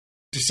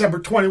December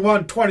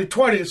 21,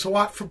 2020. It's a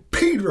lot for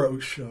Pedro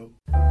Show.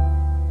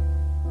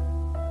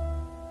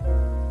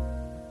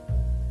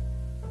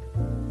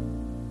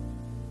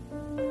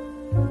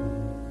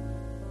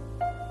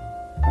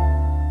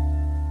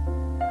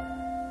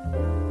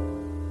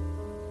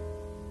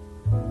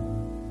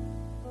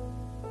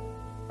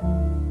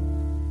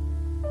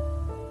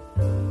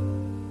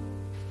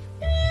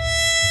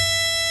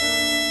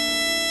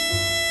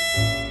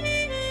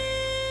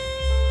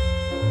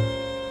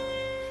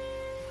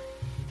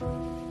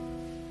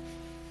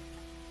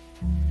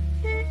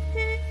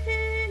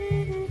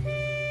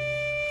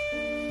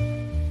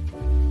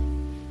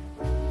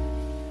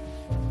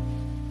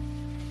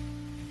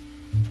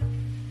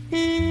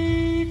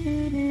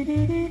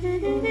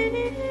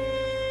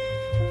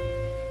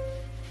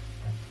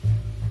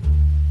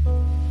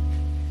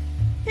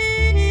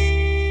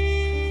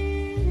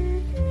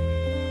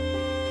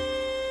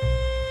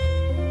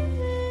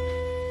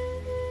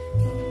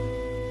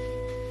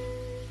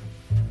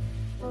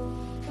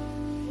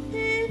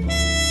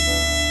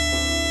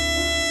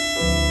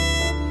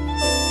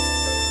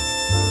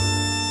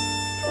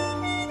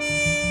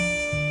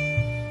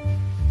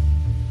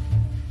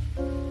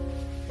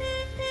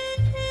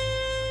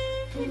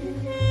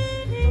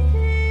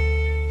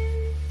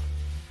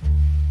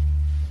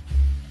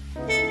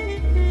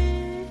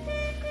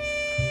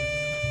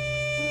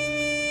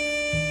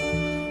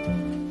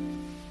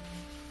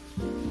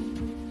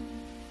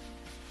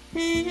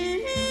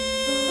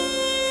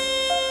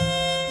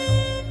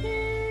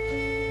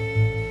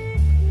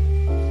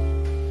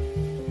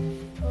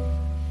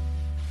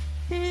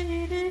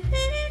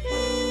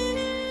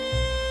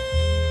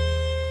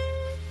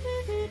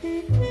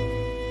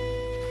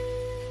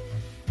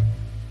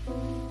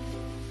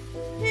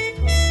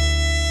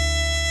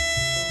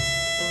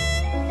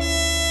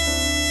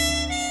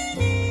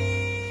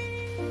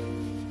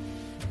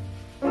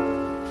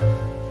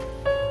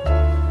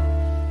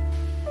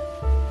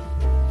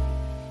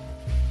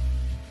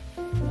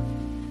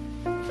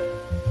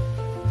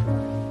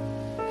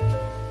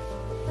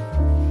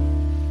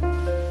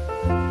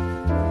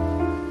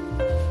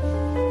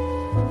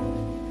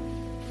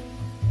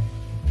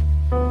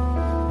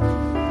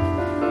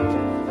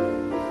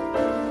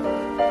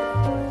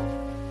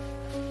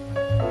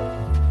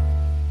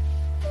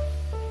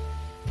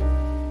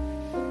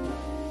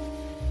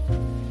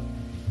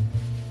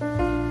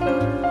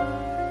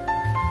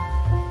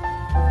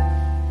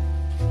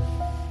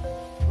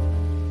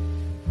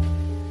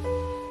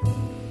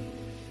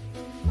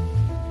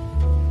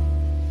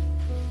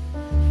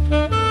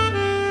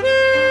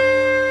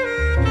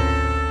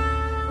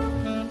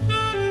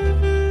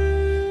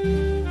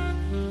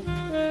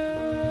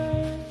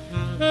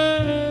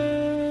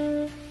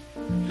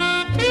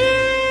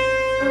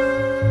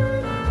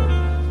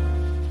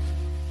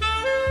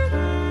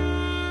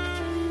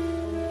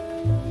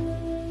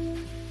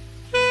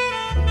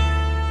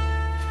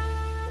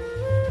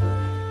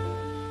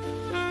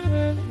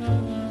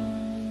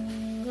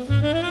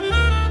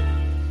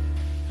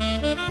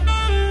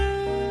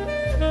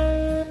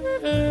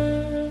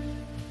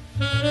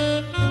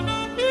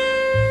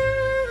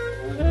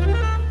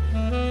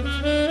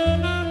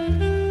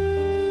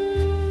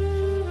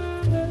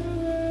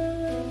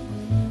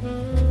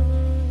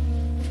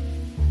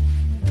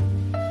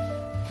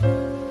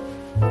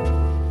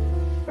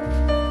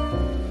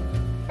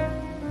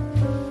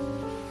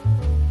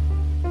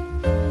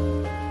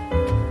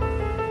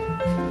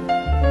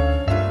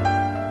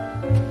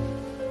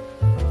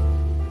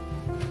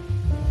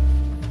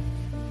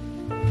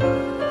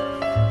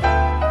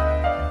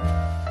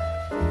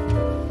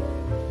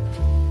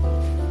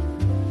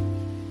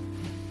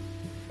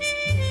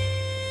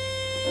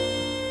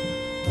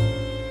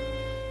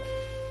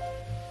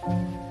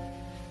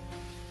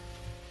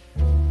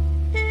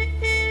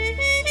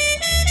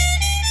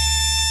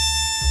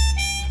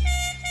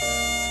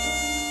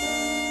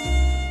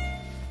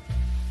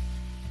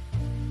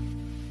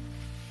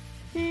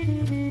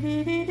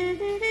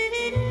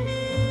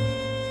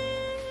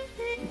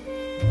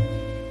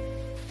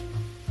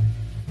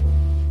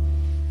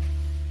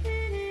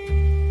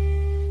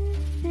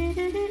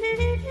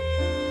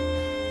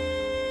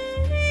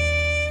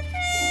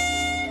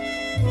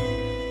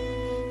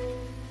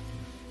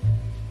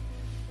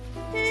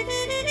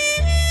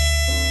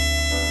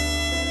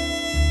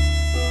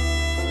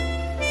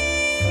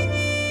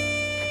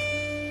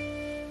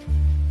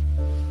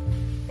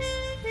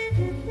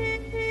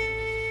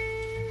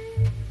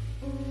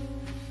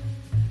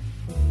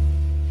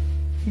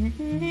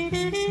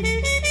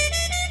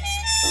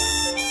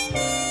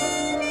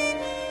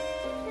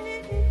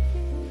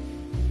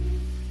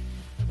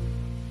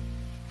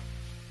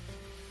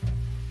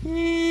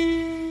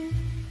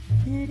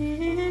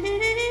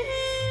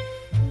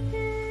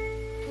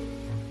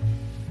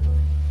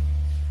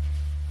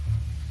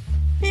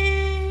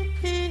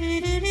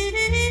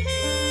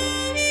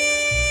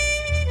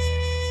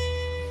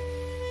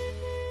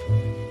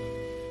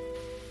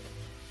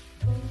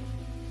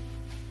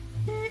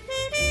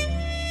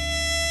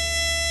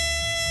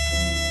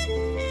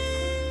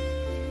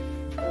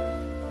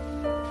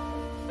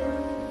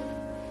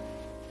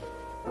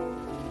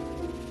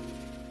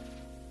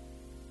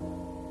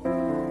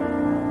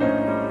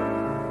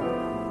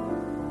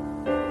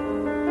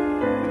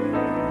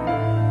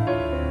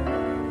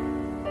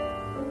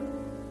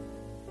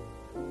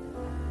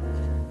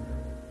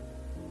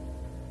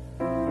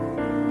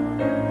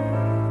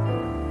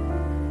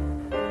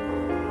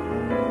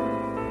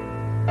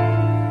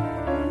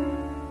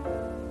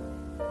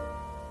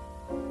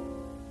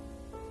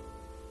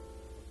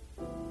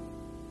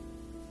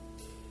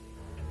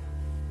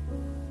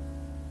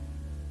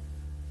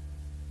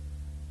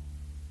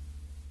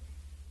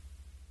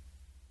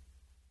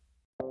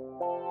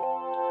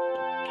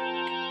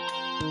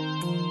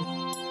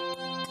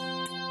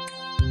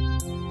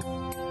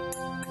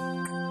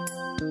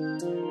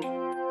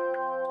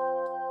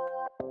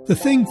 The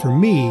thing for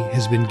me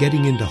has been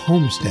getting into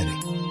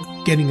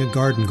homesteading, getting a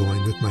garden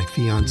going with my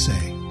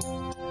fiancée.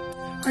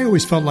 I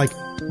always felt like,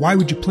 why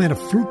would you plant a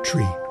fruit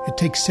tree? It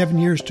takes 7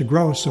 years to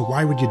grow, so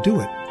why would you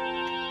do it?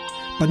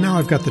 But now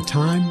I've got the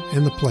time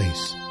and the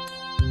place.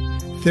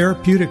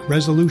 Therapeutic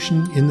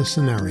resolution in the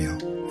scenario,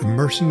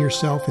 immersing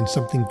yourself in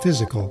something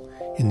physical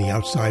in the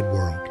outside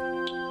world.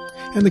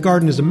 And the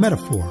garden is a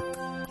metaphor.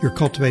 You're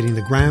cultivating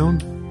the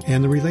ground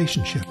and the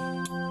relationship.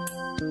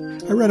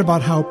 I read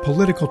about how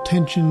political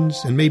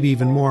tensions and maybe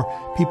even more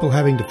people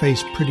having to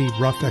face pretty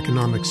rough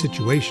economic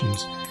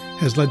situations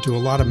has led to a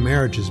lot of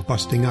marriages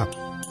busting up.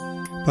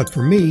 But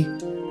for me,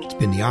 it's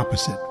been the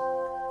opposite.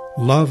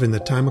 Love in the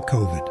time of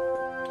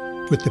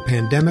COVID. With the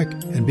pandemic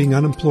and being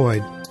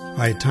unemployed,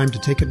 I had time to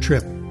take a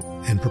trip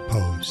and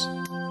propose.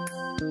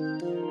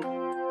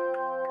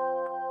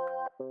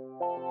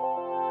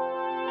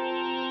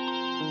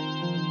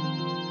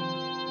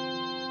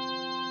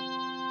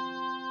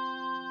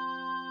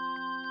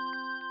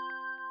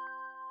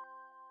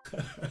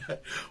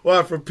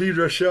 Well, from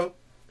Pedro Show,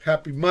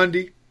 happy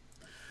Monday.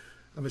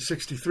 I'm a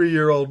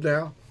 63-year-old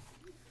now,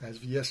 as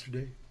of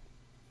yesterday.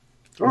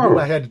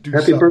 I had to do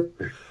happy something.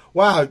 Birthday.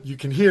 Wow, you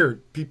can hear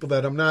people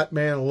that I'm not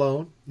man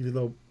alone, even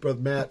though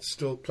Brother Matt's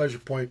still at Pleasure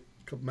Point,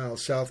 a couple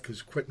miles south,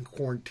 because quit in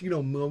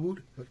quarantino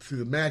mode. But through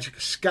the magic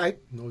of Skype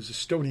and those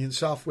Estonian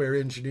software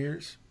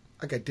engineers,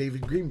 I got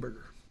David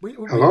Greenberger.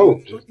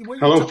 Hello.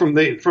 Hello from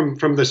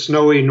the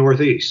snowy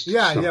Northeast.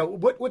 Yeah, so. yeah.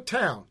 What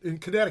town? In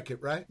Connecticut,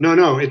 right?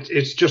 No.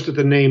 It's just that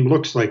the name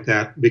looks like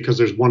that because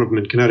there's one of them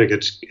in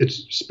Connecticut.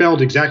 It's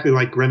spelled exactly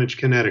like Greenwich,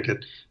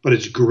 Connecticut, but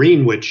it's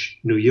Greenwich,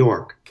 New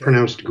York,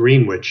 pronounced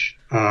Greenwich.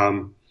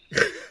 And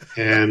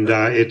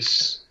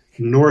it's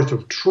north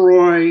of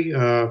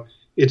Troy.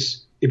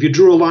 It's if you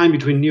drew a line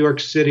between New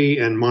York City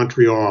and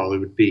Montreal, it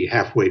would be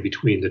halfway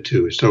between the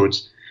two. So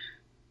it's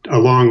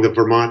along the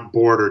Vermont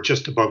border,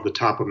 just above the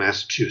top of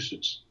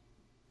Massachusetts.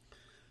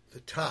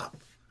 The top,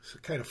 so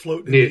kind of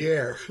floating in the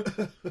air.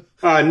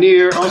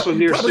 near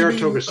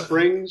Saratoga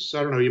Springs.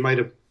 I don't know. You might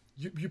have.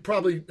 You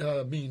probably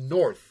mean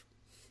north.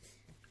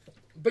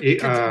 But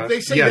they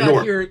say that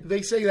north. here.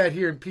 They say that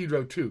here in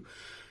Pedro too.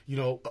 You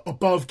know,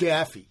 above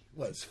Gaffey.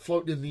 What's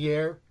floating in the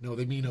air? No,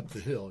 they mean up the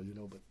hill. You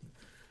know, but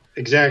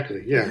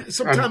exactly. Yeah.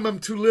 Sometimes I'm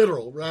too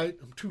literal, right?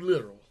 I'm too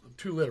literal.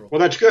 Well,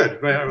 that's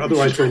good.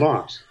 Otherwise, we're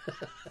lost.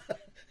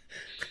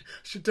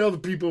 Should tell the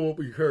people what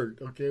we heard.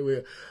 Okay, we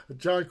have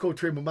John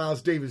Coltrane with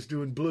Miles Davis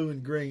doing Blue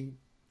and Green,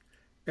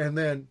 and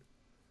then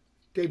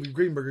David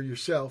Greenberger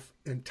yourself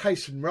and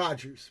Tyson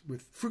Rogers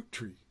with Fruit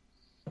Tree.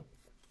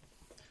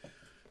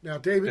 Now,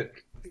 David,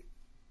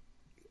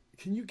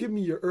 can you give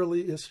me your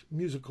earliest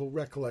musical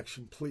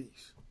recollection,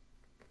 please?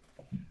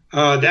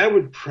 That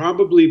would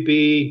probably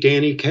be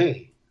Danny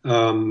Kaye.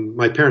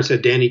 My parents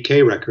had Danny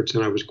Kaye records,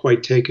 and I was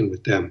quite taken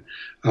with them.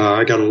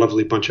 I got a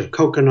lovely bunch of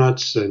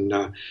coconuts, and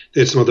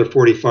they had some other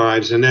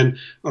 45s. And then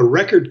a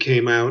record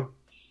came out,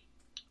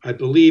 I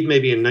believe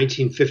maybe in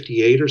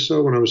 1958 or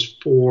so, when I was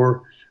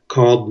 4,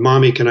 called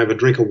 "Mommy, Can I Have a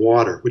Drink of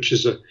Water?" which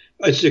is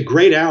it's a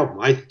great album.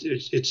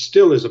 It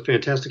still is a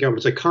fantastic album.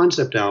 It's a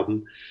concept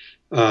album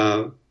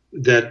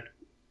that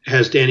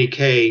has Danny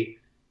Kaye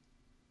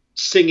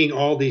singing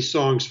all these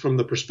songs from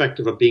the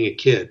perspective of being a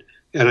kid.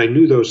 And I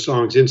knew those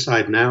songs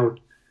inside and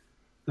out.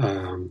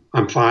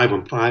 I'm five,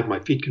 my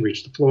feet can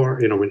reach the floor.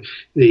 You know, when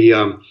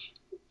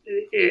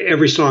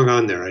every song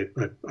on there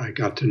I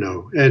got to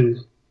know. And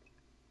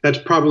that's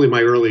probably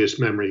my earliest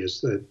memory is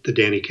the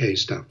Danny Kaye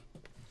stuff.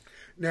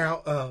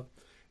 Now,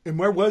 and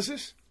where was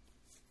this?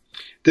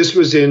 This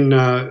was in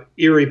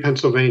Erie,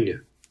 Pennsylvania.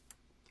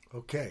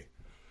 Okay.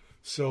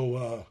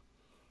 So,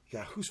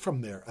 who's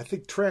from there? I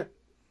think Trent,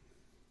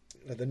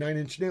 the 9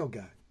 Inch Nail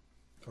guy.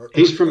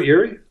 He's from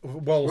Erie?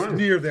 Well, wow.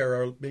 Near there,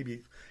 or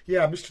maybe.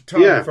 Yeah, Mr.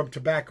 Tom from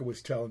Tobacco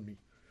was telling me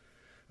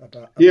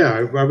about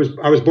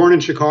I was born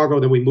in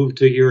Chicago, then we moved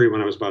to Erie when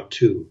I was about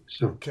 2.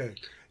 So. Okay.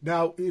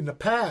 Now, in the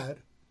pad,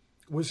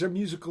 was there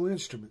musical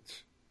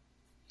instruments?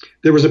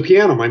 There was a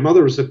piano. My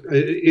mother who's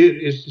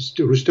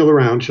still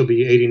around, she'll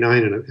be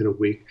 89 in a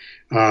week,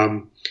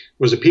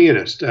 was a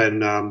pianist.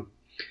 And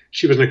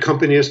she was an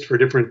accompanist for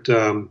different,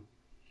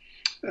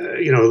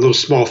 little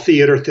small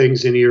theater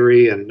things in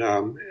Erie.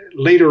 And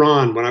later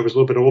on, when I was a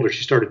little bit older,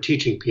 she started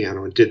teaching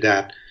piano and did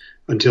that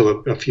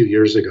until a few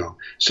years ago.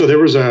 So there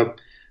was a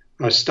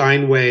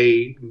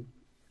Steinway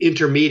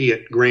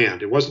intermediate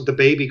grand. It wasn't the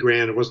baby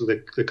grand. It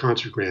wasn't the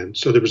concert grand.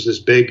 So there was this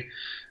big,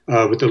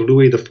 with the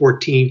Louis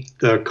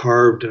XIV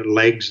carved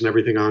legs and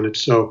everything on it.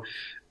 So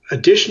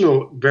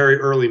additional very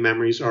early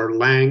memories are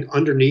lying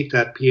underneath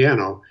that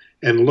piano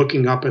and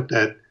looking up at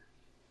that,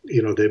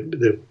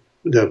 the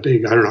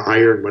big, I don't know,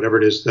 iron, whatever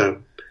it is,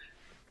 the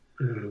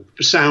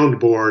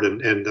soundboard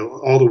and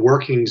all the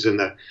workings and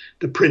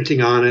the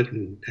printing on it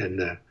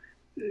and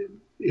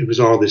it was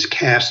all this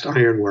cast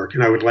iron work,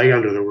 and I would lay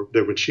under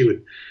there when she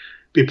would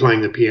be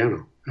playing the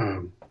piano.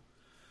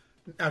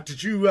 Now,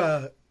 did you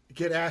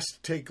get asked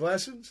to take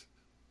lessons?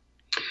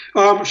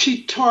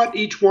 She taught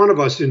each one of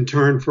us in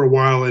turn for a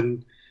while,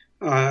 and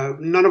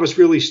none of us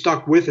really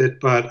stuck with it.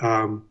 But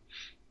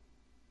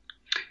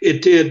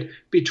It did.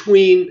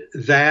 Between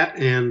that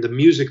and the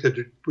music that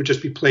would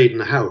just be played in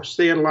the house.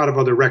 They had a lot of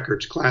other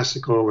records,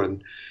 classical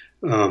and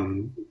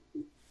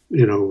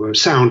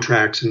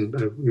soundtracks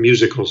and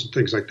musicals and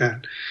things like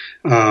that.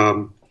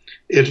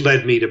 It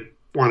led me to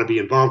want to be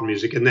involved in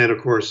music. And then,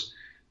 of course,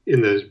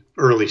 in the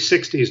early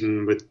 60s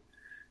and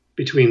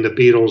between the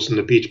Beatles and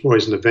the Beach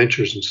Boys and the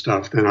Ventures and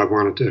stuff, then I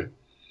wanted to,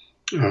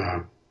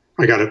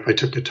 I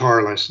took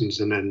guitar lessons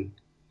and then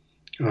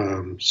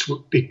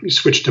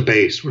switched to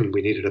bass when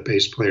we needed a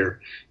bass player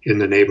in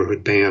the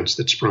neighborhood bands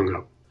that sprung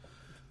up.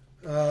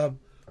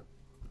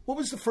 What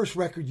was the first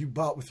record you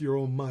bought with your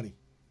own money?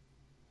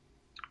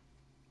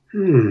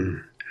 Yeah,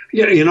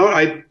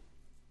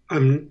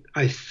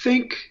 I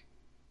think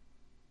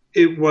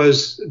it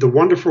was The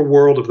Wonderful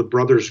World of the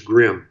Brothers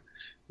Grimm,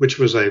 which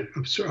was a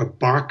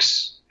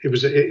box. It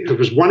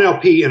was one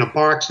LP in a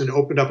box and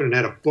opened up and it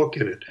had a book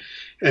in it.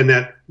 And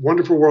that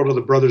Wonderful World of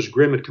the Brothers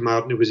Grimm had come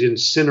out and it was in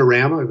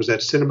Cinerama. It was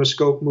that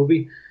CinemaScope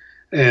movie.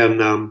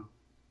 And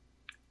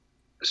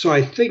so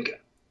I think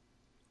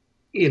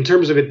in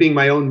terms of it being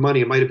my own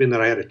money, it might have been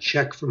that I had a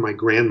check from my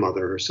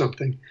grandmother or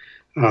something.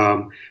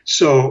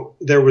 So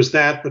there was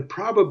that, but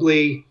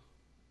probably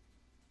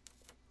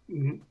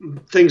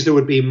things that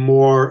would be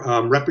more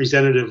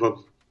representative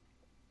of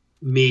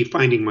me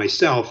finding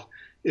myself.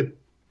 It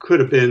could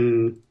have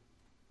been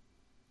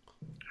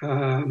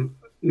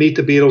Meet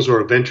the Beatles or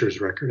a Ventures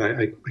record.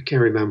 I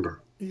can't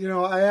remember.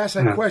 I asked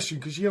that question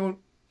because you don't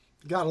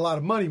got a lot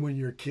of money when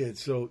you're a kid,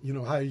 so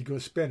how are you going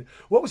to spend it?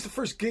 What was the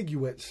first gig you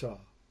went and saw?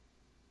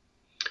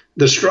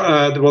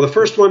 The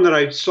first one that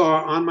I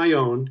saw on my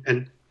own,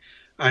 and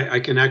I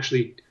can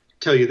actually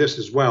tell you this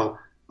as well.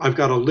 I've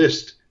got a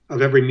list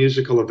of every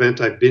musical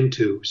event I've been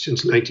to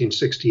since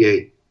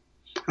 1968.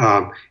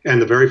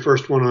 And the very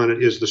first one on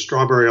it is the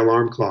Strawberry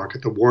Alarm Clock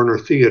at the Warner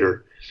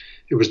Theater.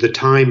 It was the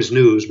Times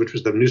News, which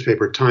was the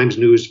newspaper Times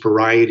News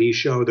variety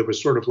show that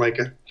was sort of like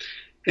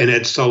an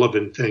Ed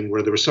Sullivan thing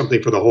where there was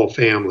something for the whole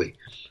family.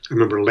 I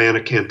remember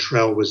Lana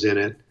Cantrell was in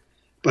it,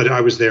 but I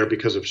was there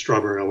because of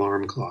Strawberry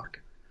Alarm Clock.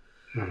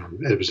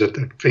 It was at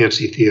the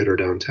fancy theater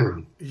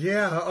downtown.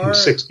 Yeah,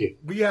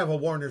 we have a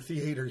Warner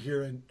Theater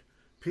here in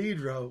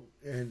Pedro,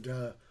 and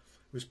it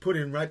was put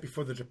in right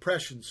before the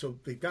Depression, so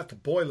they got the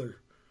boiler,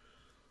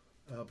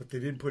 but they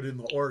didn't put in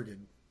the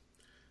organ.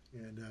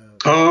 And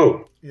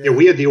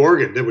we had the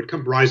organ that would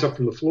rise up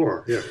from the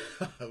floor. Yeah.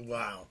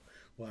 Wow.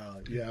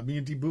 Yeah, me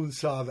and D. Boone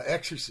saw The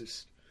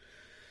Exorcist,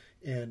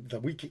 and the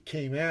week it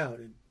came out,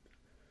 and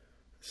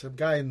some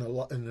guy in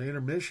the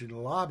intermission, the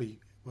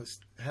lobby,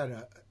 had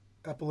a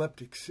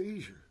epileptic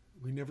seizure.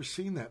 We never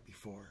seen that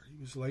before. He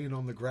was laying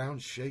on the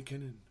ground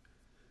shaking,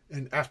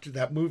 and after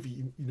that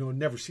movie,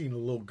 never seen a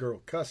little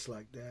girl cuss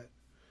like that.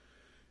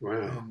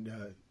 Wow.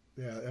 And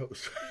that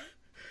was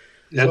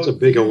that's a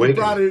big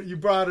awakening. You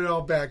brought it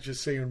all back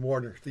just saying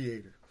Warner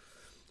Theater.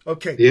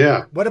 Okay.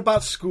 Yeah. What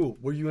about school?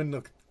 Were you in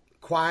the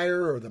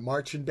choir or the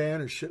marching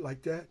band or shit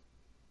like that?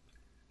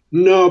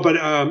 No, but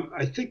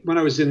I think when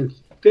I was in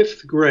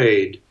 5th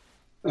grade,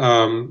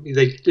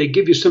 they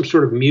give you some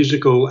sort of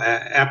musical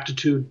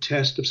aptitude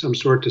test of some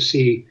sort to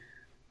see,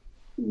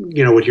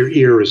 what your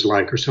ear is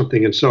like or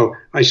something. And so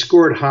I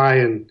scored high,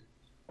 and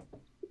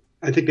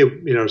I think they,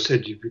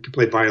 said you could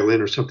play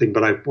violin or something,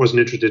 but I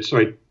wasn't interested. So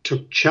I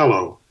took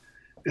cello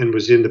and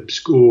was in the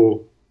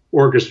school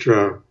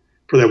orchestra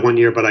for that 1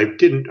 year. But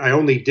I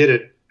only did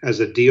it as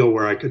a deal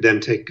where I could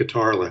then take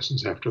guitar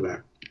lessons after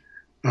that.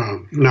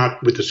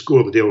 Not with the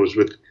school. The deal was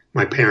with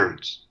my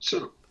parents.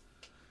 So.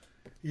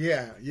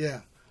 Yeah.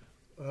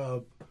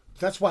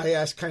 That's why I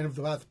asked kind of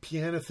about the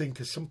piano thing,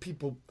 because some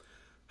people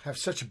have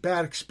such a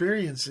bad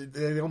experience,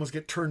 they almost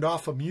get turned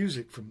off of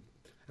music from.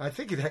 I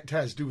think it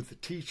has to do with the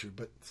teacher,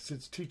 but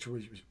since teacher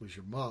was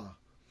your ma.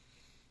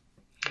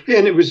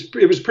 And it was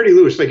pretty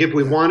loose. Like if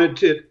we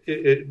wanted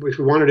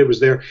it was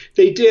there.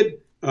 They did,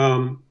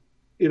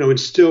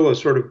 instill a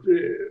sort of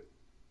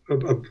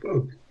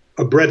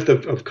a breadth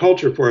of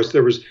culture for us.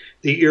 There was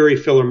the Erie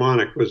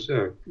Philharmonic was,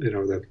 the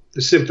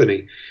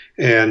symphony,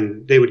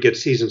 and they would get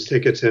seasons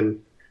tickets.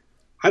 And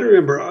I don't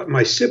remember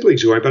my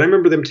siblings going, but I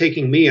remember them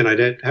taking me, and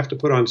I'd have to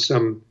put on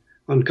some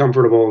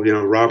uncomfortable,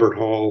 Robert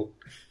Hall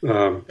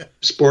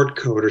sport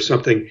coat or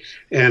something,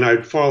 and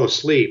I'd fall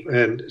asleep.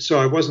 And so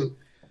I wasn't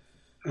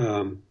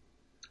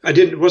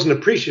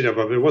appreciative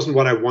of it. It wasn't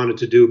what I wanted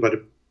to do,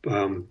 but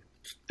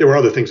there were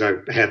other things I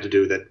had to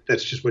do.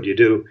 That's just what you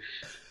do.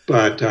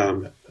 But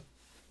I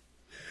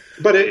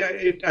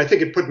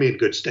think it put me in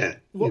good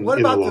stead. What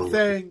about the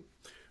thing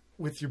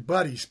with your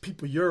buddies,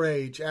 people your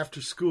age,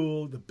 after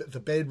school, the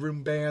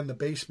bedroom band, the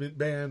basement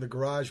band, the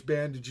garage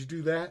band? Did you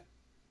do that?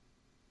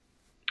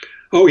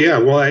 Oh yeah.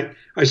 Well,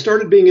 I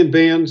started being in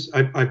bands.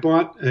 I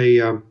bought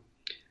a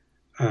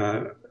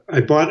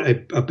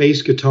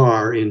bass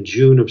guitar in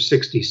June of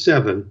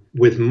 '67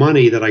 with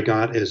money that I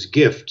got as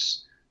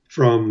gifts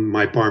from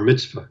my bar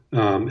mitzvah,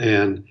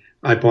 and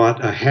I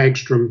bought a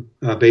Hagstrom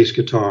bass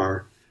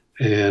guitar,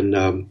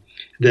 and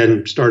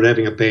then started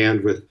having a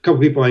band with a couple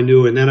people I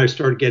knew, and then I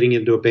started getting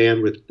into a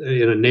band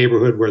in a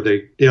neighborhood where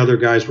the other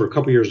guys were a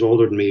couple years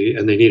older than me,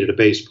 and they needed a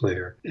bass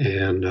player.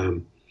 And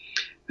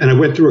I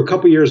went through a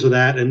couple years of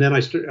that, and then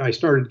I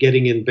started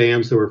getting in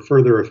bands that were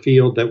further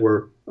afield, that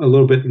were a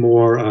little bit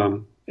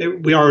more.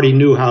 We already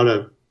knew how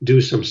to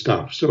do some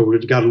stuff, so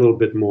it got a little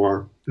bit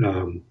more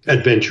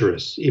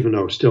adventurous, even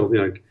though still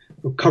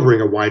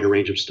covering a wider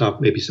range of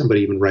stuff. Maybe somebody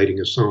even writing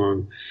a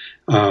song.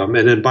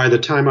 And then by the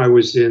time I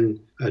was in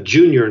a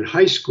junior in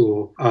high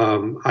school,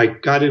 I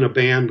got in a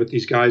band with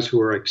these guys who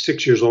were like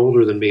 6 years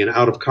older than me and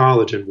out of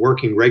college and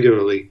working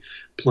regularly,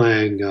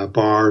 playing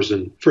bars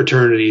and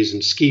fraternities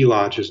and ski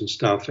lodges and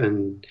stuff.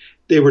 And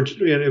it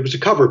was a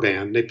cover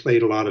band. They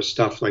played a lot of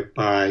stuff like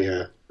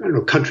by,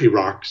 country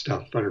rock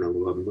stuff.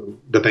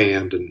 The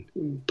Band and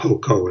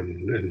Poco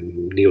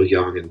and Neil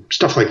Young and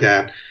stuff like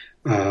that.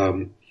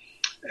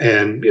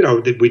 And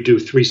we do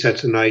 3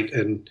 sets a night.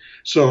 And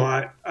so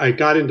I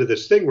got into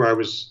this thing where I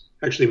was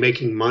actually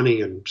making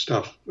money and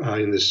stuff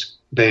in this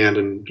band,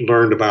 and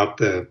learned about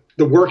the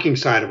working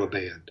side of a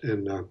band,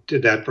 and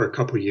did that for a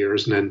couple of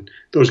years. And then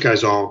those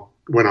guys all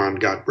went on,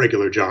 got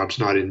regular jobs,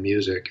 not in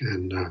music.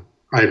 And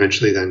I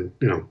eventually then,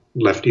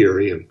 left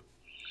Erie, and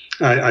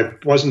I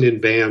wasn't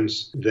in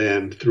bands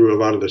then through a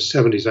lot of the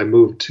 70s. I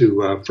moved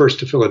first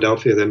to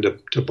Philadelphia, then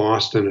to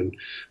Boston, and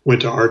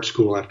went to art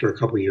school after a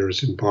couple of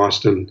years in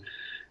Boston.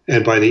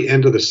 And by the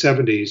end of the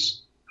 70s,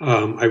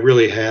 I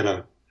really had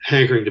a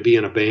hankering to be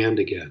in a band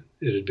again.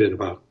 It had been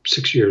about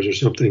 6 years or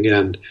something.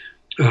 And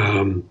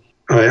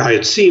I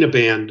had seen a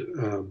band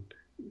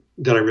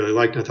that I really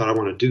liked, and I thought, I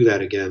want to do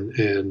that again.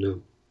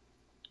 And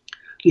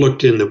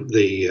looked in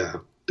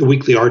the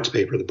weekly arts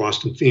paper, the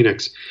Boston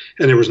Phoenix,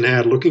 and there was an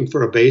ad looking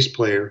for a bass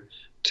player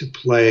to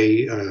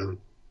play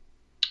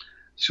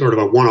sort of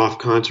a one-off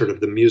concert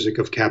of the music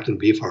of Captain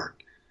Beefheart.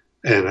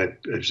 And I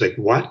was like,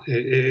 what?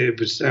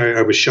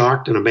 I was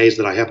shocked and amazed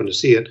that I happened to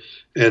see it.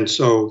 And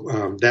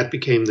so that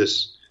became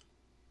this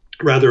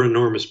rather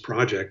enormous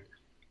project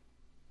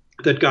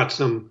that got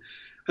some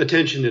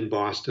attention in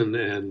Boston.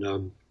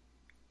 And,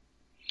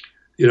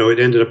 it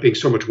ended up being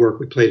so much work.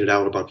 We played it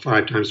out about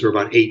 5 times. There were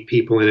about 8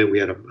 people in it. We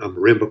had a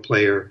marimba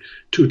player,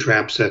 2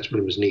 trap sets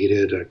when it was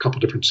needed, a couple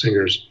different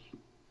singers.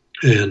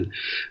 And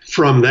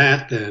from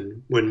that,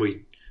 then, when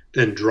we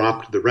then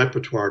dropped the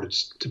repertoire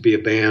to be a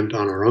band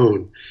on our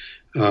own,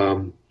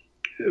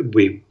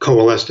 we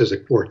coalesced as a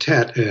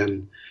quartet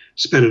and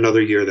spent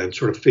another year then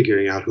sort of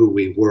figuring out who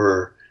we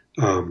were,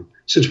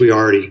 since we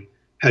already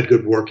had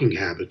good working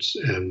habits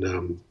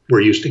and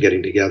were used to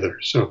getting together.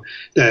 So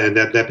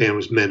that band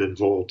was Men and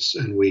Volts,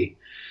 and we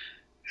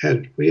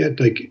had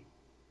like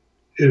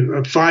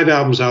 5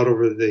 albums out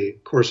over the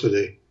course of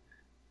the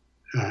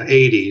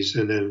 80s,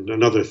 and then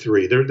another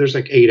 3. There's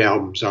like 8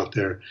 albums out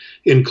there,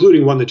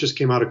 including one that just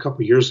came out a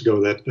couple years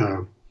ago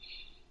that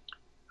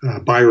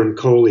Byron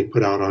Coley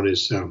put out on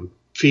his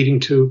Feeding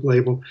Tube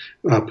label,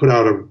 put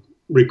out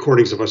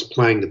recordings of us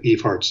playing the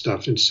Beefheart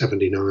stuff in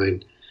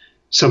 '79,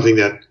 something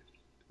that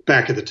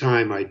back at the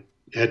time I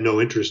had no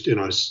interest in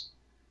us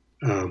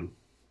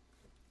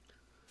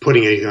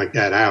putting anything like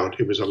that out.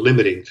 It was a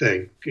limiting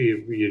thing.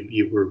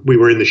 We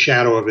were in the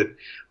shadow of it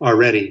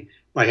already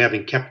by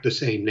having kept the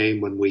same name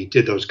when we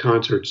did those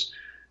concerts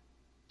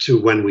to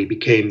when we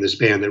became this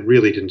band that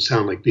really didn't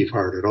sound like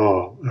Beefheart at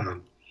all.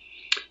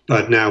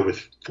 But now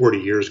with 40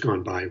 years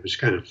gone by, it was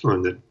kind of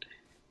fun that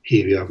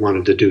he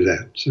wanted to do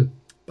that. So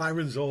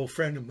Byron's an old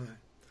friend of mine.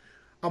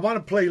 I want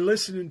to play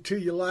Listening to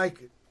You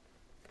Like It.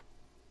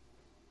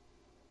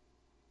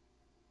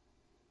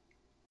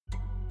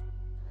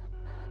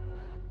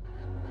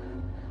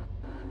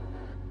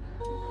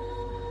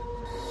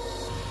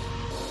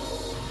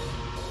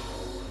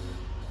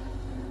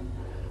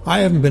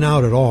 I haven't been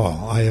out at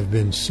all. I have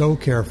been so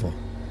careful.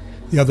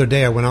 The other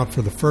day I went out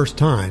for the first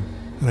time,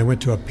 and I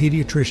went to a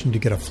pediatrician to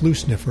get a flu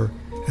sniffer,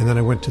 and then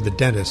I went to the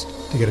dentist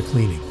to get a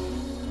cleaning.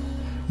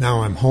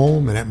 Now I'm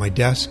home and at my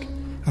desk,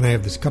 and I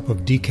have this cup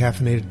of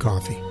decaffeinated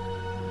coffee.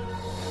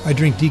 I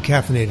drink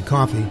decaffeinated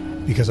coffee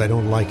because I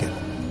don't like it.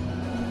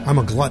 I'm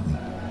a glutton.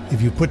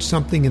 If you put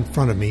something in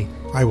front of me,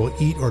 I will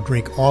eat or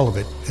drink all of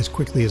it as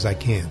quickly as I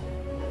can.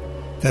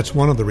 That's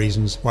one of the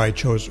reasons why I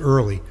chose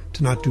early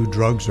to not do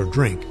drugs or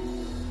drink,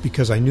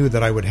 because I knew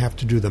that I would have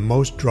to do the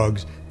most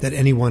drugs that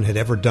anyone had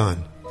ever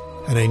done,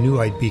 and I knew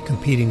I'd be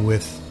competing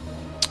with,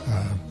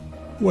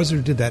 who was it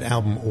who did that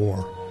album,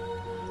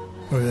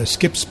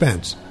 Skip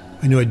Spence.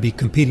 I knew I'd be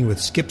competing with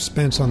Skip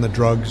Spence on the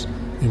drugs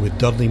and with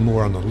Dudley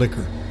Moore on the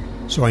liquor,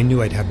 so I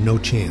knew I'd have no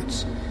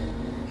chance.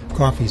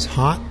 Coffee's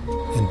hot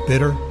and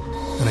bitter,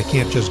 and I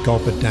can't just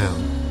gulp it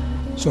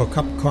down, so a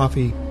cup of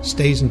coffee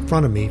stays in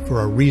front of me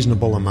for a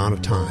reasonable amount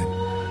of time.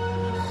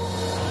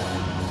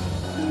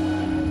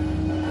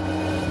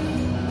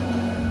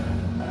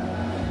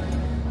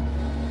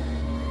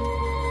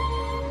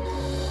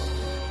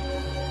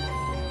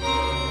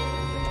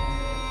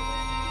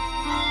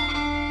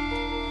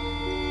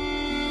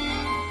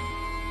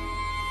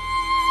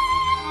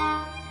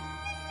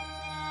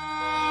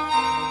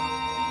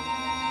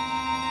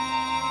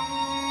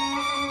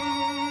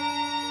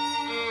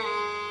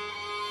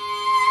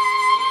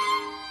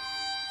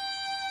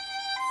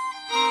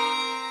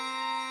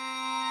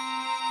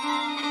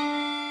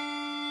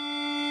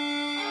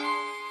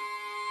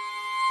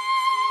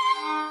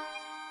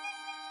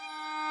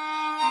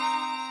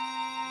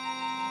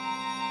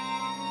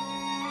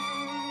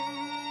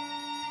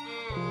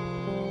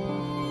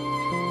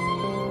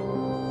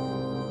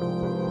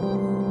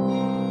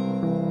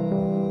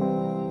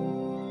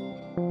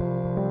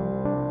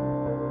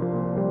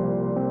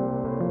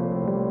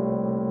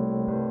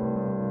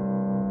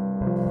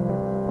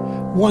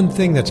 one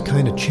thing that's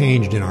kind of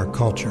changed in our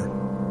culture.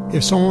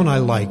 If someone I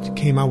liked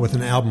came out with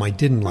an album I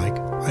didn't like,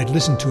 I'd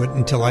listen to it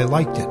until I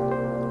liked it.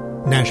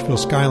 Nashville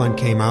Skyline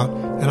came out,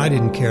 and I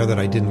didn't care that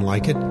I didn't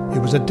like it.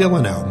 It was a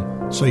Dylan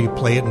album, so you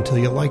play it until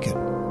you like it.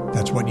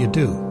 That's what you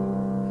do.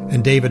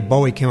 And David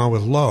Bowie came out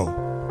with Low.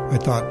 I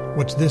thought,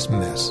 what's this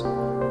mess?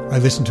 I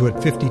listened to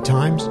it 50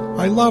 times.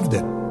 I loved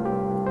it.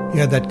 You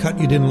had that cut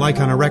you didn't like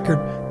on a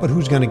record, but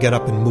who's going to get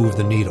up and move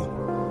the needle?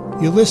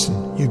 You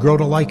listen, you grow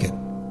to like it.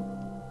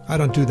 I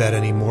don't do that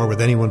anymore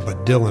with anyone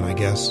but Dylan, I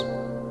guess.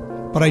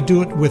 But I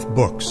do it with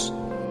books.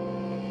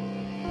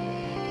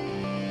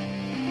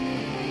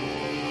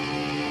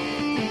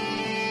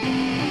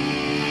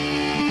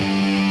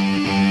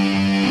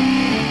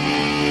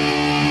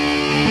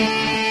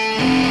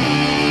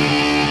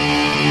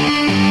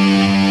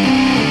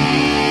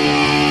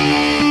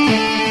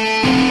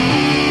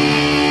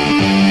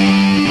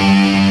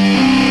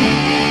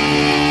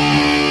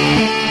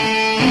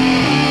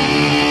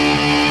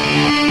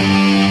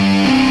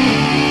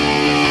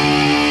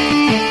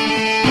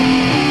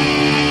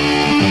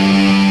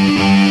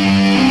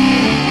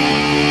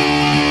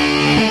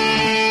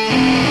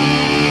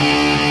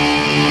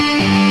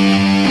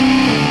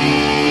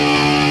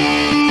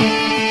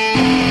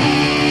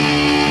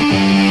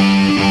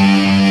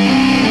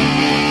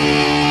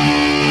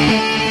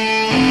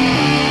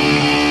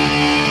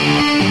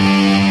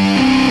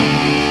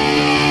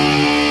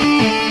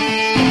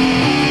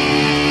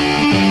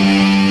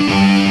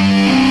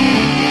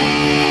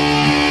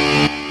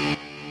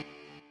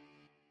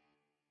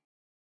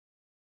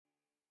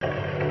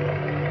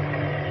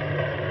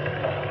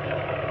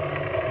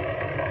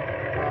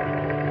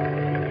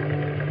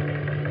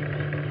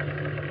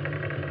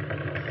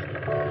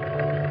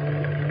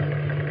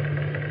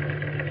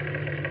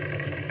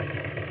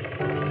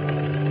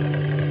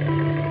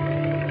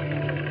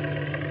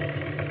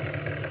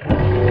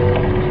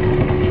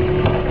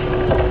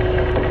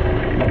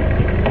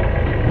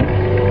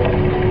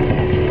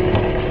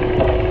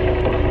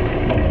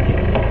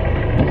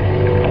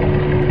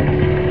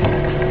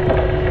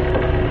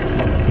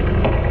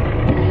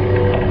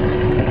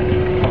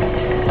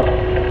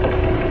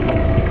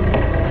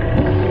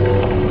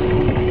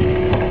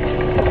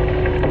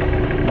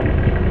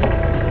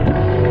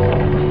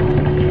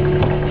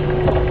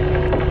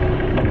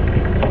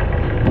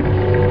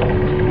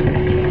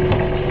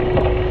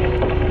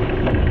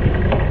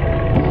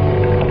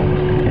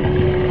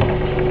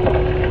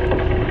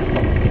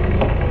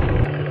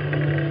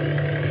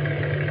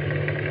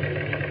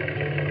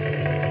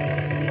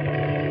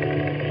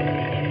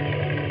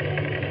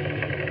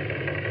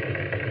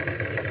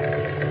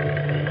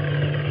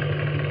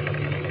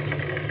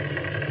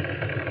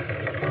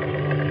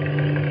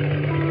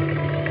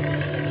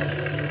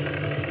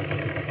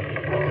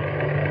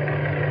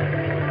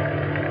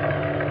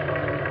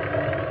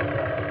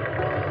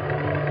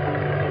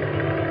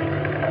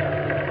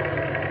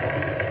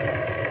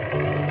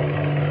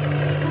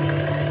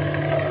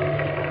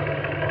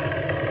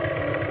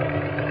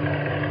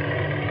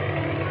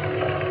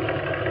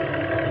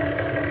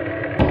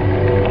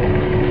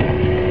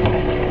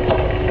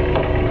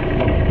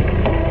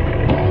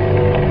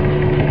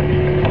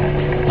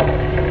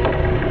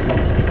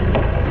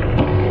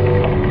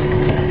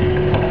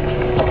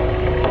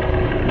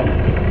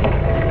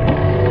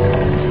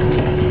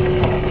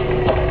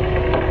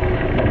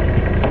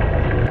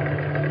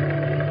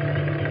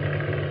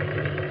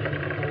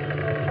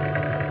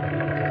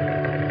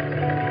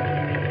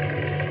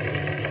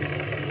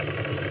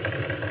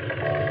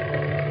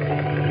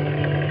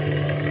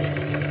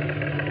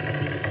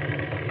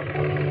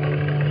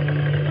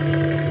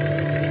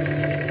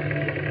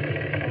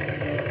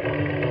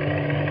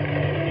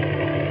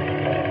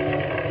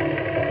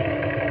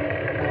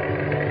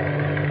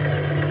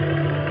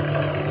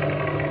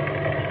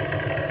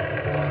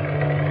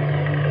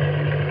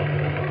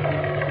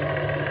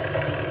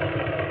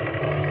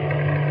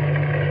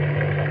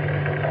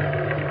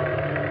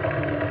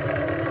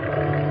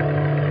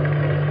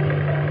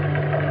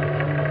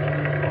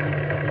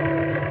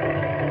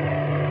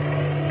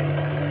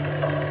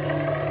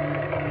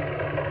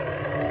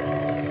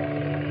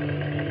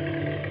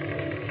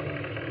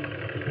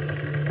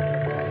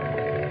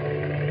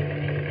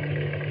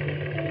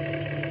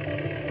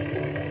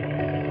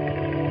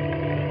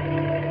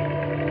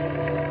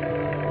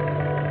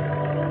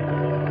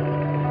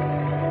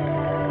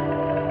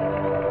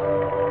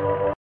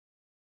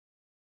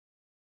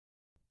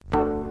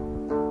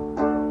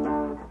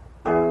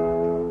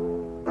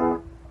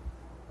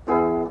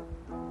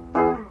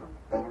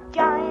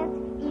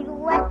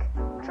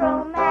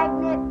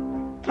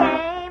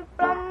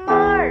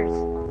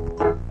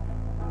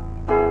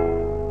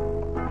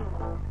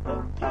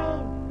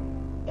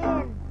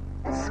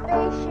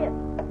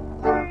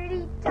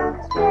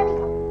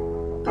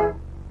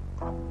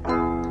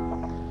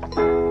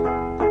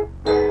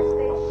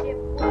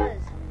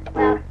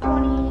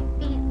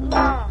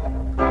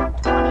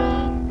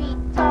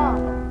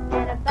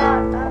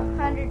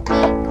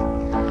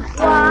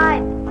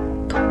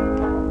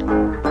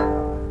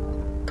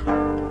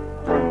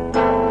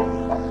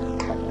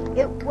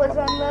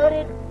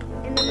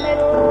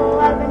 middle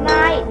of the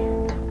night.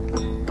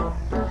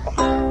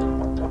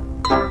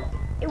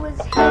 It was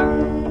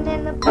hidden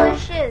in the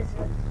bushes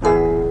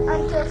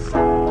until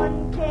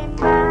someone came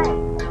by,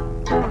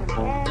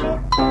 and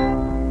it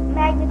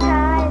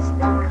magnetized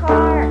the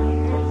car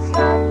and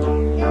sucked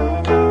it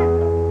in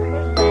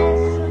with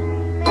this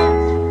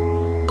mess.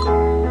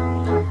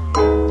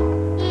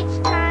 Each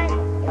time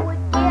it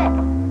would get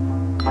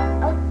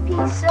a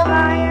piece of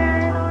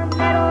iron or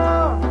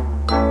metal,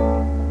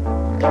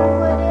 it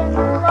would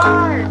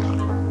enlarge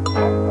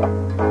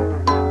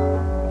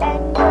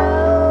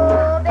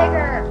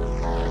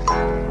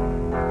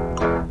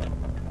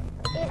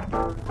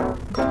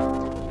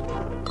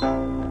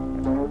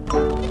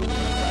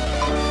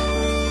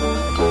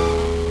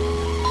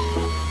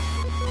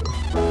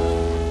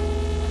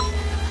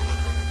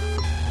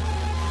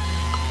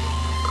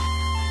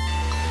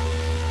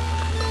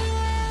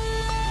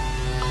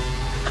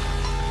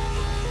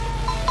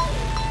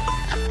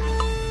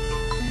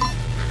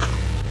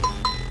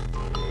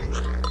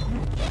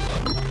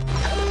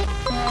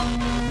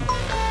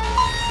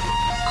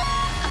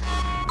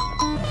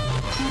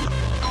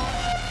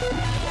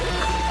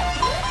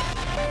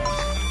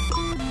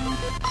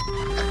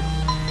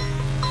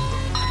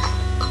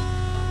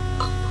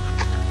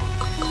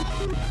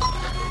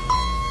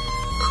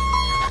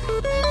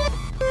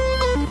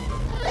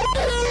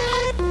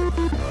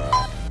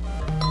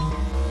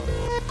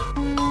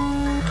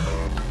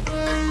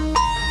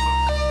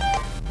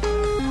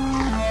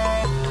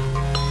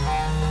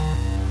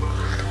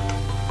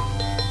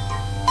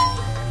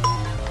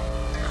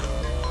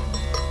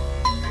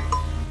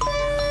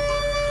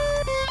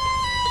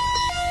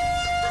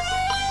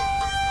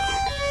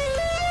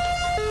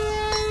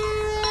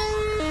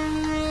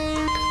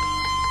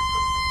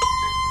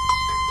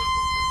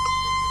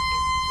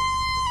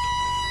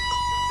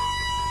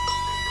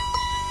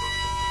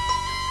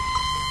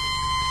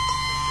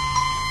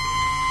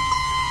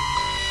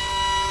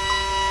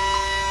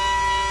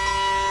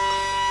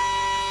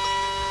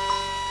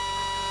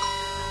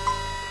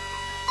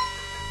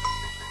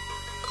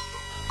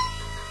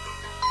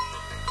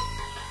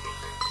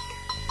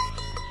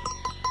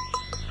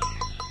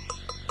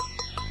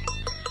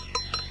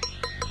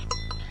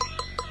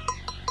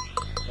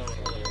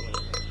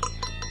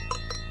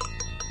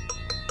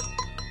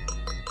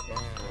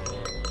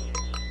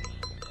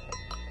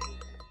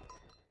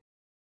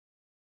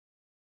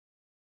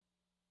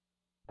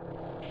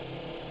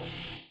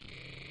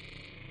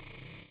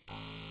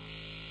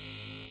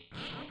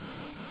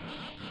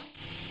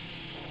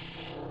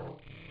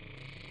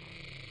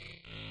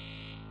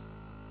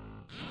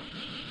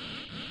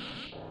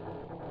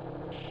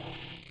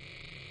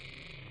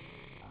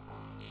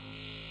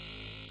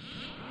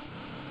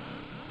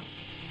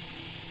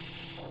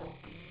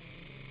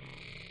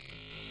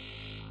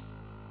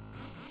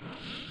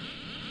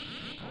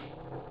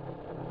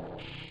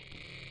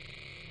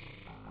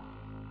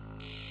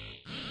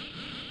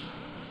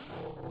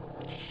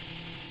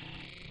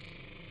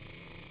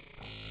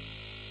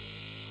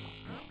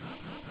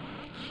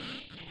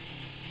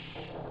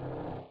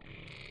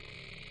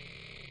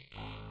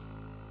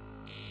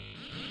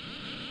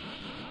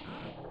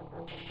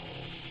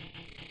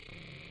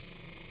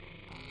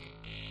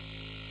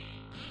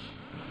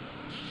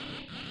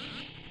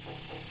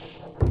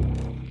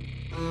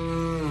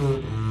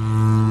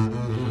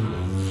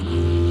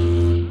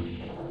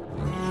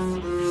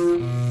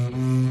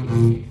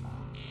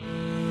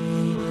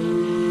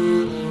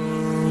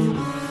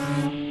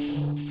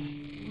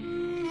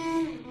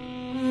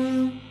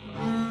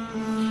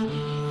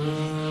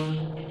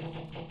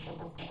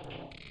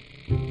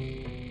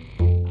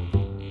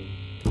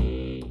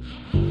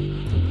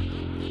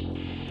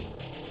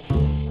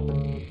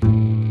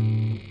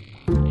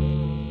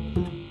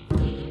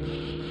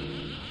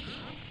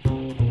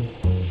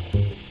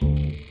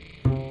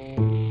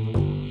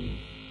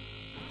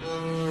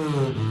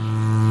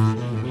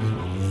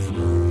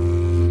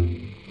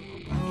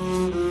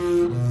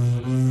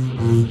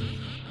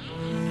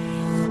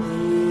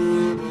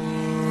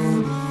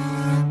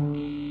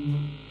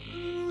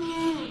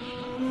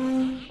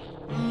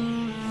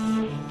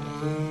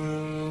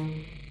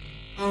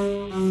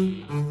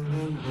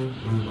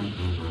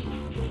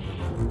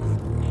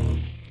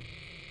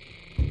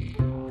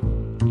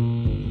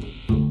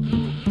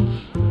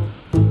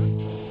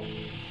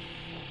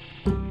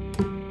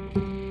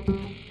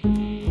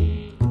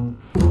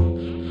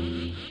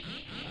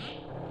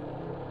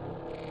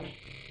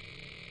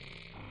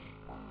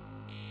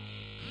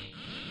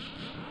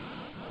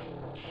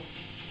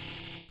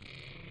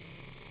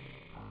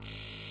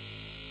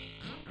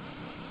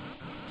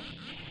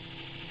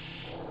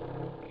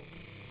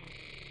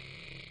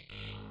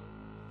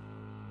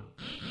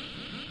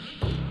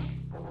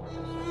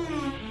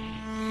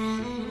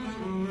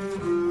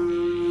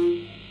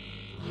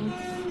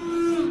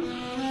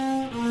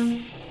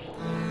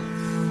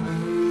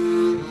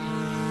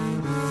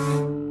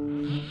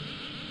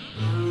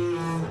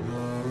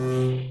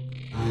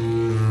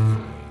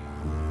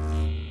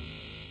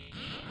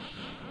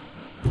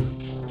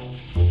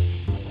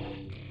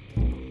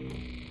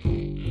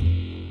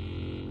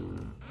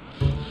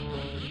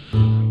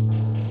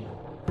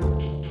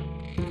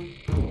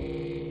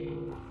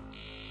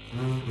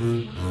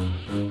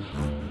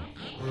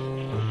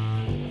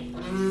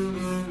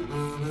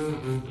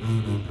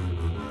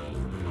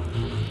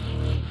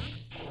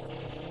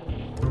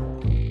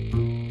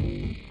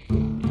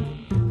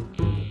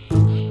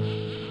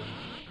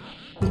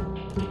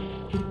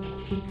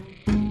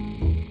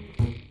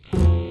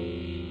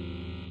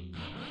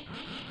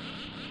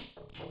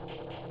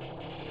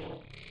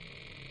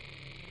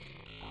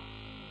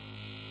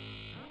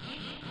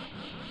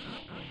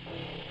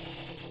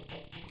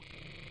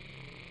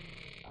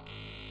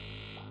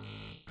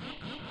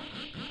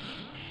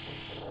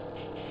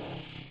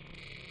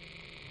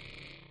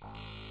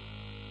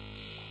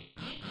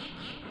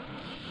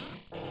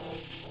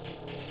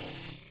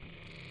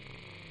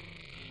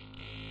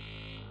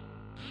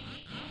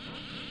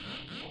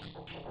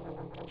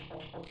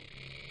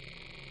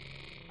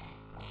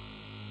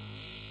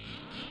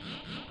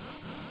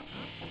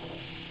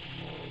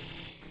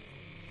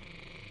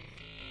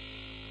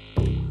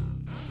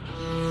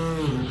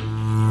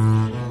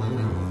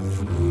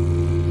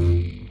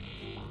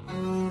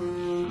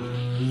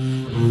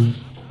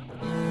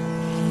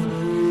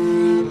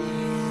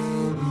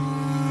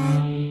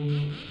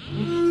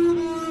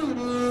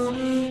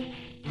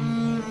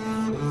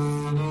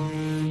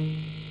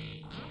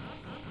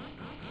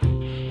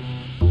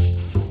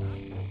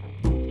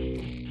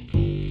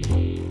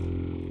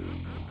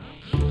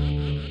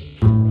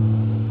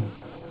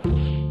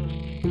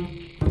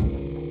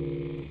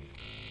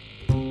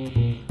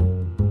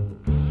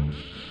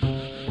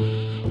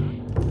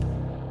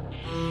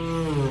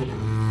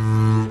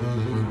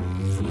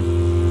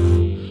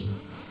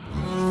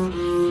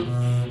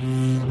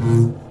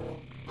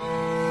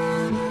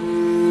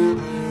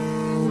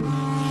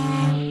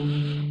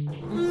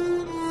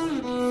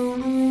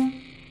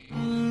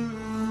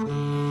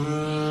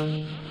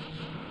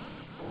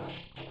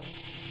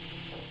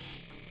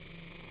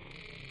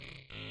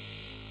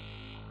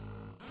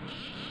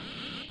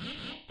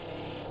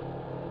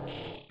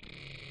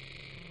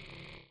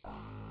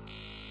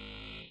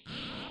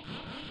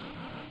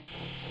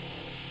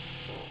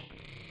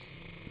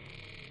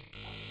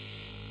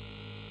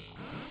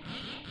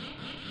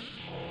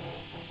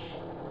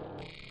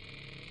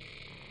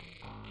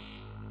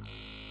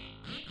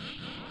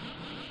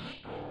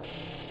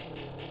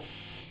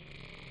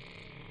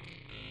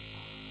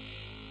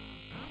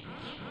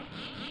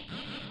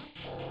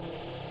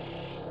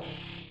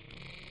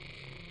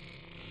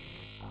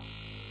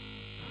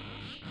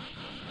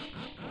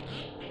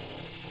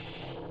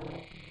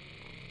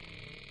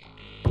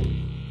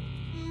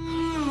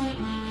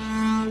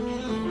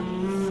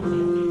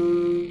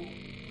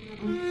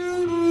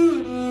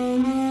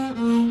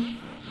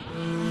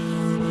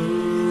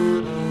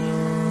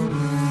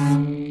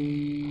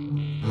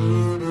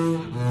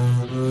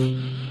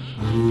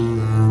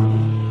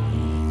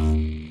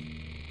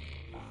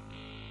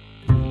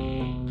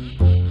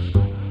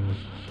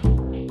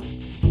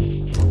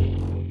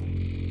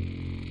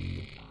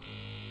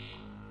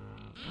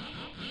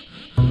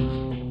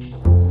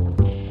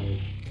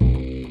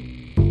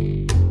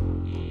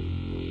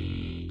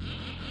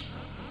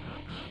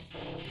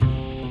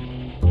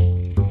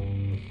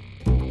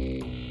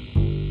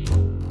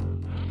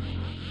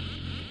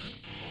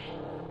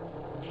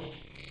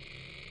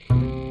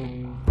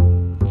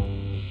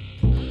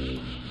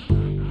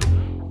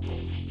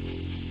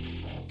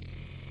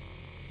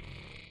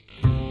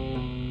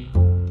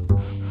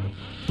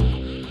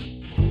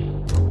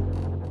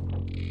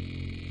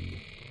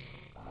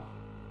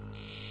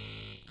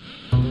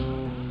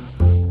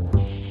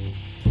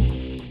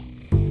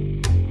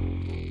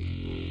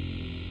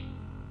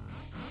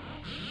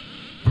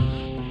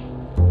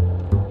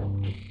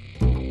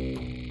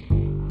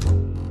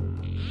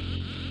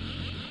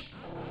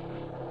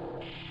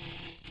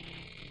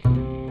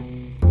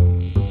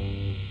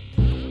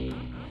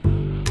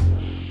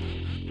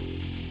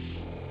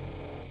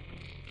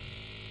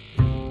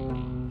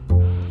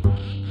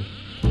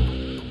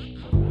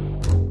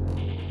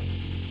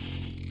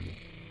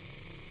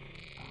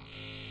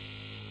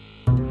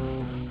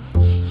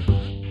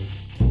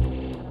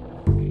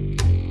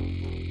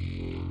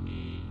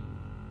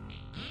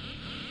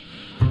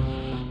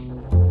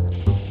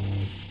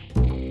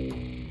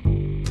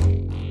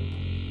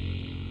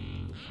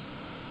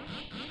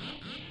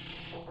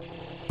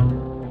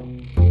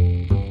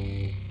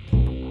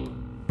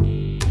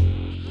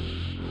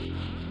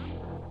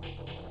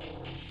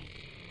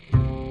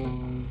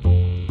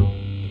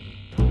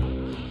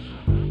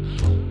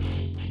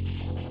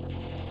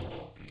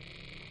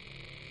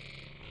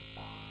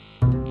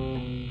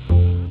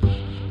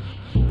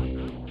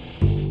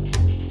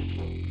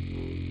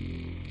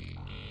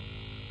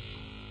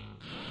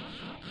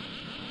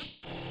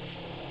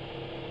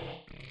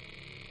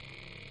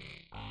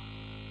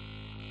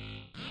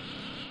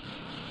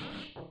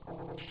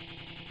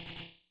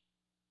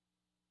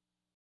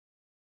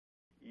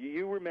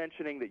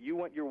mentioning that you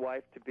want your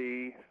wife to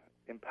be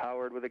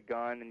empowered with a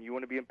gun, and you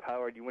want to be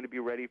empowered, you want to be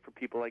ready for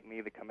people like me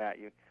that come at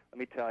you. Let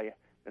me tell you,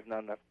 there's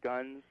not enough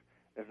guns,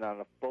 there's not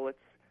enough bullets,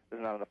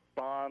 there's not enough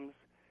bombs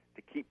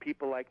to keep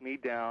people like me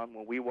down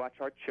when we watch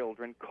our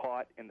children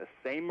caught in the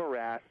same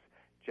morass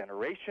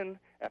generation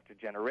after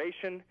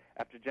generation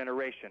after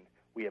generation.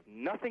 We have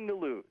nothing to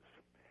lose,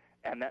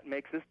 and that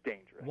makes us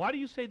dangerous. Why do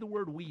you say the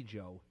word we,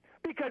 Joe?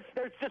 Because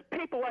there's just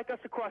people like us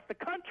across the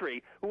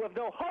country who have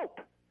no hope.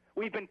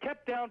 We've been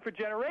kept down for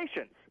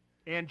generations.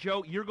 And,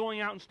 Joe, you're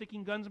going out and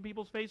sticking guns in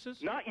people's faces?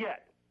 Not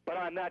yet, but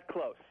I'm that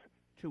close.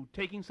 To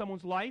taking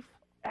someone's life?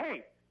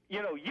 Hey,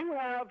 you know, you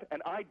have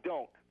and I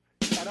don't.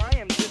 And I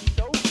am just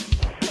so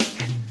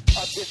sick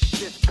of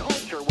this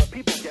culture where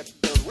people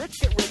the rich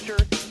get richer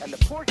and the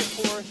poor get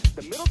poorer,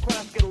 the middle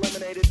class get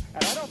eliminated,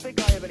 and I don't think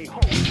I have any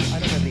hope. I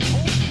don't have any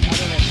hope, I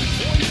don't have any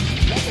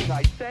voice, nothing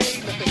I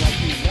say, nothing I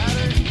do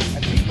matters,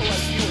 and people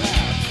like you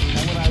have.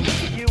 And when I look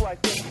at you, I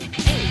think,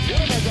 hey,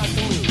 what have I got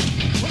to lose?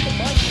 Look at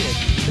my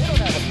kids. They don't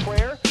have a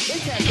prayer. They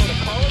can't go to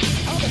college.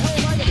 How the hell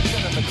am I going to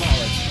send them to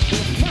college?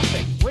 There's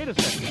nothing. Wait a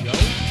second,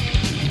 Joe.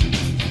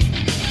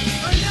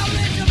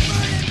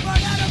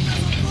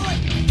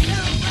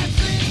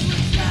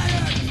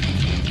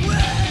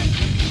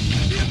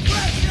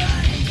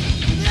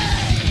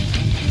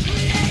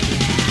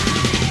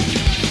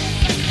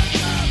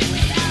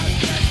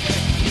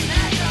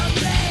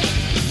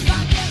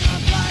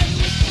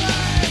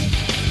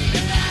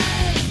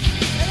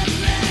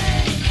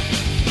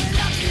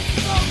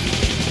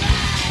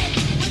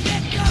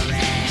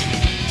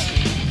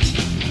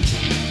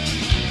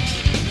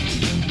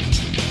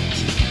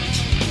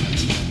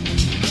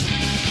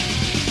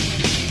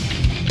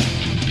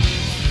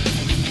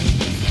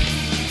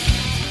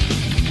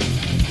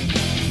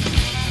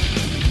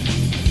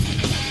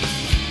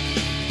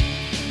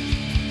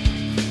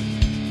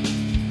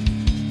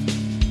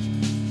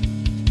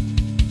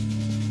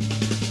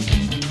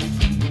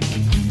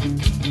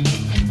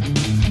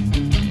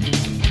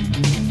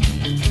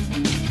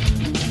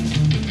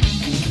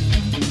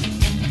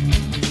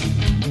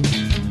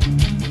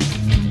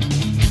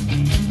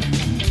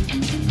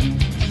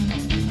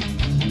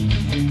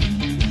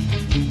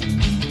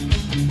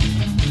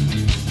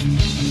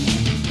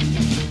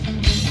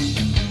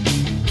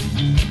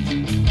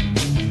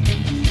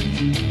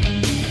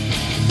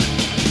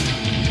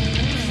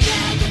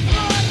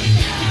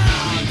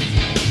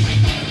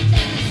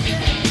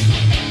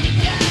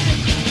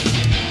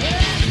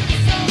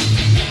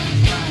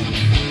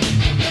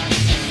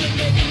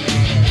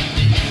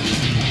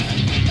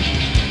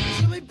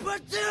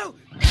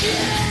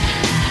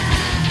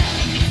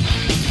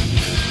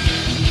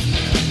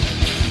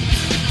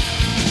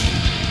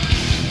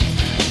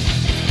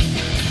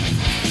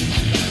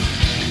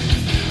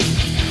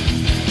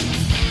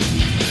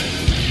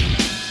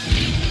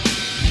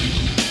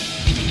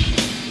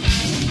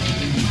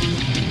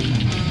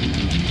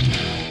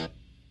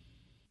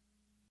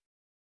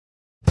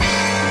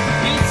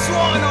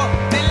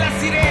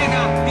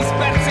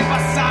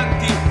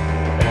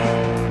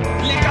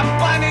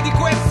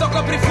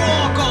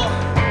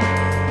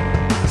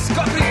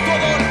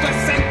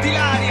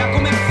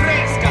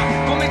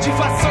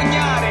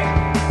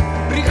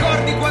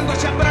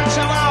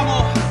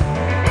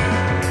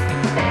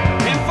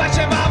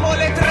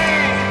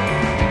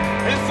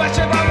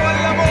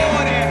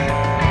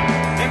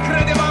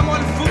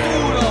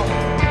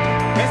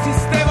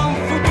 Esisteva un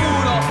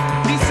futuro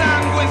di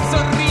sangue e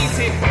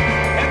sorrisi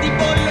e di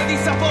bolle di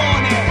sapore.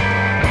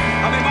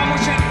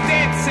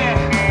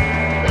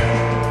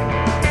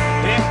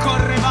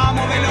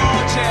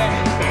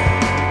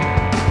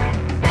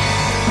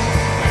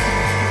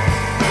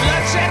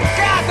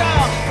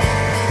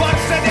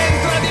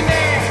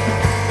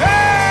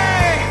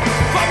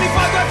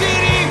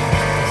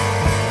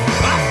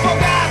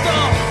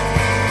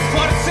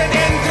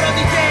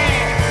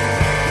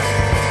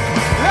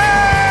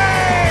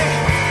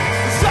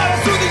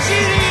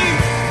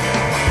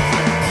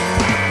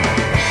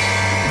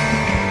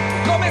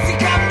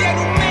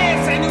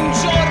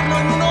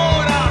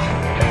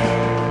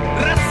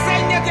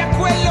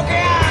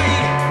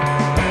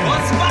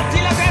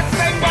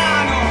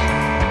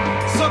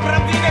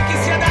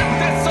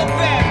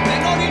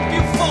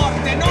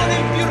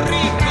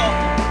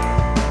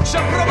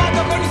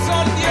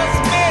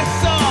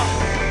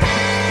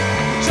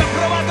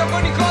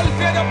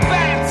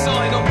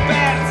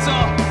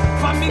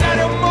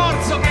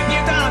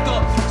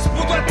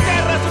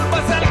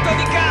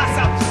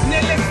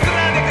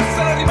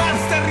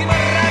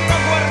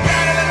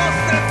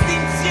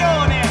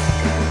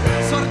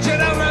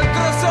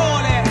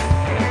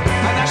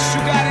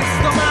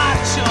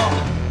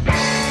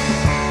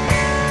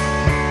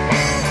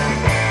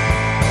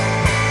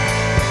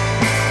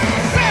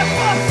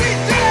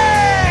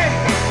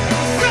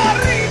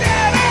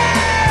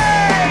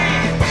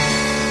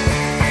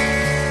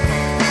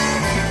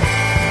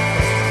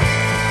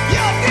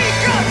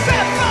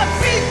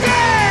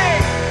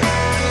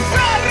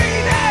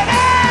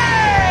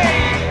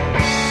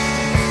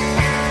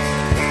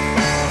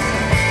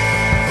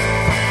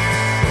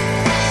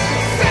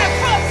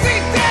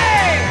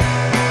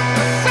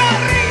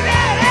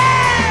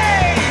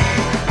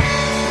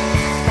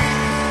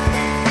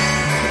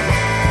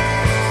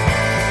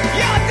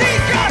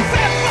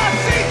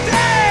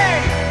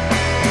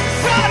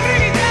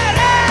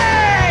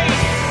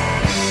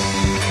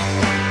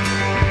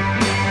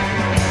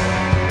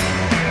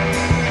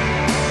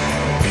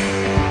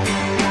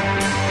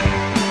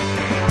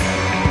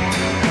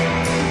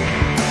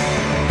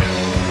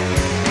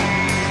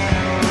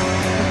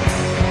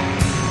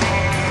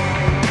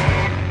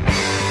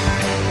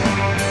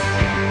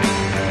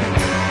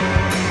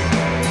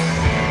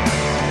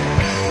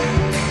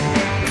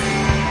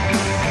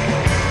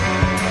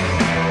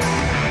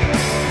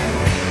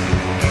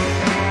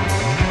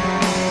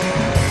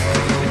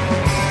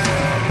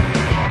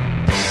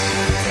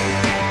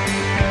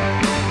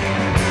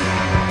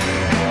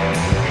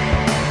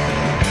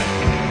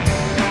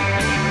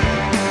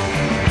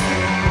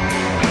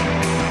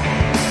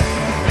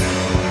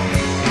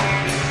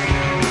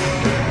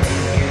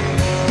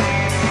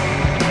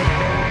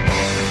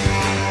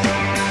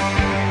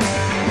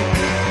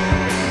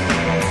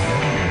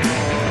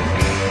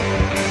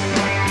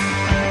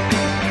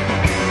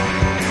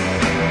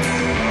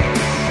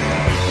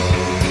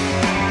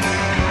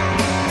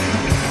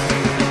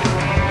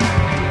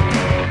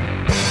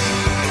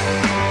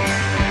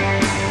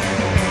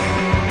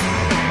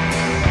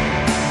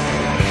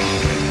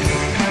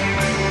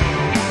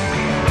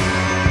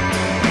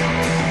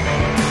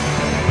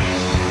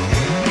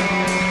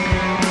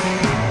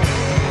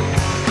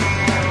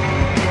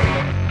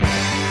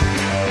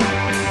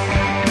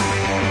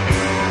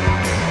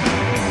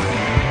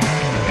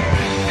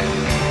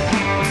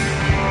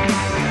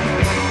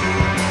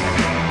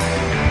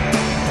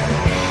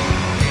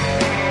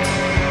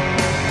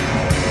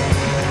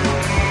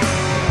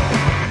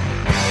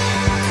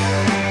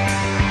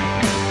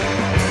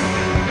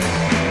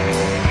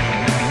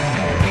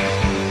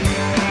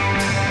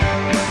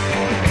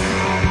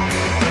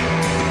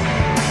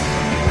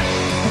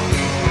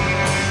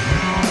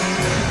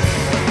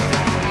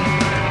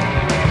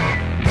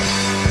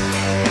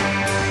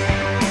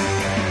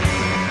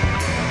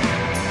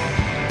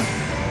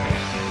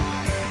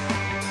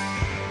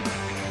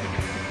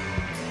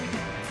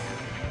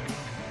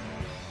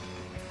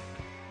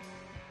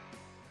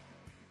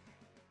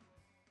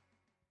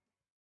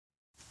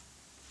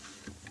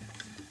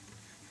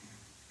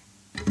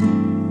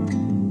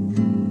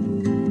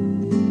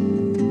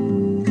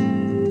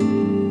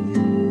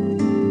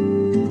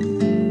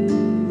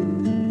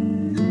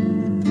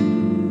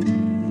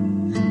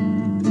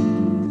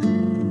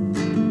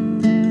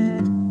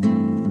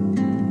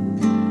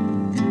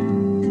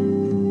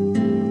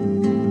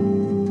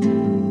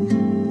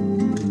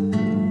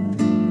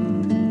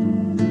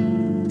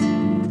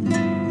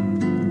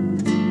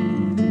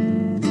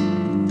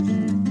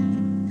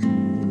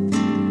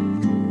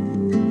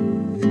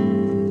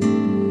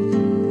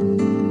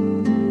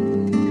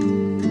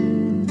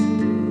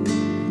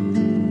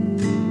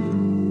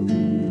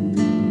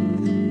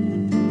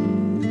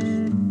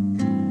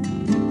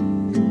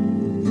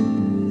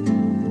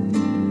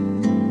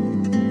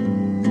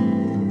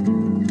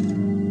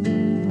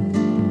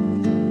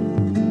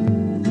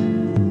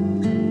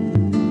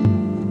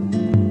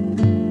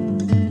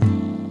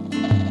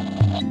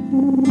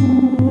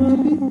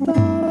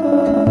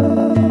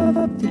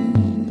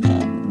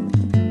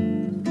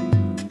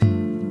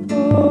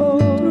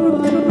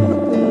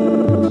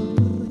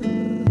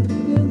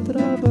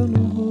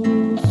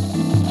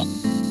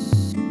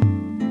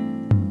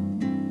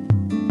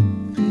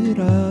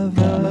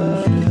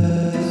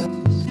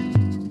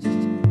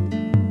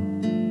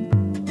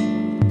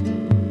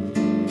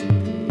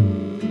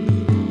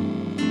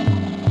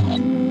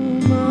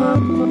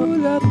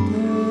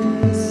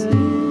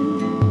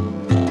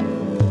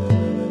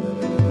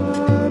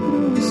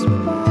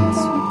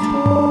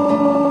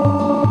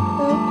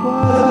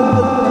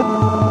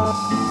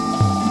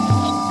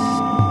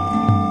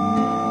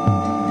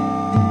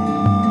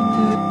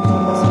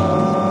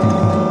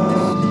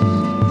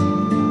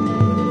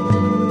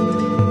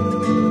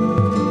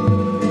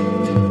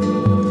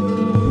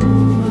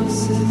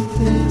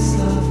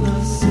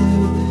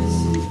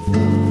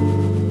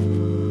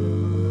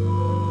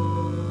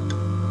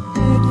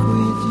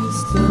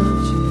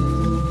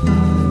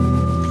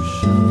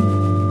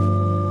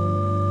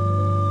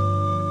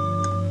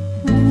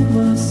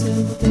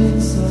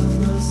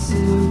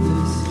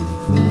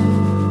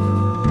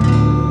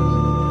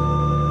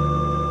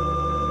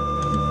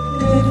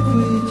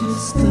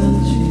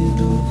 distante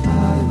do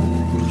vale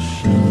do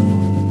chão.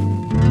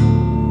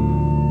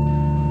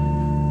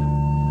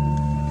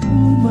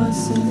 Uma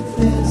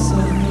sentença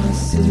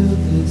nasceu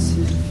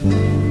desse fim.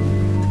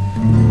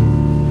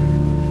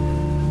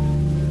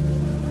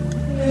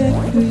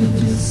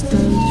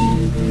 Equidistante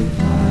do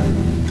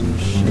vale do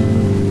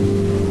chão.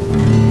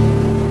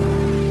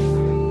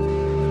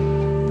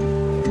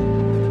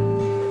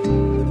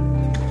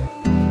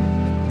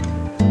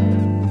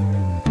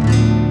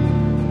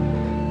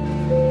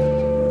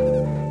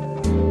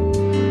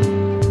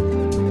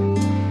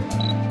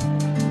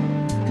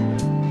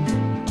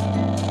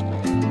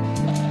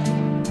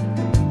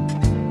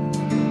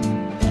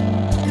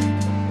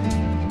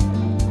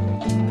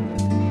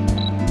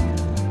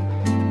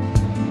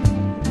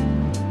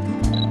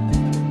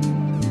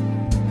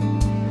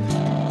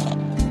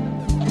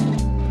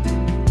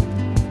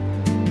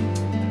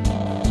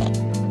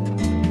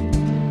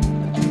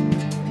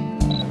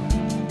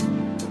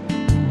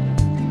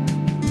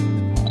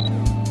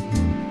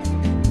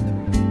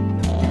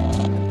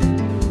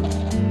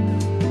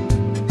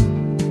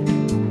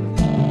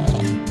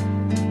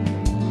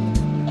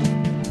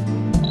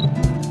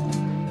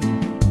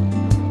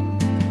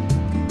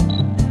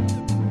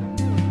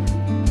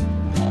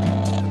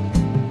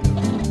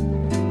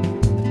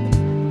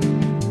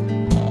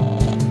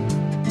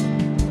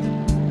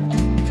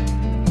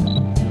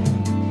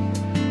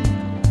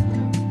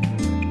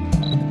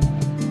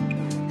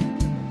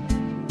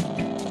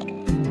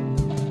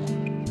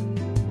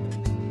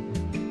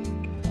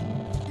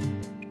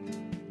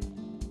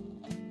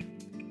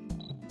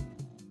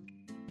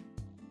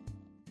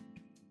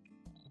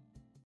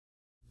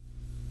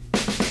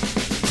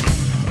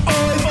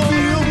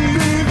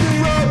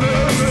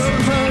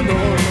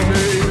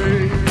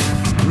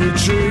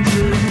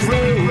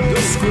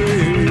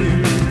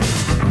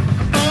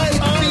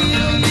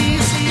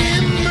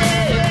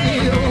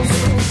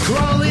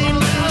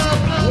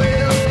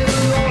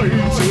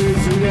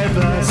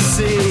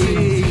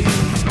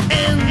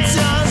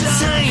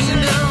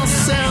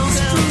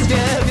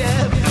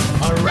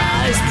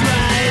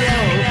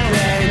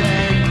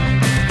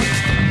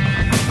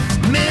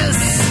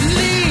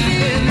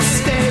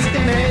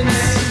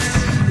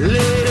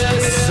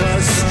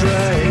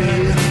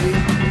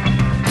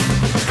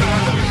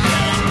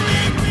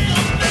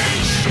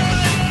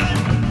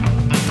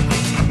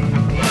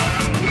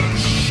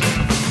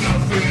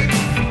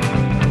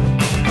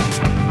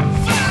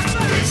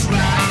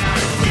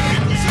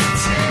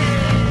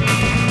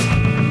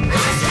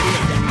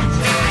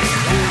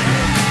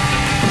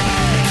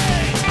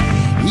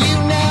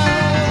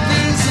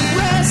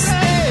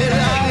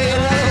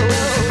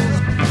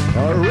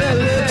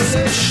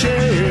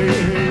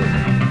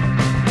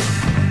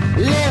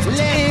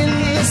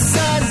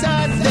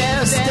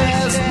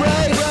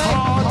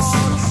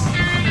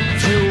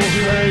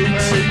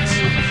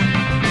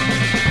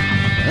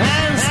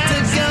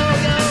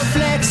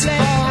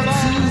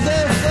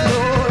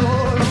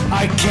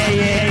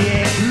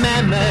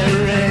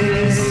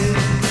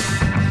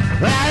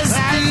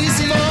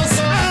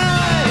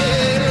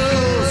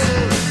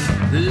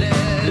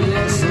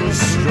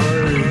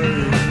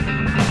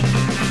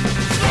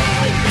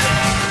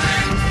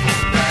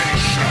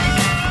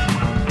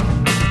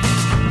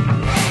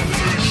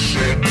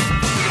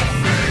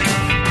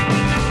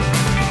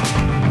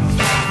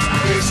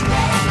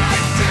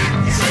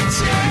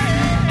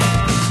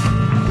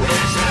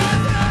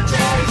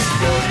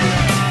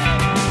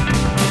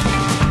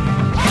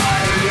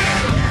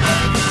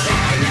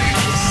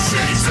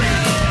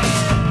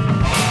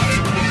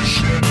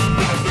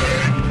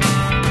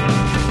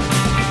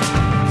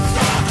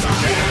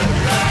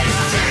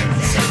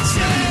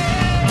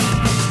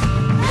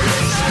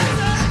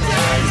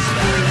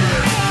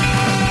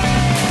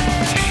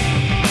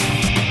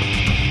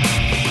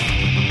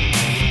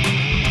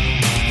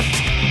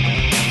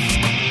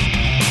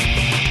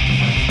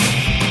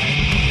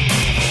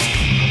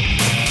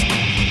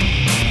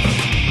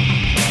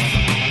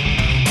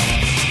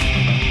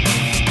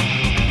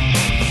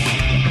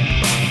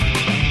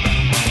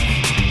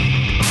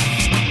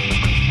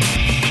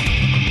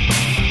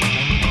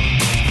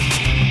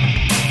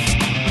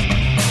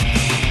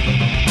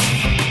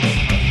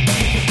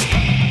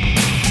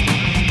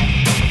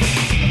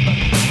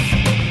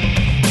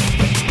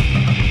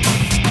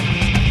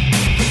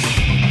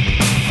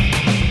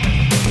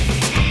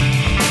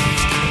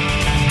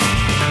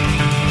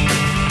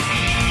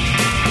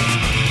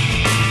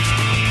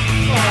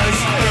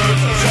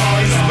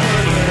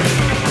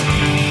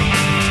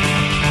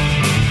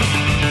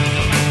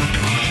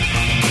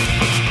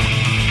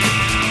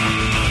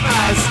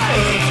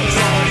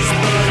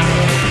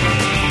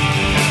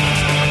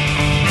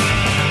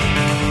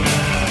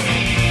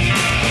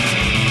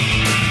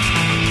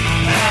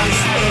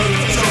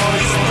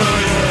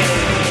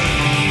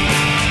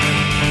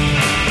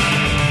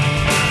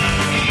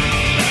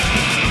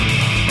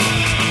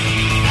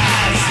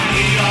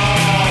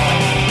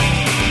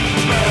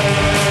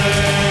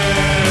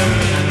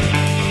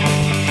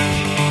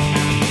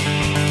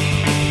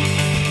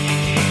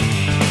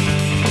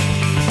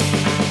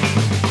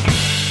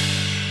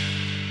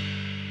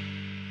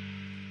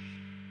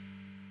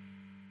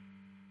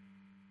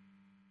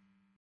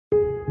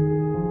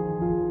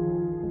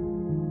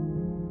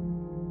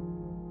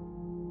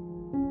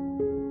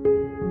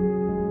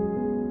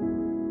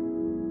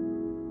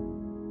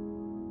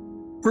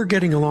 We're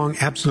getting along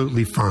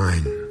absolutely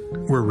fine.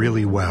 We're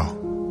really well.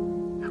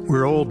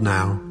 We're old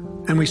now,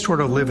 and we sort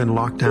of live in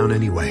lockdown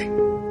anyway.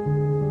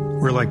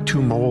 We're like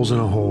two moles in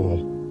a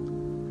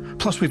hole.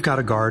 Plus, we've got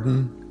a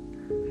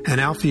garden,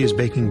 and Alfie is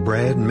baking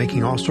bread and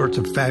making all sorts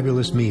of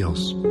fabulous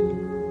meals.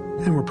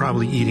 And we're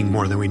probably eating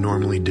more than we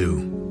normally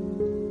do.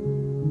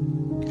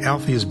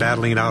 Alfie is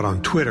battling it out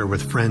on Twitter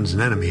with friends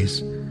and enemies,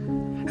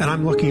 and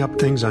I'm looking up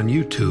things on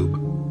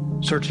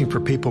YouTube, searching for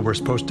people we're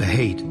supposed to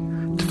hate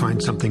to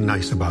find something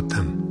nice about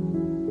them.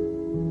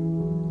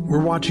 We're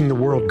watching the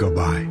world go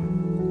by.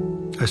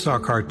 I saw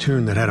a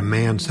cartoon that had a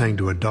man saying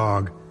to a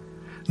dog,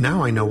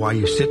 "Now I know why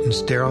you sit and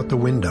stare out the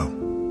window."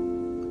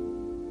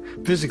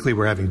 Physically,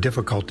 we're having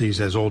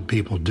difficulties, as old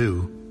people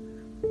do.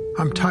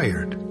 I'm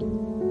tired.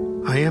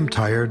 I am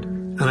tired,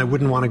 and I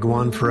wouldn't want to go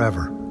on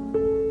forever.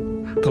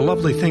 The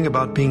lovely thing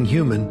about being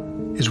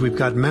human is we've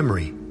got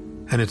memory,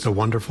 and it's a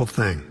wonderful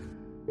thing.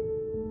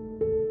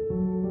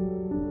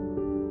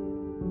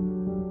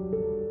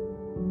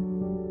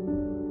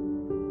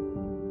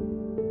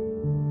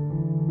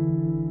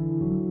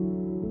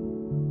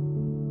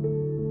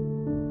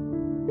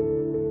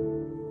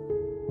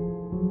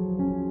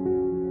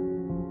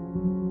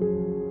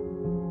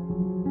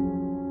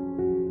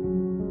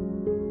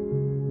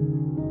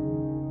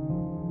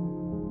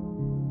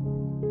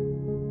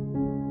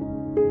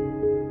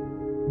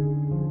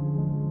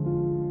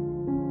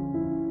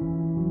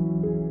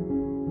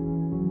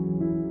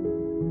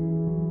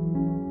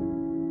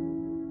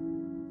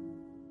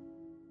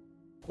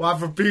 Well,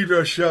 for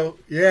Pedro Show,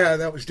 yeah,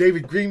 that was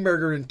David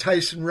Greenberger and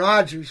Tyson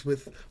Rogers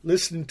with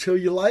 "Listen Until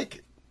You Like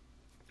It,"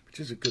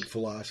 which is a good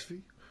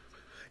philosophy.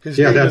 His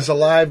name is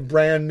alive,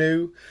 brand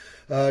new.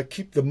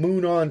 Keep the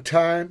moon on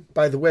time.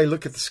 By the way,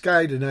 look at the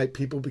sky tonight,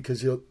 people,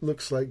 because it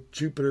looks like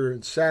Jupiter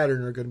and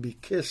Saturn are going to be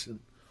kissing.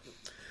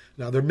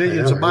 Now, they're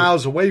millions of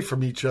miles away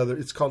from each other.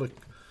 It's called a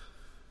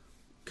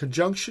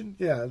conjunction.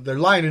 Yeah, they're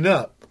lining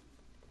up.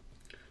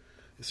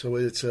 So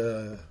it's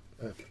a...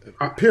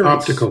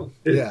 optical.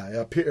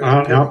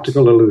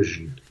 Optical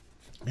illusion.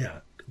 Yeah,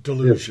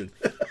 delusion.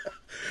 Yes.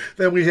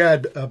 Then we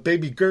had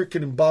baby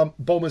gherkin and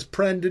bomis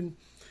prendin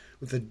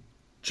with a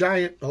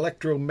giant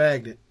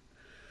electromagnet.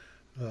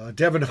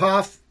 Devin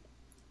Hoff,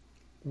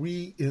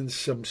 we in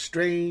some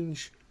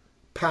strange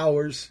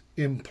powers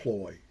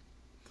employ.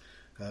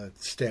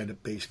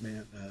 Stand-up bass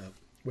man.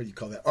 What do you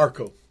call that?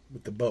 Arrgo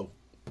with the bow.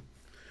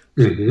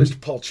 Mm-hmm.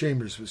 Mr. Paul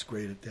Chambers was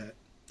great at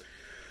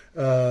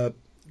that.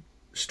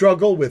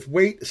 Struggle with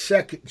Wait a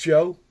Second,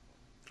 Joe.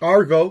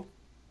 Arrgo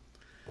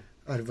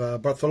out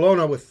of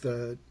Barcelona with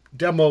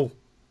demo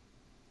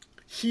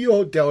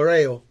Hijo del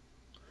Rayo.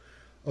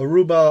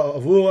 Aruba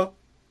Avua.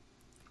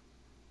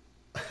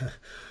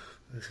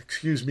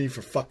 Excuse me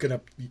for fucking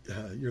up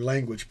your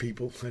language,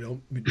 people. I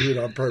don't do it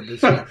on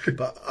purpose.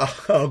 But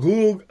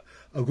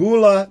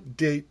agulha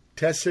de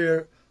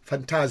tecer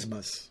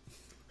fantasmas.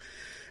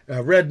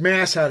 Red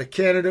Mass out of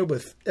Canada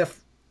with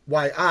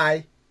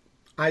FYI.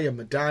 I am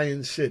a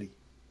dying city.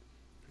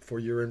 For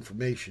your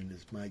information,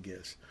 is my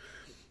guess.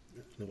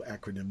 A little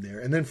acronym there.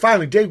 And then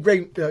finally, Dave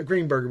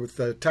Greenberger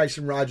with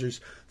Tyson Rogers.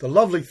 The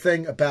lovely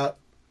thing about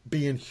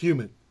being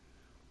human.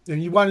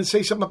 And you want to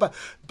say something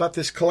about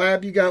this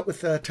collab you got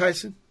with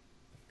Tyson?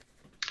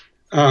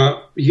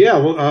 We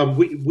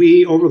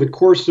over the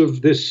course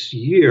of this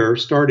year,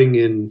 starting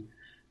in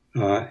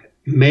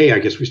May, I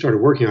guess we started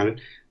working on it,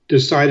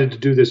 decided to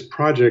do this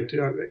project.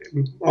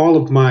 All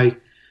of my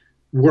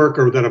work,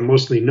 or that I'm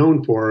mostly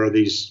known for, are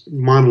these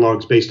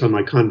monologues based on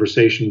my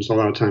conversations, a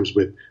lot of times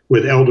with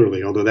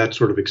elderly, although that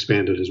sort of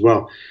expanded as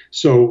well.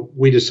 So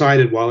we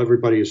decided, while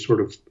everybody is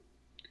sort of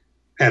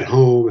at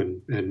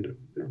home and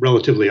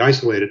relatively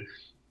isolated,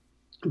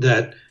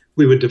 that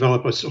we would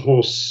develop a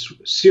whole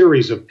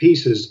series of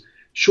pieces,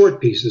 short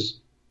pieces,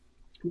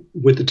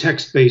 with the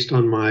text based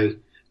on my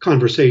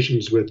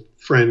conversations with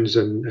friends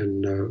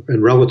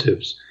and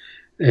relatives.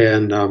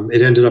 And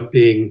it ended up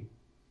being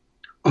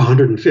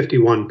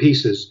 151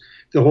 pieces.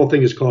 The whole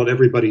thing is called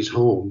Everybody's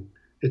Home.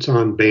 It's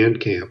on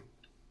Bandcamp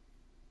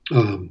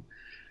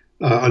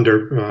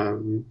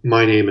under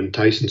my name and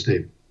Tyson's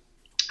name.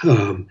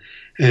 And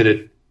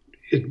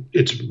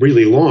it's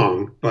really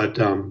long, but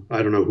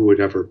I don't know who would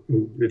ever.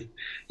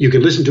 You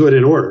can listen to it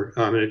in order,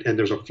 and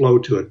there's a flow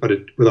to it. But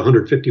with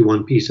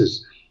 151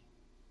 pieces,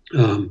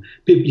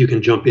 you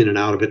can jump in and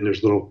out of it, and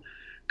there's little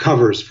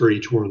covers for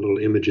each one, little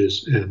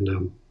images,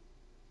 and.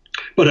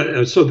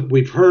 So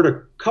we've heard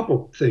a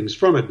couple things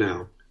from it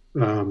now.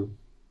 What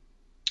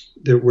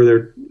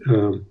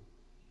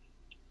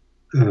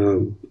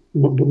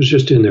was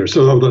just in there?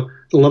 So the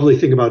lovely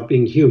thing about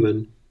being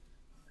human,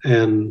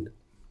 and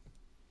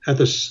at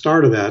the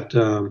start of that,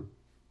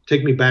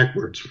 take me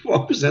backwards.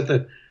 What was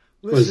that?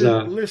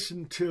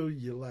 Listen till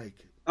you like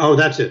it. Oh,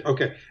 that's it.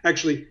 Okay,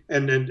 actually,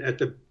 and then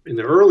in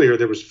the earlier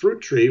there was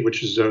Fruit Tree,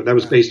 which is that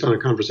was based on a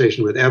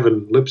conversation with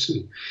Evan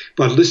Lipson.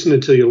 But Listen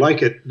Until You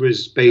Like It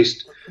was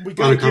based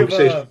on a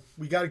conversation.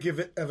 We got to give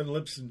Evan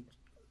Lipson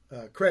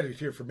credit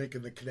here for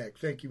making the connect.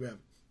 Thank you, Evan.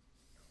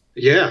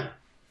 Yeah.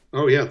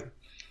 Oh, yeah.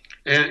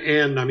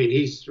 And I mean,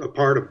 he's a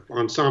part of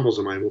ensembles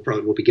of mine.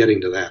 We'll be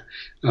getting to that.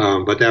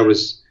 But that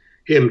was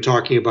him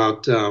talking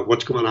about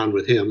what's going on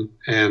with him.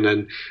 And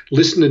then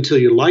Listen Until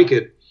You Like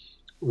It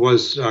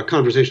was a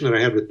conversation that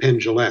I had with Penn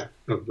Jillette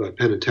of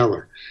Penn and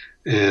Teller.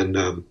 And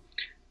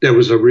that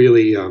was a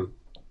really, it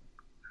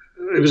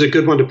was a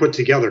good one to put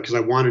together because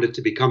I wanted it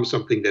to become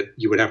something that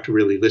you would have to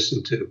really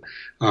listen to.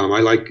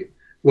 I like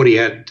what he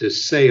had to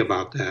say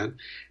about that.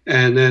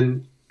 And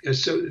then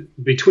so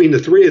between the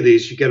three of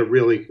these, you get a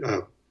really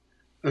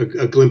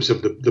a glimpse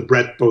of the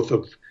breadth, both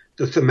of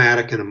the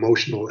thematic and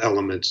emotional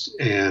elements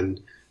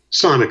and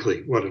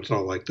sonically what it's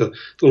all like. The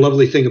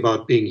lovely thing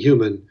about Being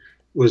Human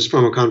was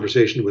from a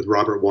conversation with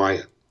Robert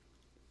Wyatt.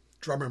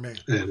 Drummer man.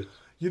 And,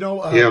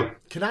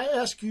 Can I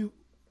ask you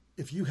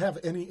if you have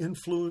any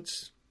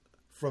influence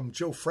from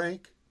Joe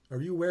Frank?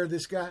 Are you aware of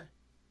this guy?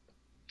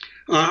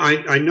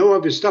 I know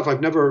of his stuff.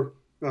 I've never,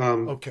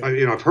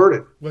 I've heard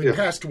it. Well, he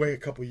passed away a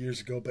couple of years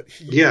ago, but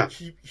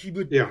he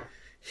would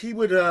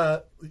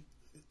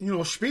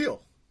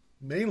spiel.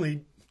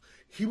 Mainly,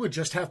 he would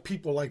just have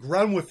people like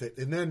run with it,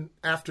 and then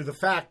after the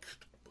fact,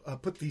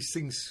 put these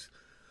things,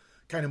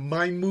 kind of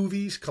mind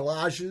movies,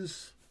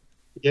 collages.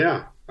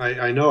 Yeah,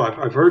 I know.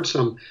 I've heard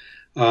some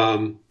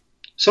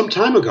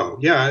time ago.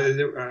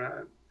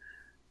 Yeah,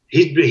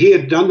 he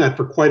had done that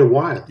for quite a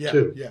while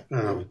too.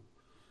 Yeah.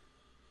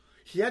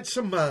 He had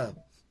some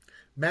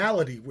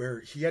malady where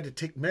he had to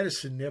take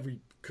medicine every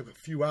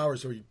few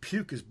hours or he'd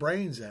puke his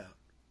brains out.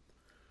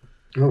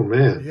 Oh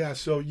man. Yeah.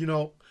 So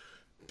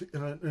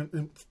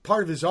and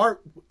part of his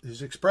art,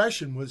 his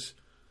expression was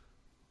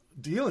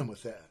dealing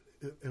with that.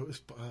 It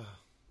was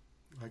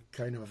like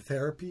kind of a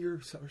therapy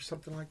or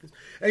something like this.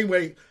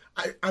 Anyway,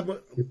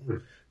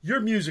 your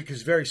music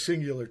is very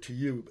singular to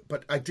you,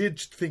 but I did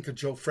think of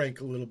Joe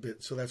Frank a little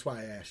bit, so that's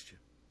why I asked you.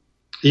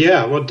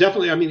 Yeah, well,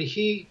 definitely. I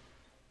mean,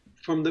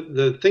 from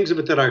the things of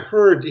it that I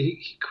heard,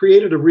 he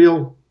created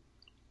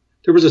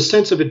there was a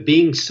sense of it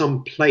being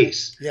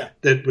someplace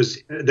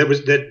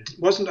that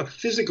wasn't a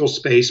physical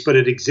space, but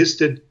it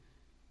existed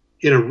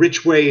in a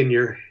rich way in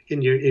your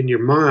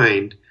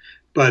mind.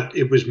 But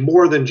it was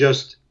more than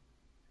just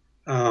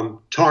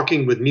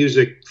talking with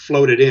music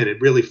floated in. It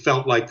really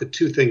felt like the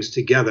two things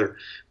together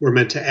were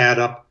meant to add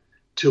up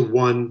to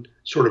one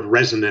sort of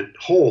resonant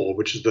whole,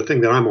 which is the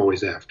thing that I'm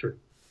always after.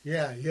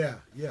 Yeah. You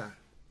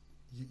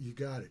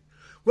got it.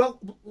 Well,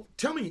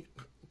 tell me,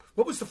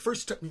 what was the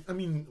first time? I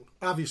mean,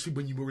 obviously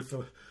when you were with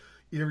the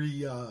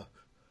Erie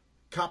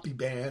copy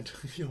band,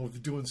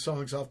 doing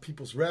songs off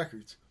people's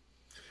records,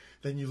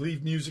 then you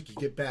leave music, you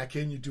get back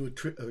in, you do a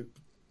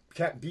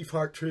Cat and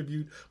Beefheart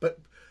tribute, but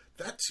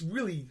that's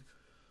really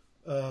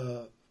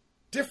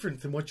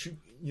different than what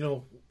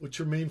what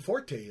your main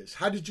forte is.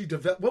 How did you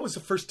develop? What was the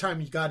first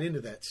time you got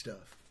into that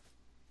stuff?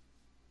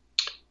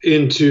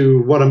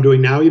 Into what I'm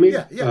doing now, you mean?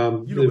 Yeah.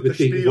 With the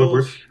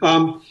spiels.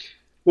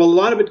 Well, a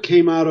lot of it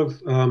came out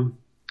of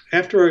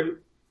after I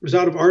was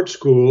out of art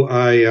school.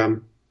 I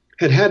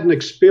had an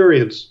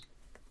experience.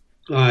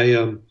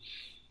 I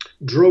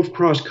drove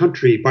cross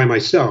country by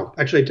myself.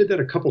 Actually, I did that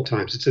a couple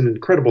times. It's an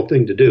incredible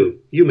thing to do.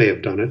 You may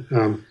have done it.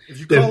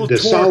 The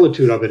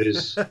solitude of it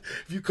is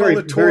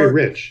very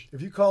rich.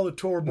 If you call a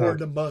tour more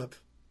than a month,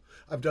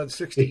 I've done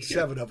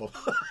 67 of them.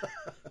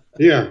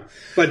 Yeah,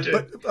 but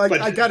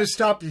I got to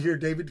stop you here,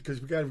 David,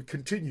 because we got to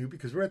continue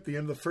because we're at the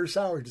end of the first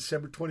hour,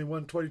 December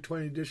 21,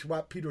 2020 edition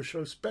of Pedro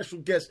Show. Special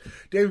guest,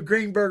 David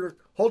Greenberger.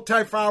 Hold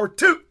tight for hour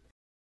 2.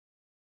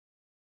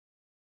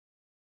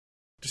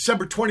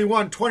 December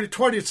 21,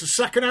 2020. It's the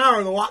second hour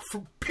of the Lot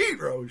from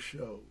Pedro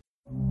Show.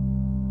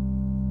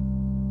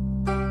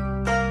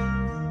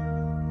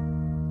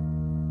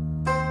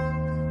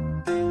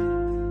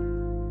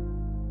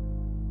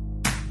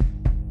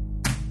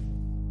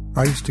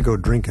 I used to go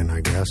drinking,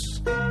 I guess,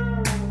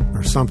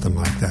 or something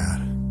like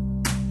that.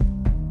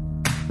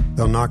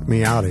 They'll knock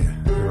me out of you,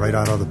 right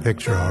out of the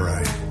picture, all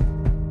right.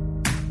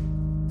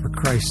 For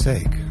Christ's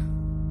sake,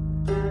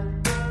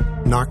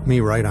 knock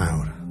me right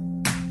out.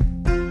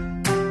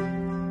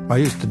 I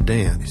used to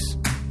dance,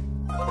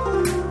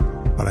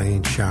 but I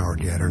ain't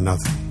showered yet or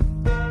nothing.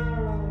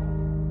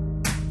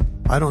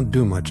 I don't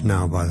do much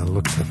now by the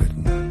looks of it.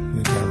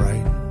 Is that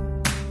right?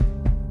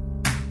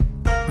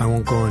 I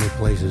won't go any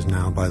places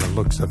now by the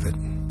looks of it.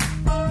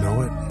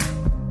 Know it?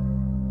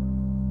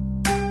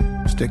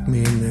 Stick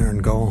me in there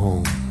and go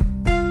home.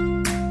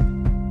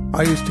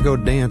 I used to go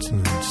dancing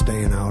and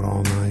staying out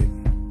all night,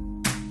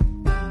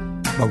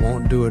 but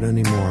won't do it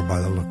anymore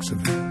by the looks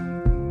of it.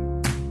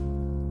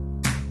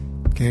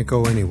 Can't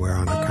go anywhere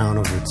on account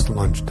of it's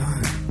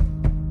lunchtime.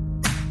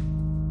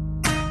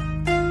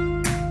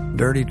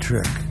 Dirty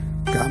trick,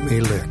 got me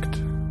licked.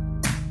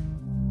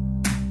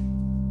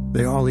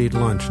 They all eat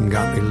lunch and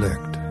got me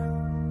licked.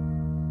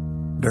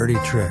 Dirty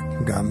trick,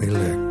 got me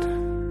licked.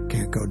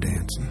 Can't go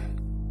dancing.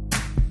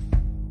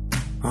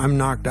 I'm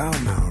knocked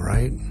out now,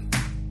 right?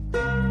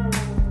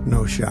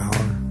 No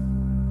shower.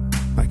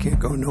 I can't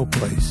go no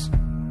place.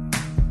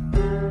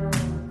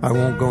 I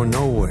won't go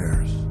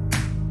nowheres.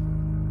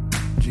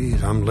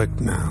 Geez, I'm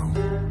licked now.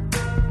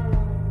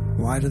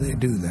 Why do they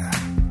do that?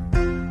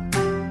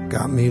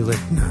 Got me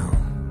licked now.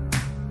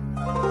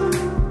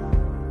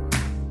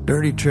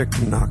 Dirty trick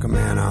to knock a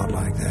man out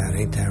like that,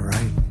 ain't that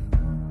right?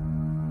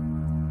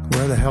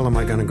 Where the hell am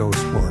I gonna go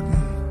sporting?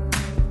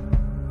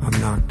 I'm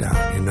knocked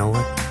out, you know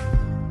what?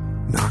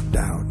 Knocked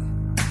out.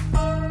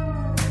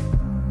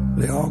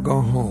 They all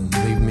go home,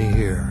 leave me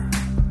here.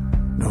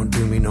 Don't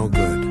do me no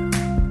good.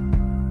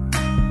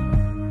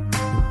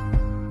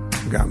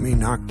 Got me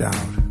knocked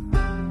out.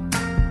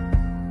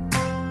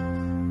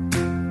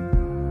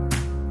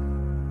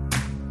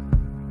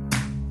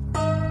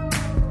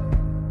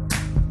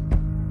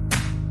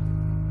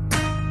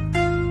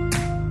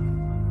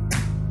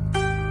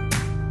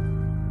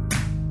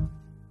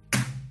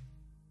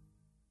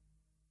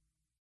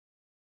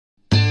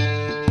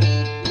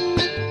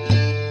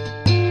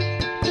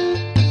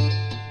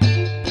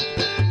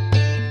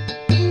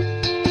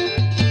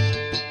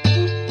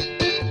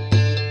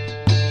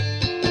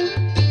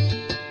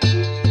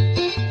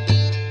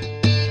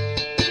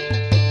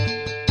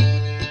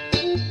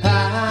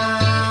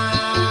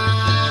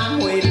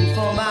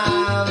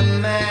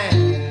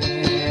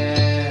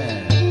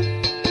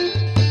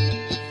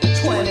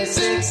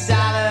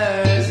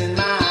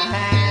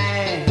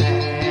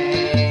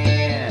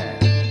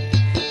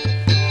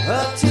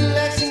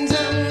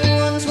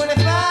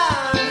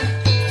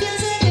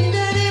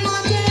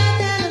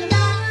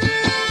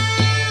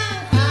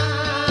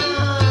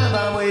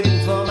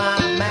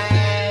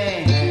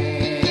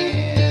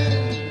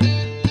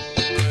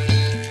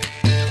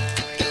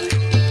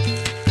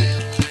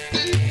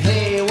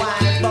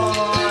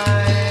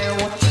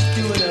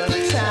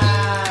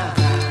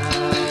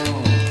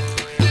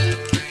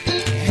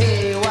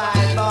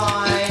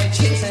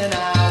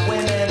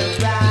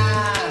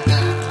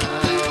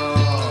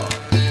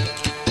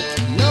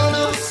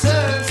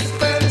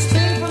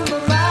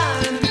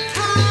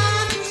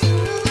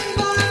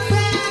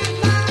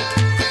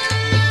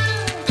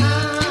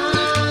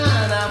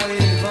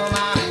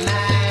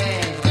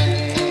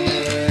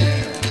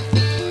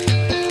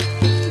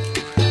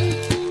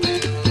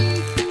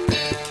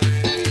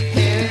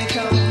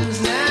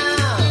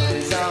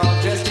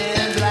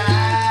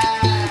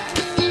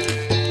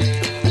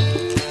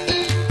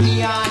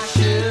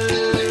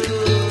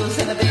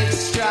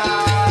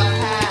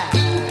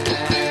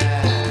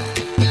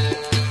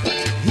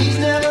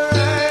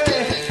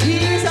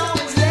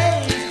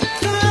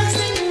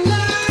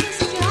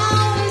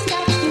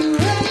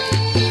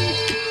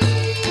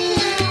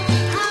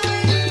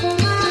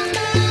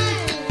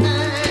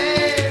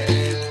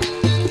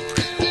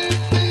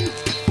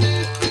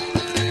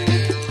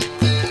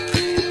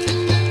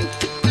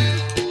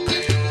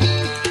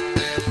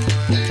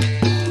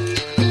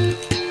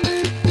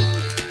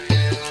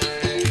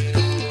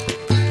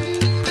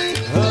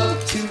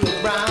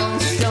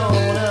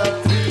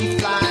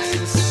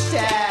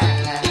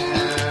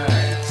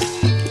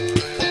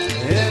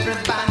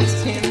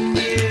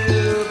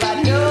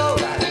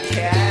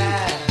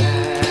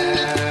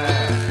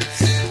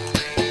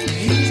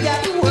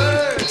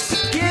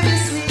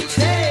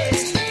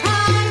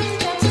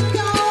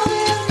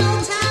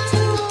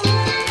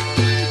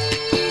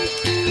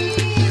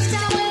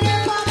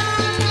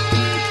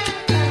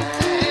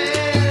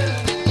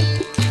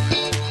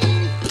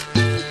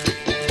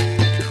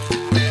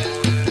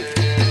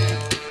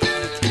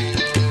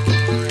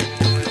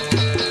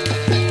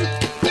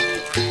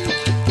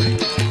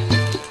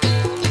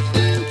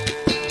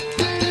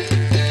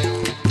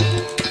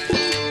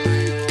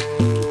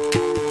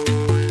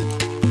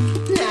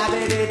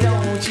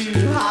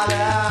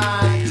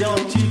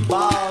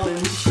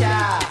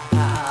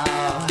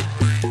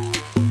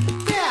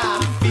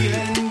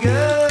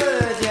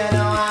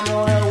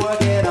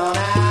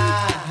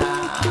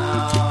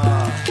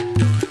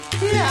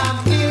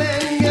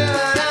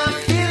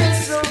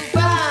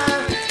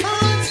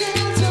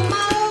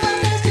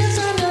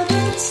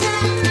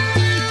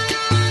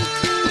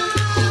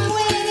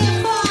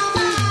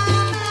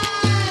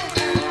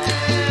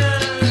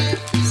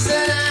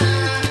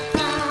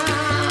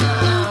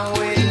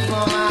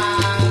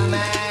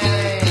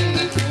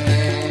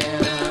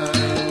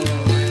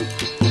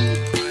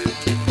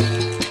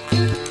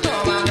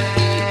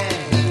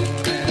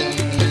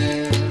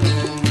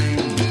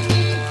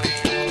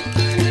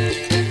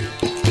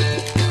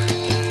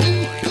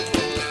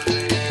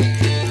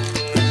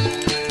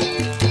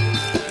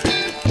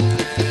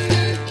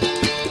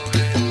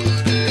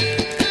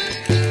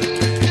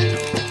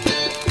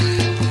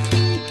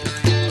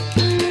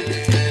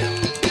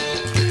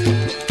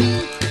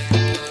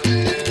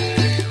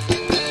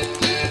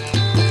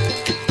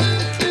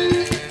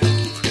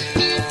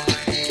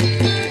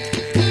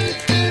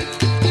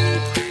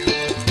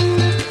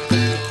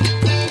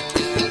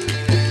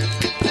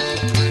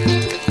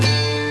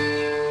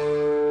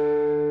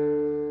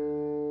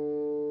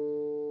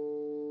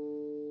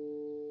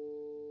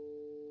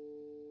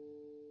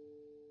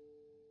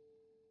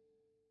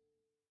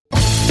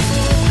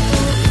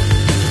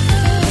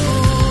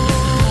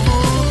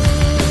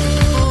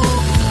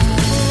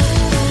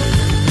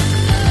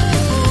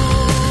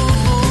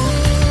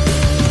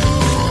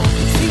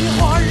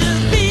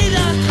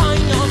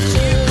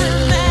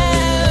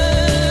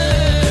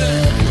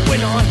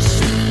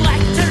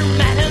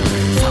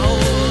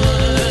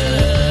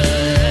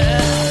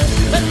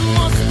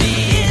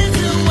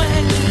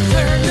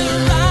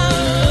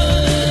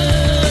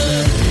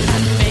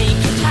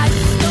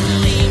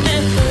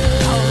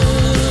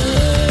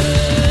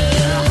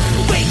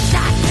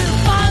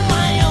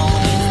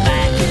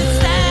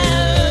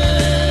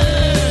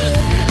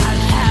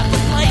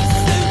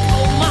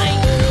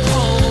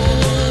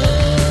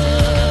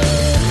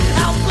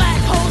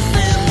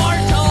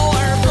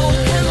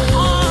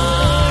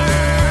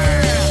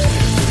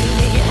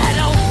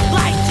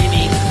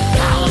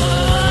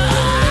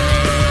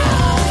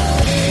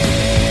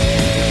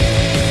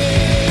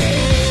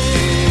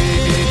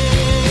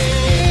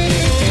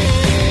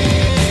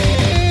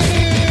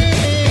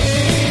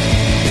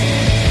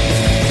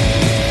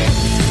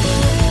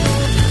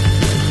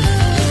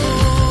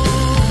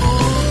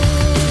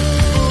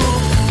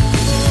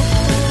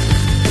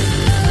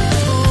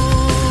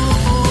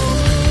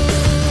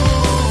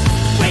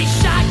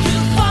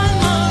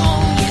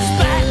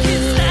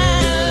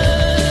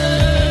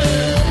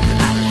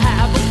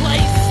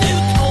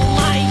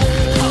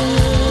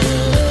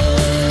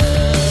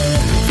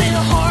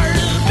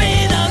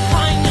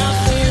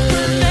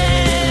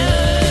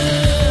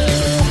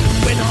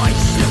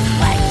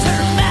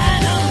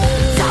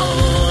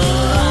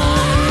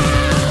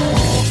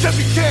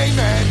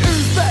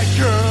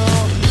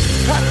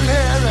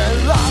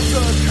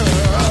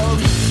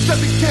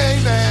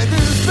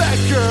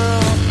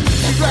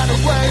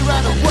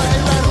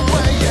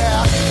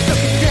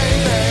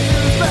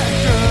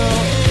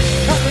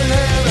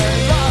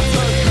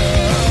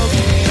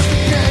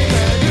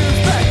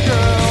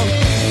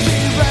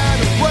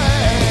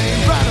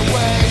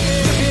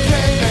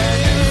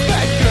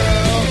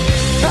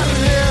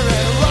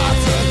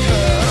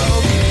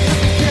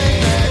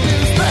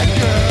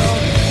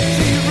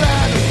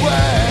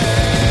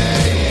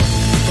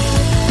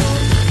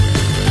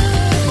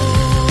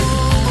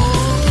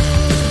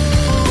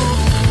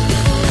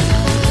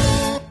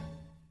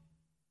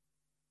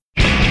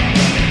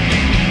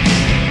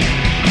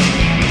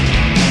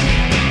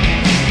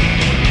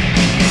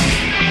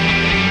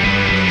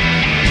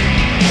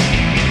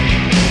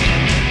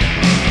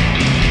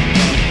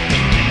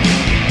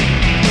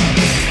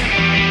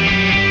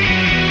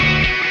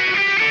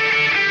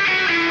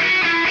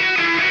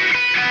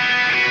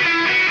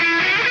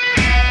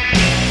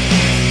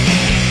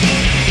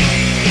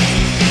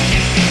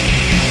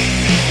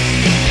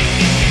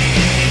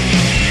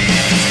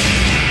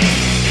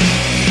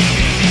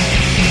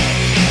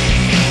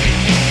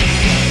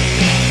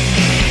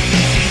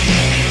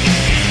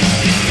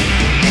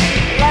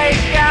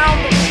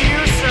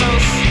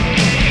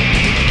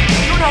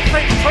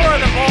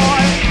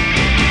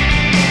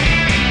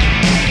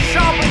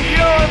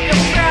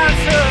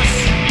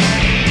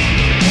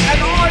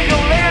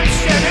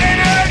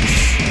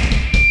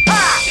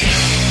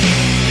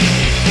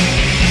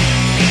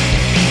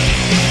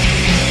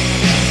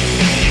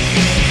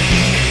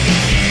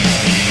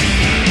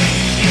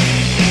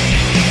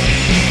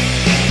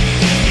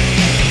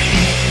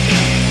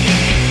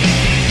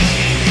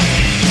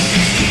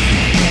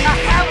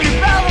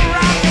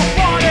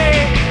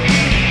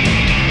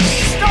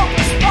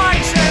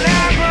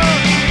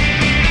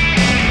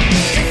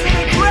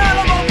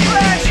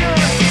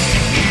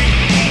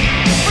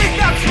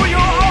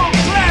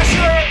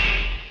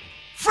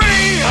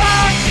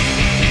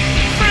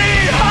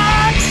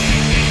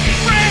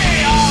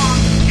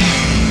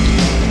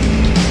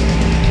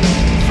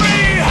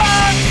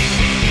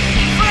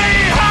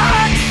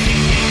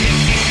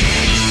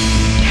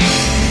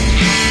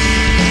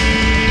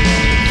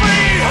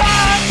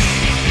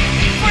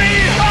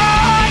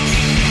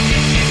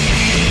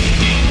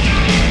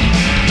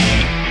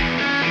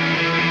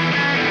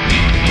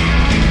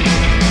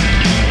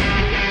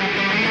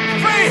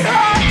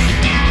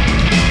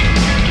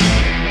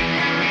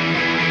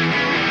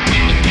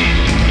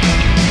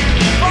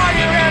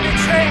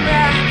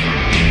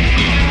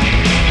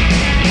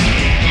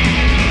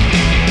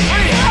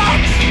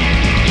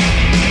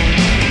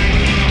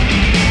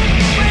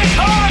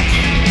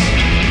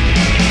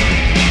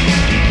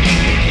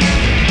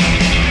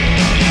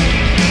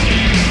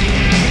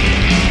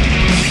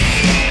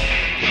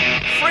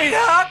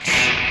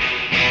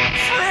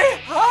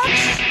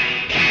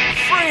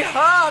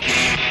 hugs!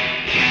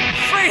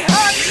 Free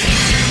hugs!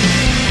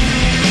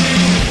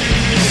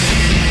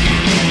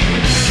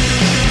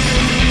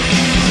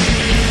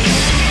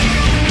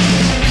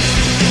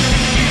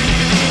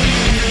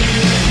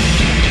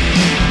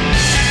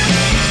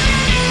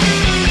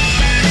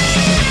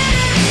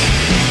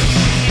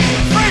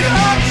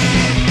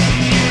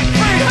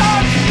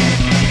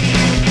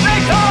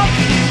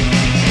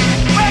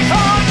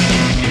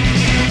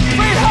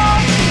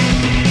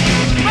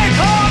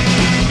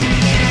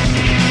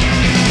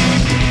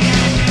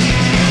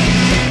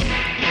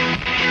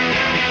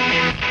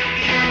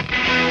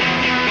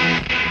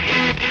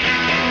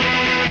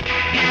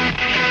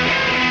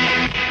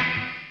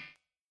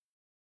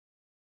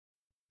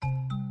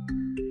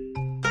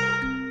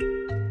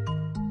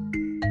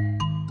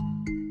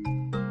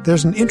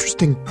 There's an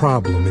interesting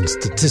problem in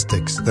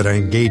statistics that I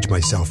engage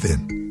myself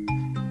in.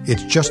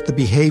 It's just the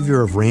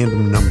behavior of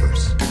random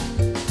numbers.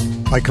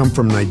 I come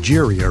from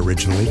Nigeria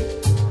originally.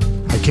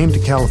 I came to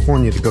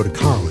California to go to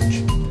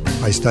college.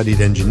 I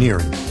studied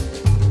engineering.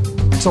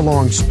 It's a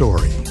long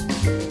story.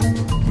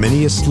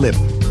 Many a slip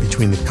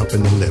between the cup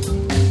and the lip.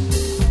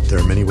 There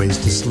are many ways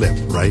to slip,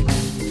 right?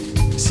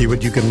 See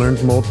what you can learn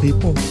from old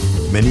people?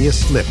 Many a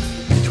slip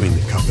between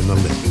the cup and the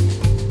lip.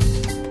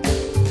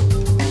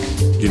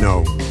 You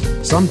know,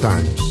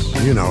 sometimes,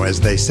 as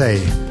they say,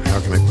 how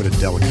can I put it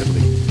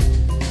delicately?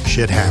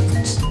 Shit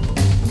happens.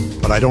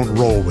 But I don't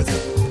roll with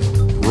it.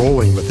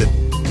 Rolling with it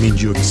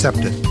means you accept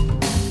it.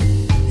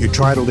 You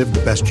try to live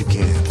the best you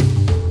can.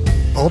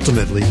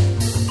 Ultimately,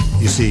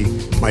 you see,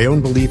 my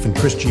own belief in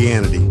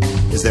Christianity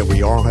is that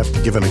we all have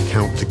to give an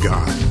account to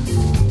God.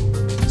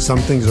 Some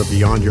things are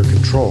beyond your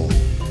control.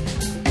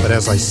 But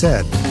as I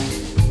said,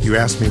 you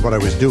asked me what I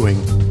was doing,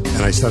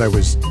 and I said I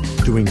was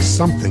doing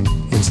something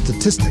in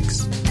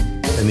statistics.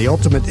 And the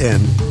ultimate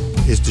end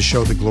is to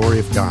show the glory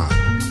of God,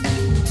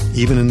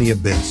 even in the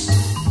abyss,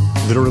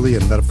 literally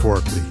and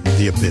metaphorically,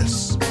 the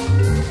abyss.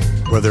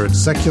 Whether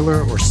it's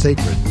secular or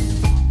sacred,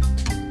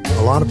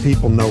 a lot of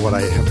people know what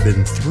I have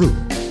been through.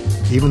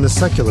 Even the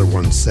secular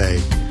ones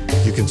say,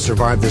 you can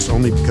survive this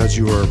only because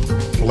you are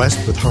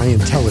blessed with high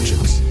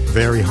intelligence,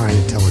 very high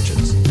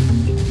intelligence.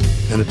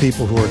 And the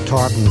people who are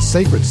taught in the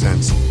sacred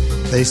sense,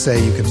 they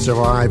say you can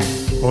survive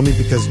only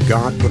because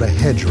God put a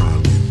hedge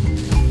around you.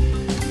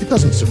 It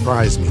doesn't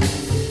surprise me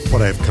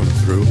what I have come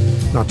through,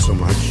 not so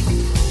much.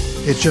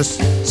 It's just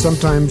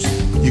sometimes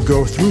you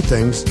go through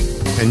things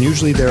and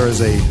usually there is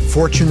a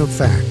fortune of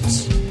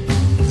facts.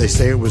 They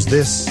say it was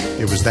this,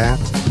 it was that.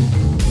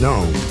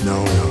 No.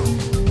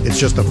 It's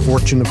just a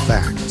fortune of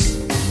facts.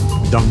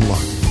 Dumb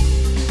luck.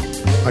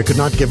 I could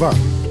not give up.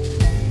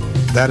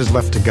 That is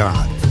left to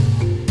God.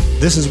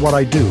 This is what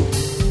I do.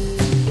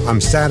 I'm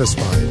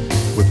satisfied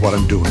with what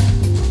I'm doing.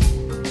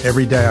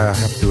 Every day I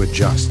have to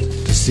adjust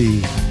to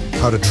see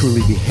how to truly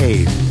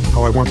behave,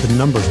 how I want the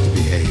numbers to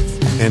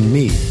behave, and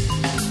me.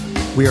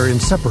 We are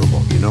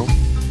inseparable,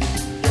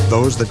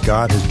 Those that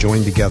God has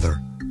joined together,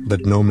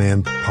 let no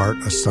man part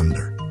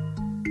asunder.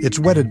 It's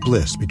wedded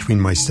bliss between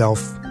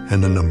myself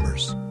and the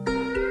numbers.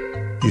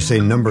 You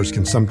say numbers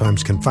can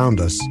sometimes confound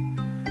us,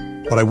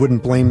 but I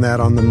wouldn't blame that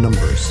on the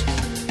numbers.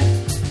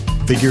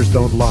 Figures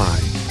don't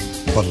lie,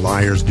 but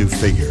liars do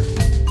figure.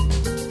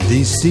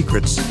 These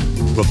secrets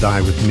will die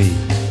with me.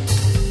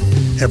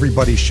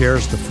 Everybody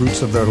shares the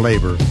fruits of their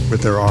labor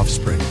with their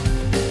offspring.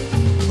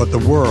 But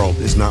the world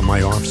is not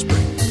my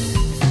offspring.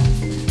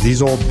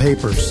 These old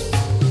papers,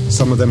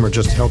 some of them are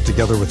just held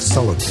together with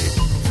sellotape.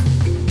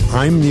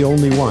 I'm the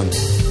only one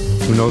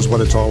who knows what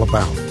it's all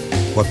about,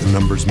 what the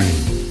numbers mean.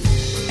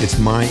 It's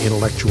my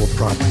intellectual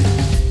property.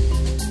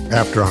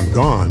 After I'm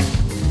gone,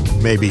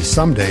 maybe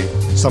someday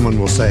someone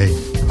will say,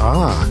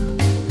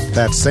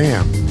 that's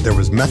Sam. There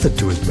was method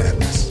to his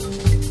madness.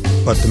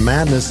 But the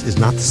madness is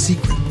not the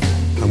secret.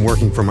 I'm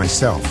working for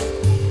myself.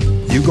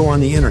 You go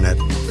on the internet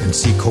and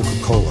see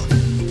Coca-Cola.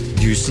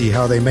 Do you see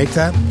how they make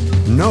that?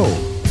 No.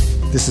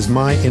 This is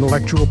my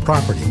intellectual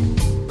property.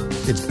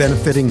 It's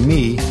benefiting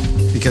me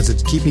because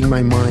it's keeping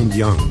my mind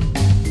young.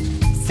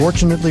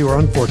 Fortunately or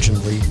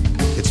unfortunately,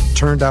 it's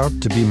turned out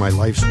to be my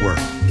life's work.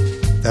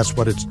 That's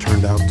what it's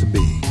turned out to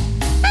be.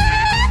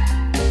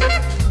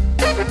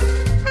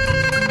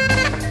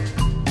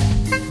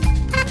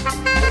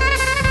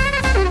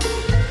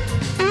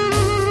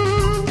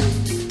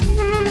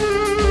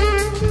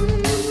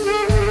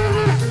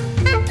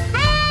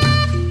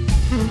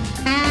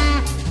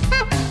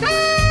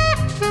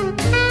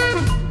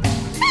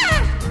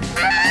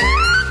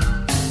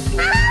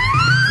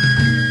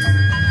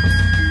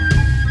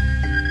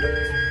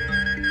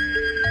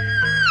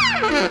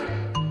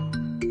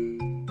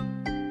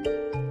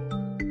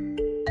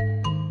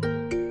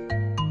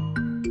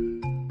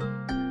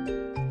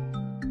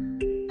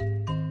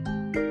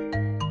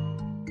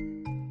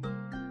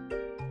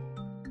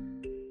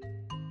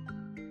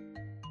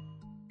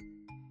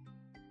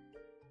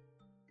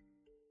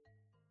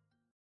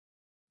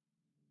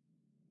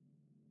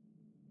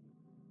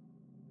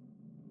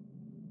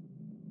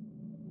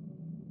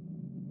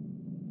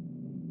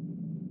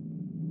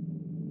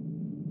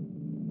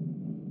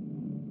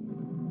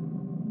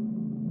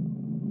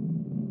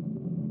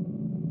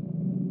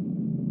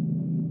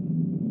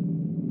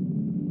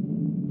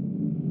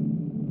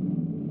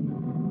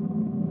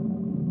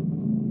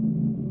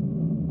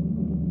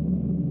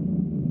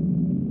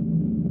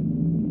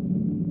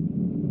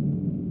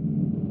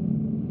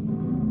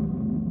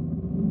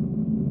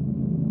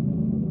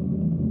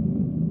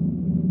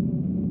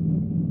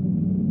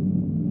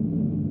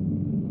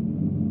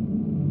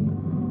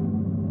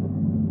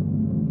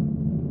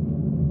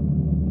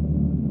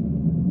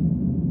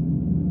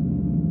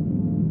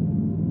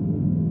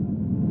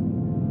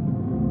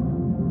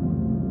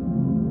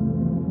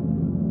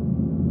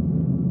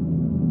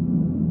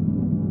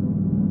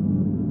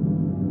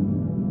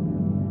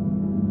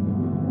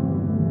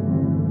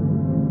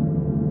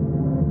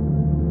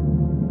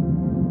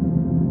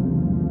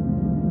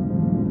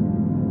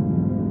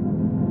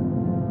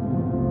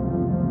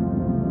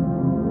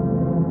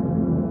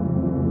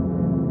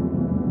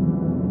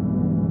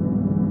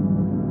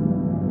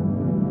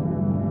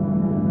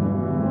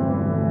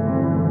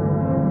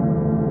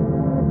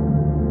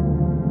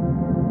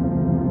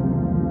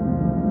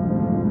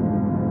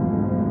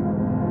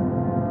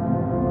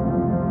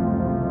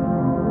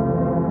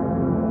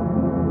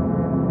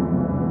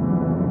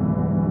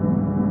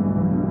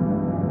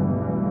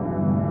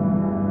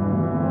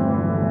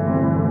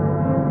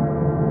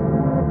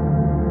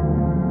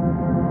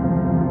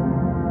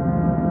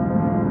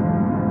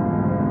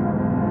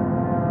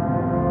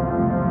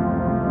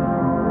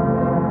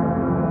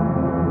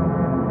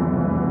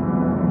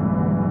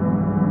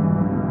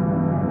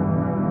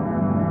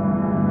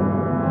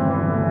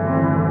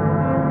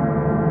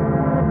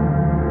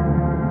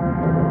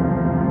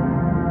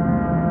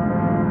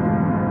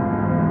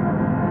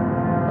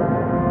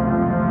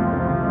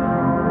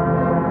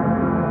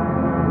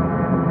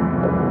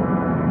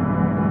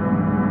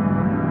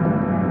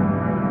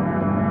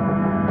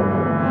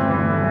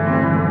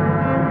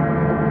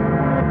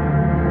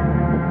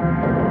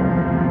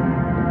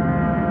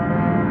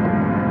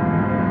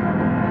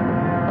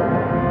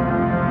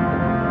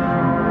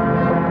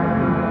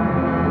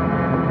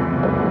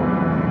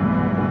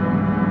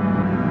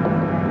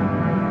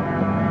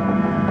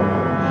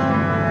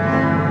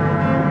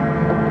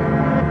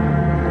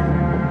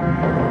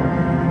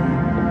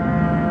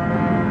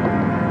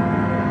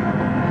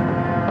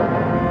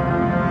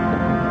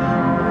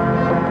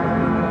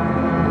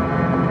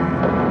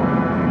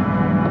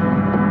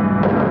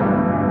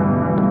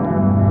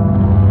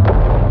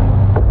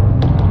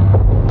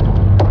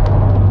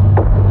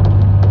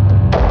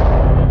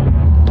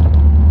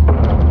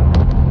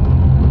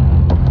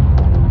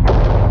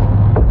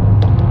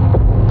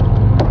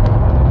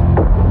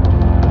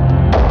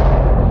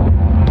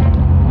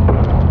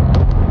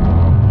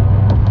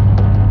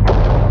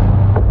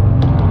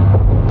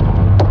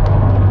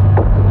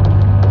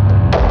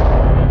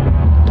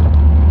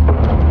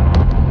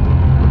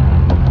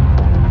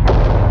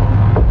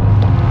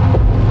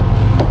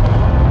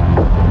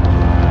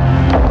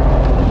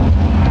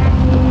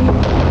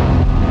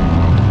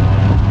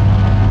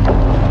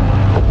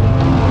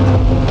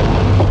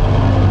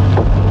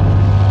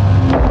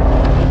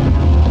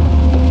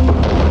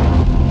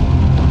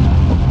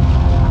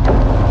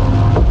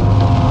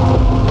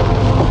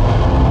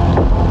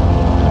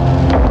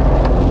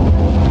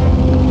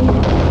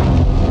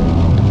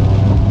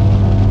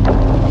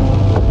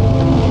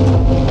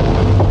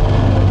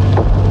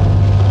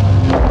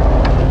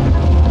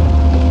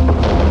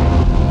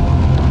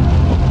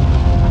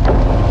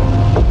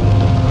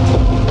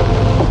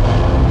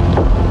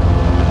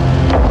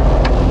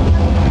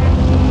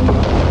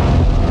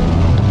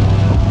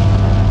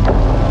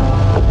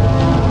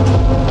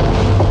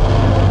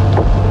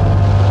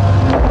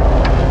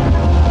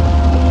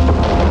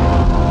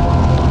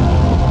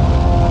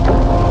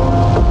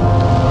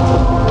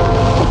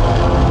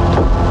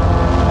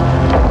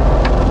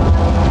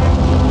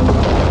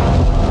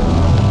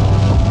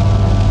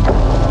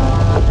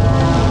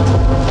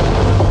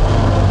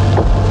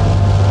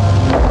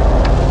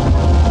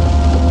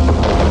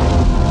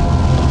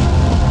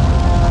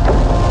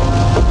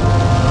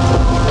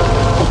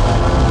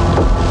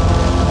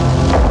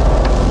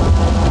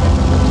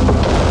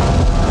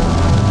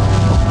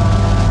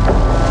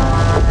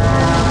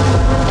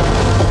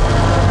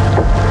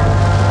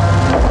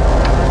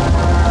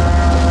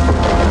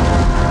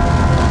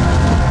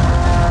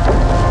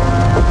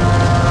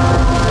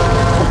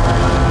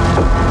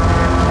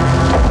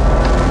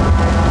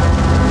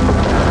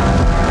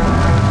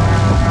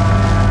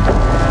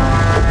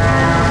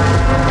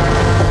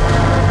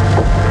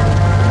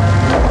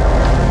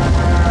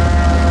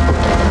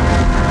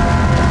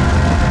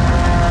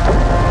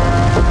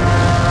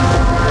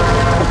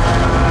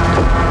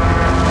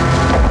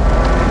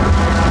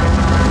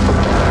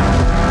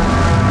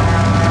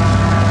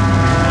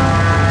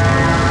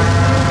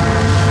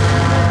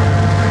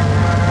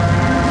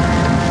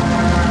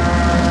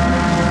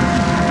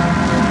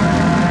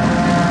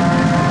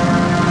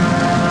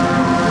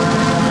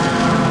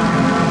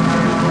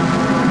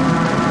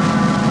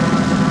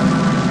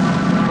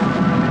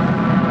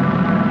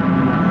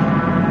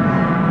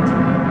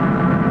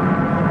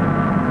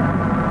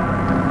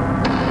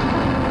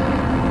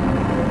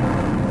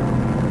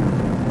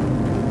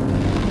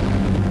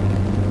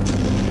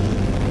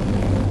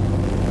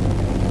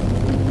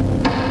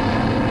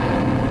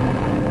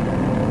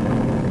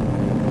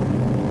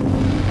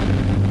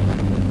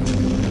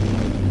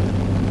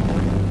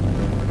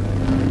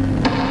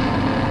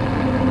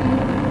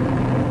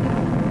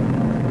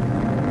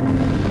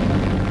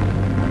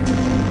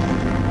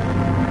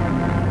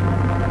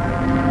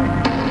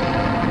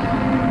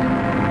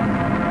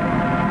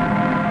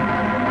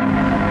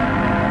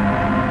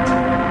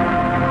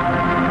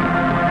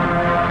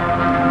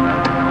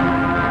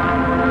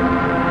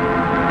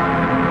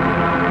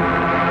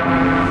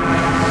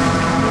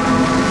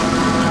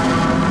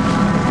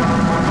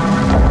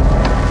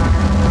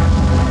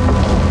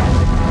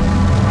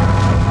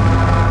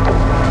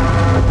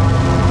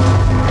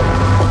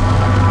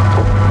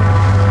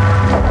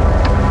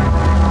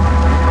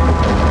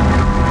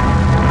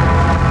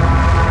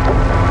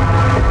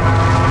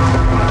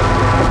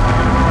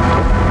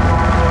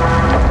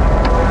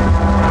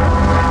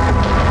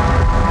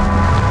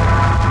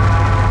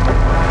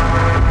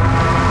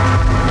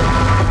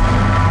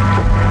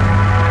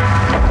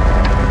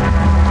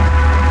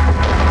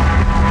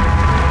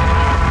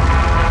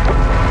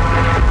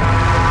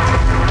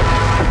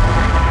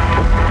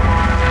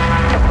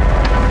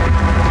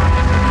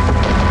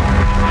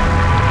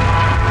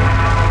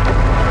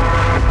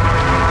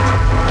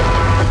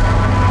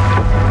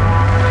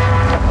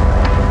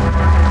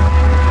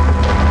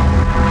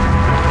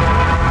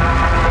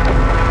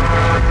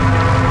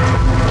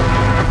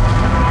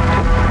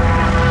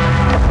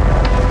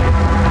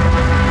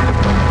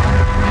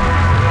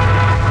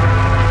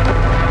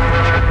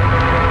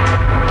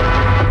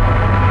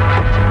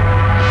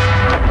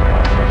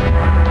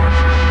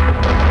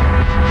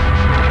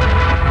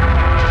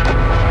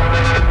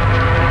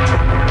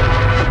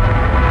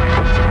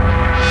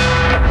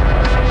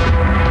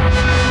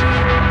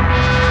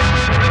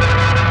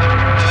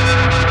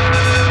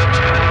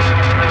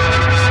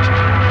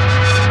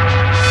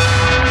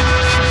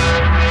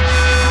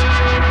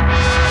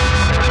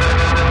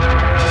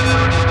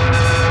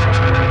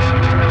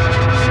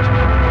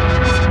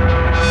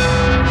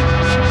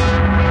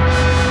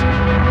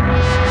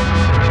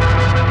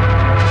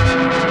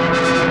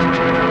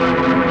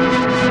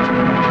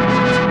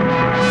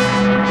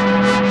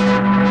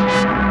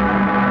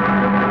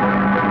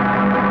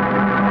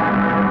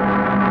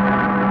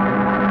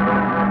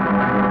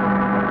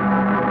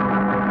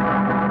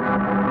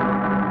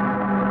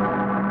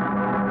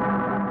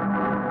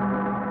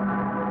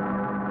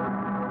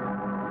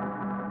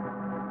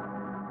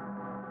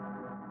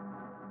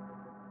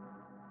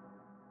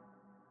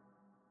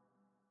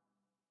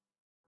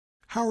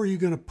 How are you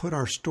going to put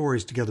our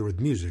stories together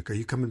with music? Are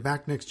you coming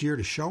back next year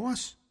to show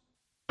us?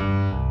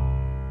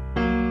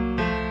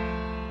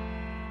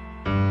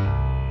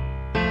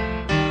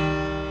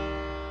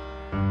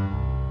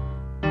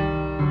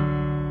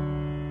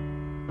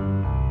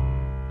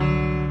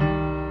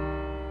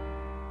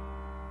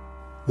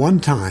 One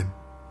time,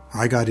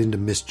 I got into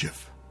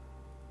mischief.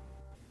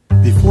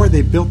 Before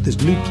they built this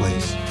new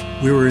place,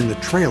 we were in the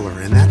trailer,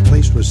 and that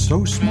place was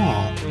so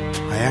small,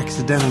 I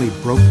accidentally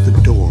broke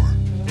the door.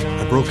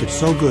 I broke it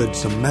so good,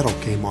 some metal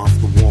came off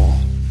the wall.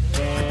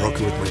 I broke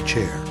it with my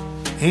chair.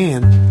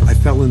 And I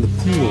fell in the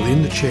pool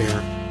in the chair,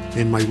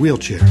 in my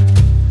wheelchair.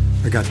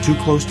 I got too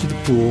close to the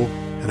pool,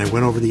 and I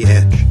went over the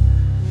edge.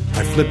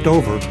 I flipped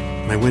over,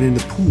 and I went in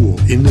the pool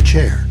in the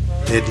chair.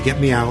 They had to get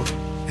me out,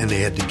 and they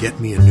had to get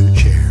me a new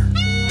chair.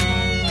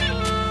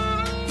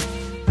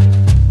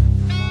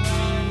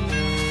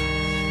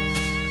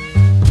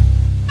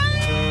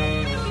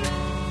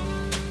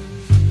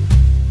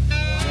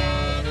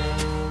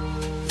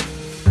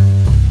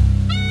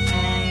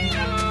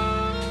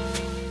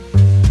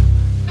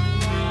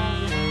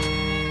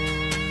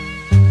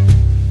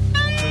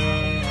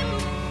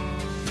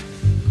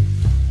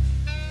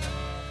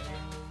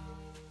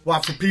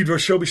 Well, for Pedro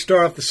Show, we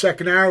start off the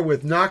second hour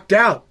with Knocked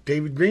Out,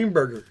 David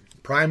Greenberger,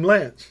 Prime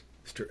Lens,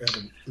 Mr.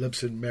 Evan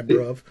Lipson, member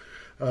of.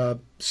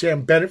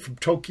 Sam Bennett from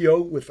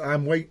Tokyo with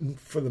I'm Waiting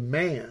for the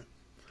Man.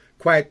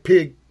 Quiet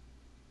Pig,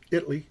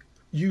 Italy.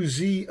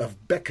 UZ of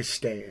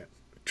Bekistan.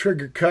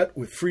 Trigger Cut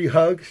with Free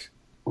Hugs.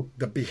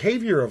 The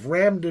Behavior of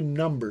Random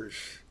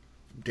Numbers,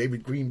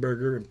 David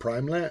Greenberger and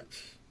Prime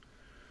Lens.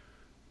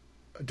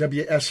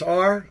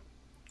 WSR,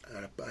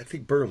 I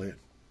think Berlin,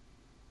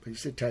 but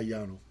he's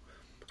Italiano.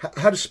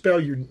 How to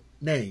spell your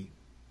name.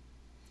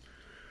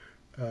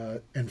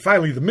 And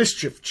finally, the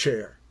Mischief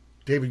Chair,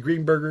 David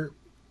Greenberger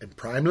and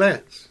Prime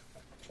Lens.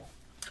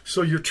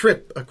 So your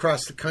trip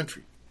across the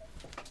country.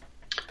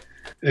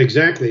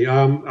 Exactly.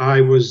 I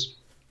was,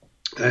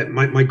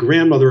 my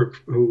grandmother,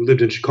 who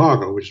lived in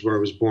Chicago, which is where I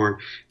was born,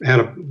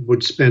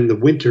 would spend the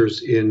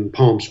winters in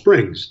Palm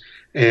Springs.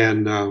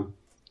 And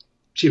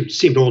she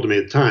seemed old to me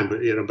at the time,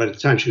 but by the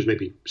time she was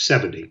maybe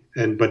 70.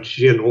 But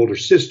she had an older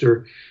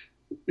sister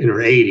in her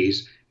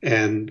 80s.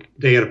 And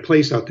they had a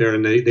place out there,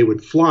 and they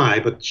would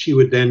fly, but she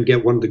would then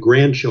get one of the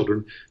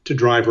grandchildren to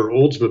drive her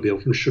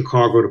Oldsmobile from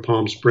Chicago to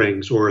Palm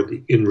Springs, or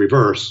in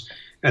reverse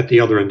at the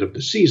other end of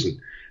the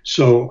season.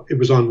 So it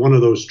was on one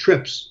of those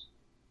trips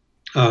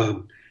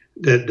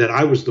that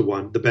I was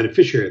the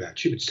beneficiary of that.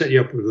 She would set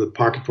you up with a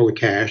pocket full of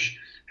cash,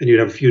 and you'd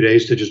have a few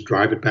days to just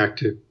drive it back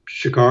to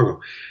Chicago.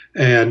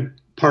 And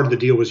part of the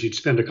deal was you'd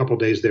spend a couple of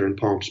days there in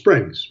Palm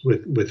Springs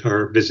with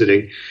her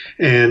visiting.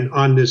 And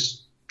on this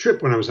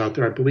trip when I was out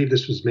there, I believe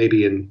this was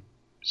maybe in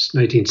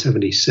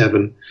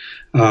 1977,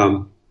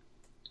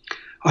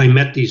 I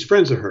met these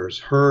friends of hers,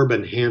 Herb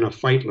and Hannah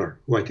Feitler,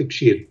 who I think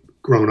she had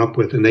grown up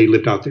with, and they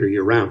lived out there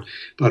year round.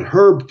 But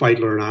Herb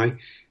Feitler and I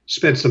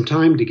spent some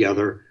time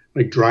together,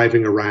 like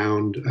driving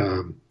around,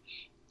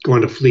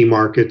 going to flea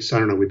markets. I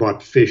don't know, we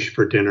bought fish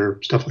for dinner,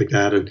 stuff like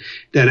that. And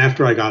then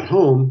after I got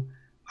home,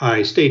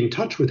 I stayed in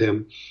touch with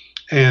him,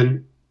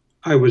 and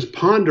I was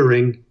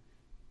pondering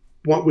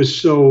what was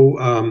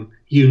so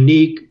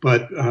unique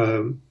but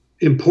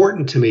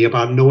important to me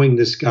about knowing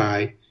this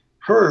guy,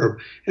 Herb.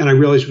 And I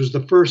realized it was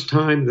the first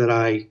time that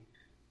I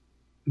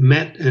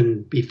met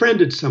and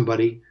befriended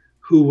somebody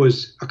who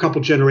was a couple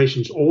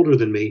generations older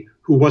than me,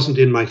 who wasn't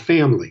in my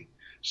family.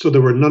 So there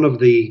were none of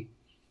the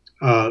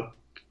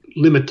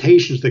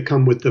limitations that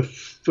come with the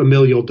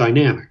familial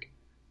dynamic.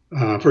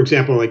 For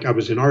example, like I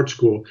was in art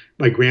school,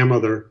 my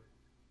grandmother,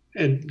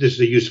 and this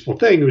is a useful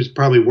thing, it was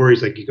probably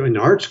worries like, you go into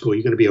art school,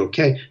 you're going to be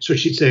okay. So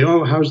she'd say,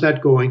 oh, how's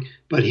that going?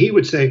 But he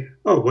would say,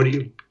 oh, what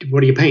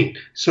do you paint?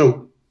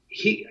 So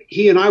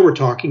he and I were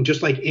talking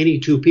just like any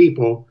two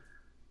people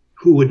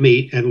who would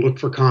meet and look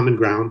for common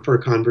ground for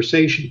a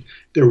conversation.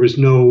 There was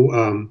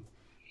no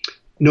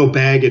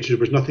baggage. There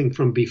was nothing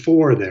from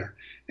before there.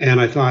 And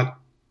I thought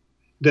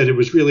that it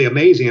was really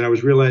amazing. And I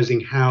was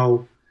realizing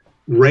how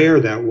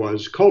rare that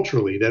was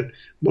culturally, that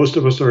most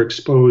of us are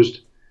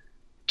exposed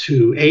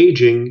to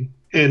aging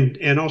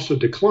and also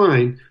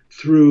decline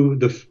through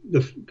the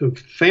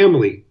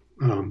family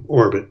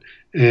orbit.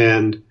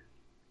 And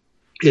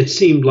it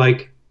seemed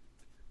like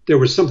there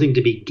was something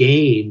to be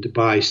gained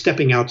by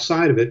stepping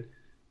outside of it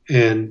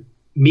and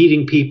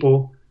meeting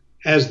people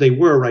as they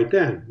were right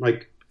then.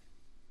 Like,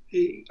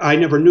 I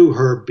never knew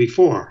Herb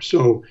before,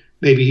 so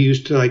maybe he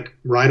used to like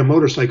ride a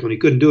motorcycle and he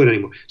couldn't do it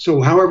anymore. So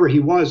however he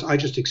was, I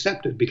just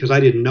accepted because I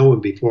didn't know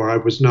him before. I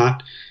was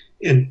not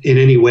in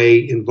any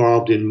way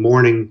involved in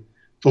mourning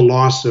the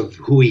loss of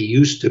who he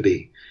used to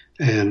be.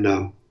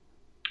 And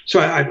so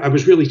I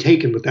was really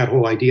taken with that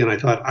whole idea. And I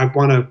thought, I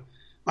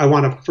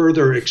want a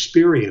further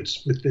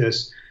experience with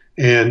this.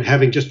 And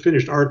having just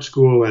finished art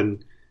school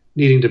and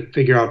needing to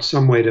figure out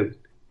some way to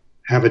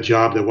have a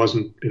job that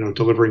wasn't,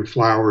 delivering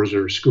flowers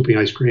or scooping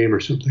ice cream or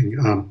something,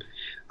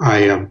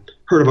 I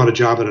heard about a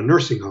job at a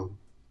nursing home.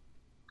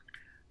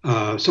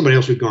 somebody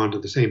else who'd gone to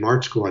the same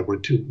art school I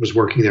went to was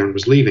working there and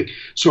was leaving.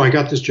 So I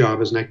got this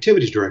job as an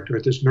activities director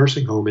at this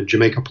nursing home in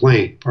Jamaica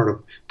Plain, part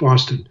of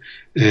Boston.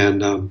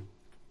 And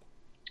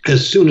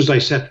as soon as I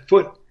set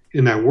foot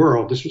in that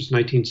world, this was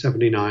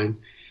 1979,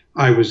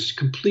 I was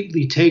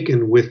completely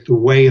taken with the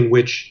way in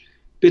which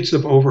bits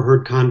of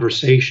overheard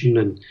conversation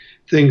and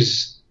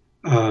things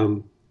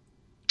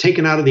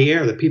taken out of the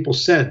air that people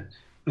said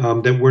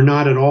that were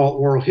not at all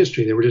oral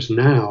history. They were just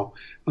now,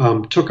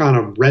 took on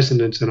a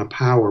resonance and a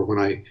power when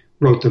I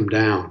wrote them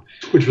down,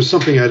 which was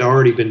something I'd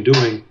already been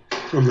doing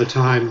from the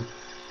time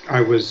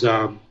I was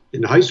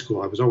in high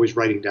school. I was always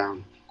writing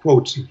down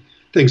quotes and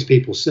things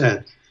people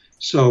said.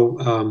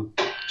 So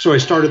I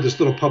started this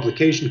little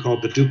publication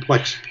called The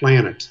Duplex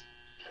Planet,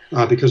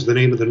 because the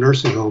name of the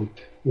nursing home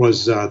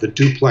was the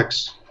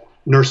Duplex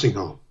Nursing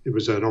Home. It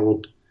was an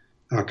old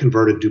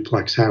converted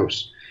duplex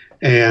house.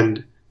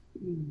 And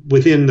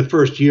within the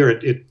first year,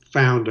 it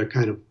found a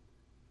kind of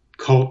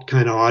cult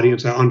kind of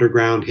audience, an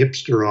underground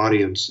hipster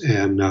audience.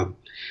 And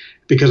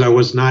because I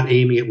was not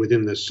aiming it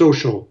within the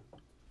social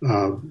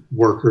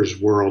workers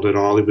world at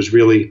all, it was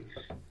really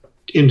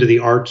into the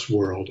arts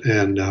world.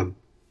 And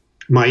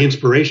my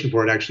inspiration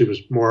for it actually was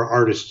more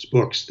artists'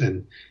 books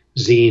than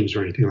zines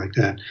or anything like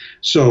that.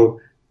 So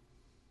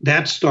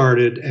that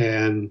started,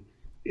 and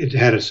it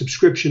had a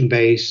subscription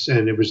base,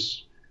 and it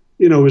was,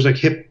 it was a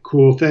hip,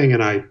 cool thing.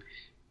 And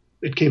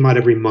it came out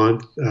every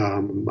month.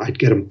 I'd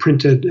get them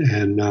printed,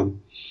 and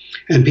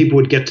people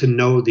would get to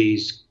know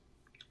these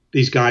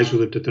guys who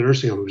lived at the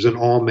nursing home. It was an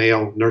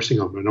all-male nursing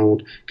home, an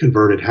old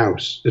converted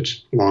house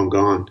that's long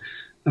gone.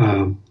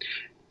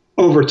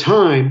 Over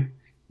time,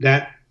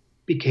 that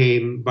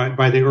became,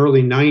 by the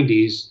early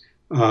 90s,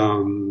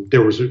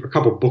 there was a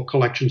couple book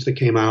collections that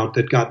came out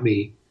that got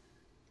me,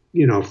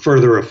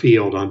 further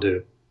afield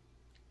onto,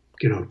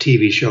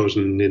 TV shows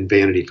and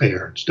Vanity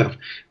Fair and stuff.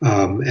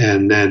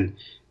 And then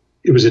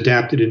it was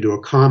adapted into a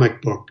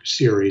comic book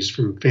series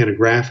from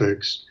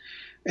Fantagraphics.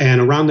 And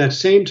around that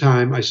same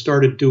time, I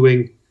started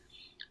doing,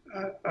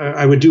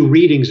 I would do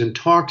readings and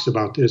talks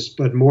about this,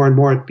 but more and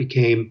more it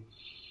became,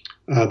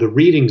 the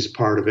readings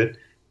part of it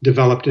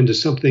developed into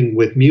something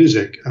with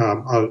music.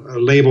 A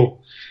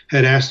label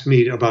had asked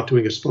me about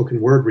doing a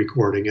spoken word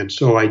recording. And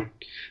so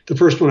the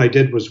first one I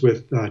did was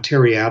with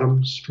Terry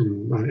Adams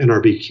from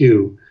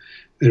NRBQ.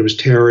 And it was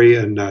Terry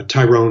and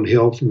Tyrone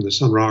Hill from the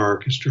Sun Ra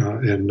Orchestra,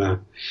 and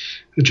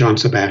John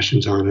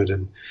Sebastian's on it.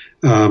 And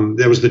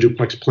that was the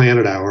Duplex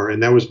Planet Hour.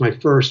 And that was my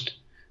first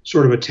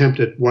sort of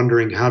attempt at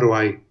wondering, how do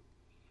I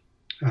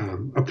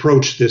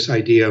approach this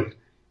idea of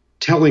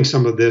telling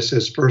some of this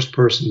as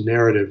first-person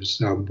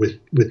narratives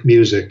with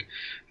music.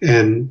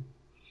 And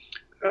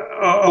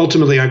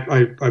ultimately,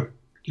 I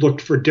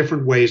looked for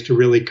different ways to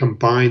really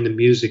combine the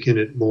music in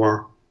it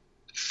more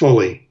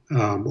fully.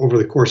 Over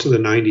the course of the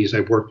 90s, I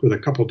worked with a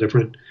couple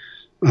different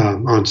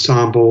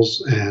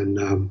ensembles,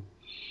 and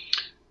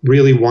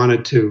really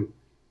wanted to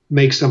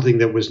make something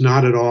that was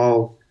not at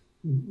all,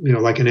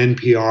 like an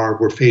NPR,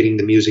 we're fading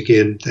the music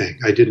in thing.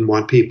 I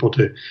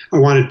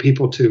wanted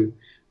people to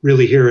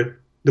really hear it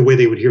the way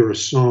they would hear a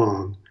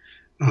song.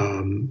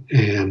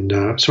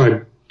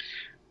 So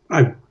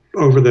I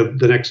over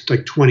the next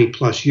 20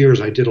 plus years,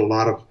 I did a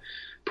lot of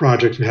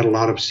projects and had a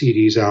lot of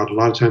CDs out. A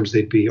lot of times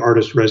they'd be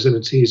artist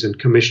residencies and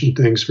commissioned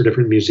things for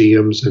different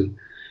museums and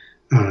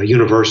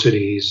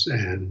universities,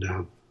 and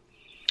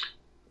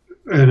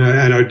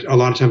I a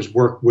lot of times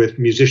worked with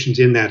musicians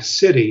in that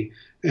city,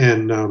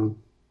 and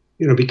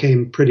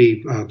became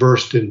pretty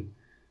versed in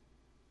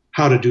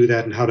how to do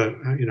that and how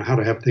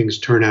to have things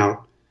turn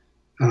out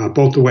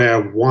both the way I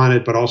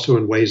wanted, but also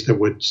in ways that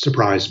would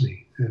surprise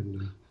me,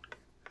 and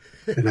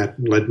that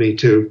led me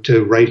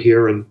to right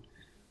here and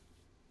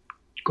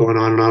going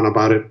on and on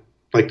about it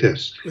like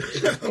this.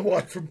 The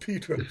one from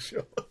Pedro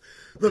Show.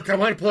 Look, I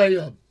want to play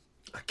A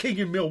King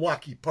in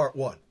Milwaukee, Part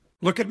 1.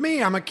 Look at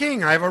me, I'm a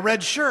king. I have a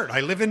red shirt.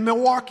 I live in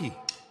Milwaukee.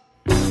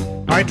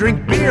 I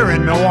drink beer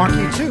in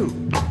Milwaukee, too.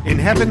 In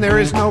heaven there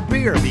is no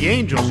beer. The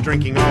angels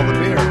drinking all the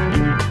beer.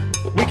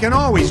 We can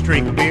always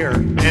drink beer.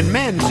 And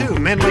men, too.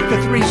 Men like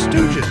the Three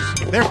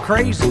Stooges. They're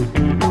crazy.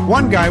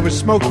 One guy was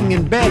smoking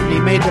in bed and he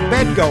made the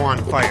bed go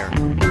on fire.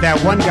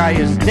 That one guy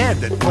is dead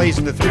that plays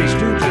the Three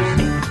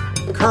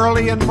Stooges.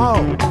 Curly and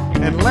Moe,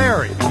 and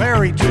Larry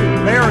too.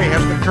 Larry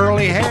has the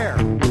curly hair.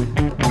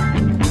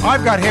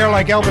 I've got hair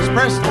like Elvis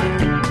Presley,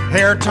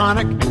 hair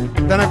tonic.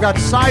 Then I've got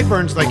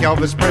sideburns like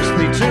Elvis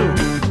Presley too.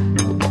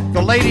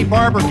 The lady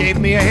barber gave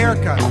me a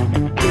haircut.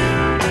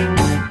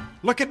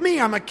 Look at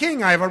me, I'm a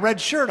king. I have a red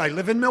shirt. I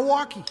live in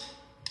Milwaukee.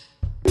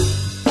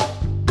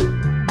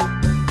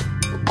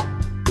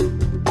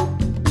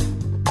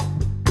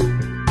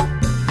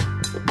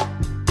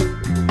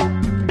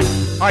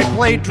 I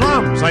play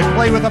drums. I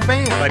play with a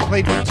band. I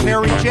played with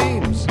Terry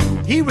James.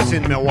 He was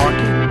in Milwaukee.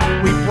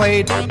 We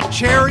played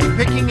Cherry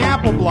Picking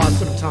Apple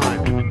Blossom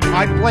Time.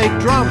 I played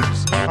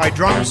drums. I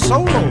drummed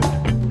soloed.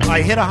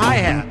 I hit a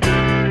hi-hat.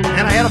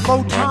 And I had a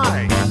bow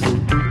tie.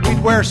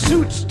 We'd wear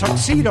suits,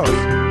 tuxedos,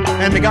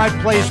 And the guy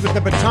plays with the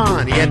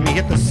baton. He had me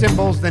hit the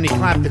cymbals, then he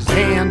clapped his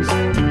hands.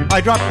 I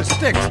dropped the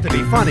sticks to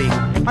be funny.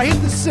 I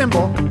hit the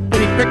cymbal,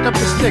 then he picked up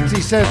the sticks.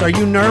 He says, "Are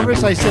you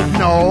nervous?" I said,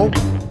 "No."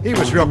 He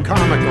was real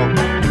comical.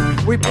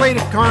 We played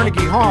at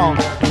Carnegie Hall.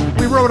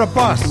 We rode a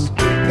bus.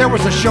 There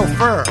was a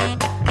chauffeur.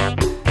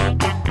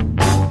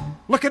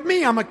 Look at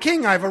me, I'm a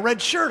king. I have a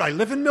red shirt. I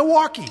live in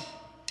Milwaukee.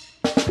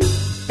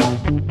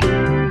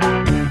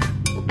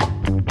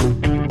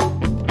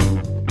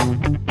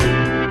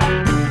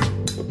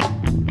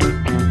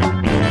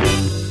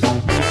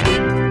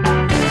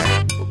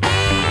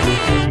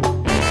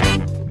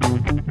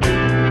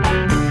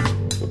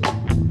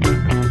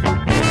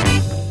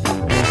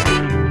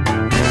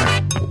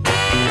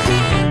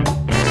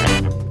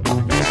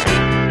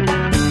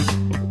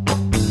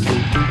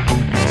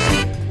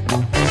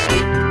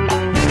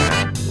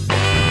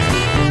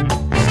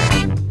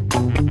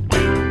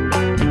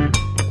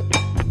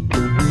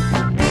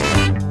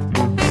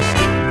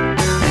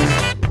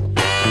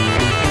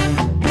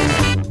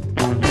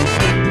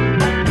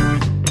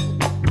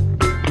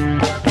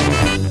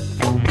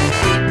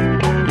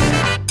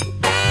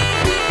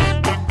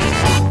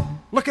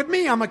 Look at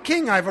me, I'm a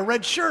king. I have a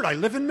red shirt. I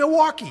live in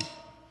Milwaukee.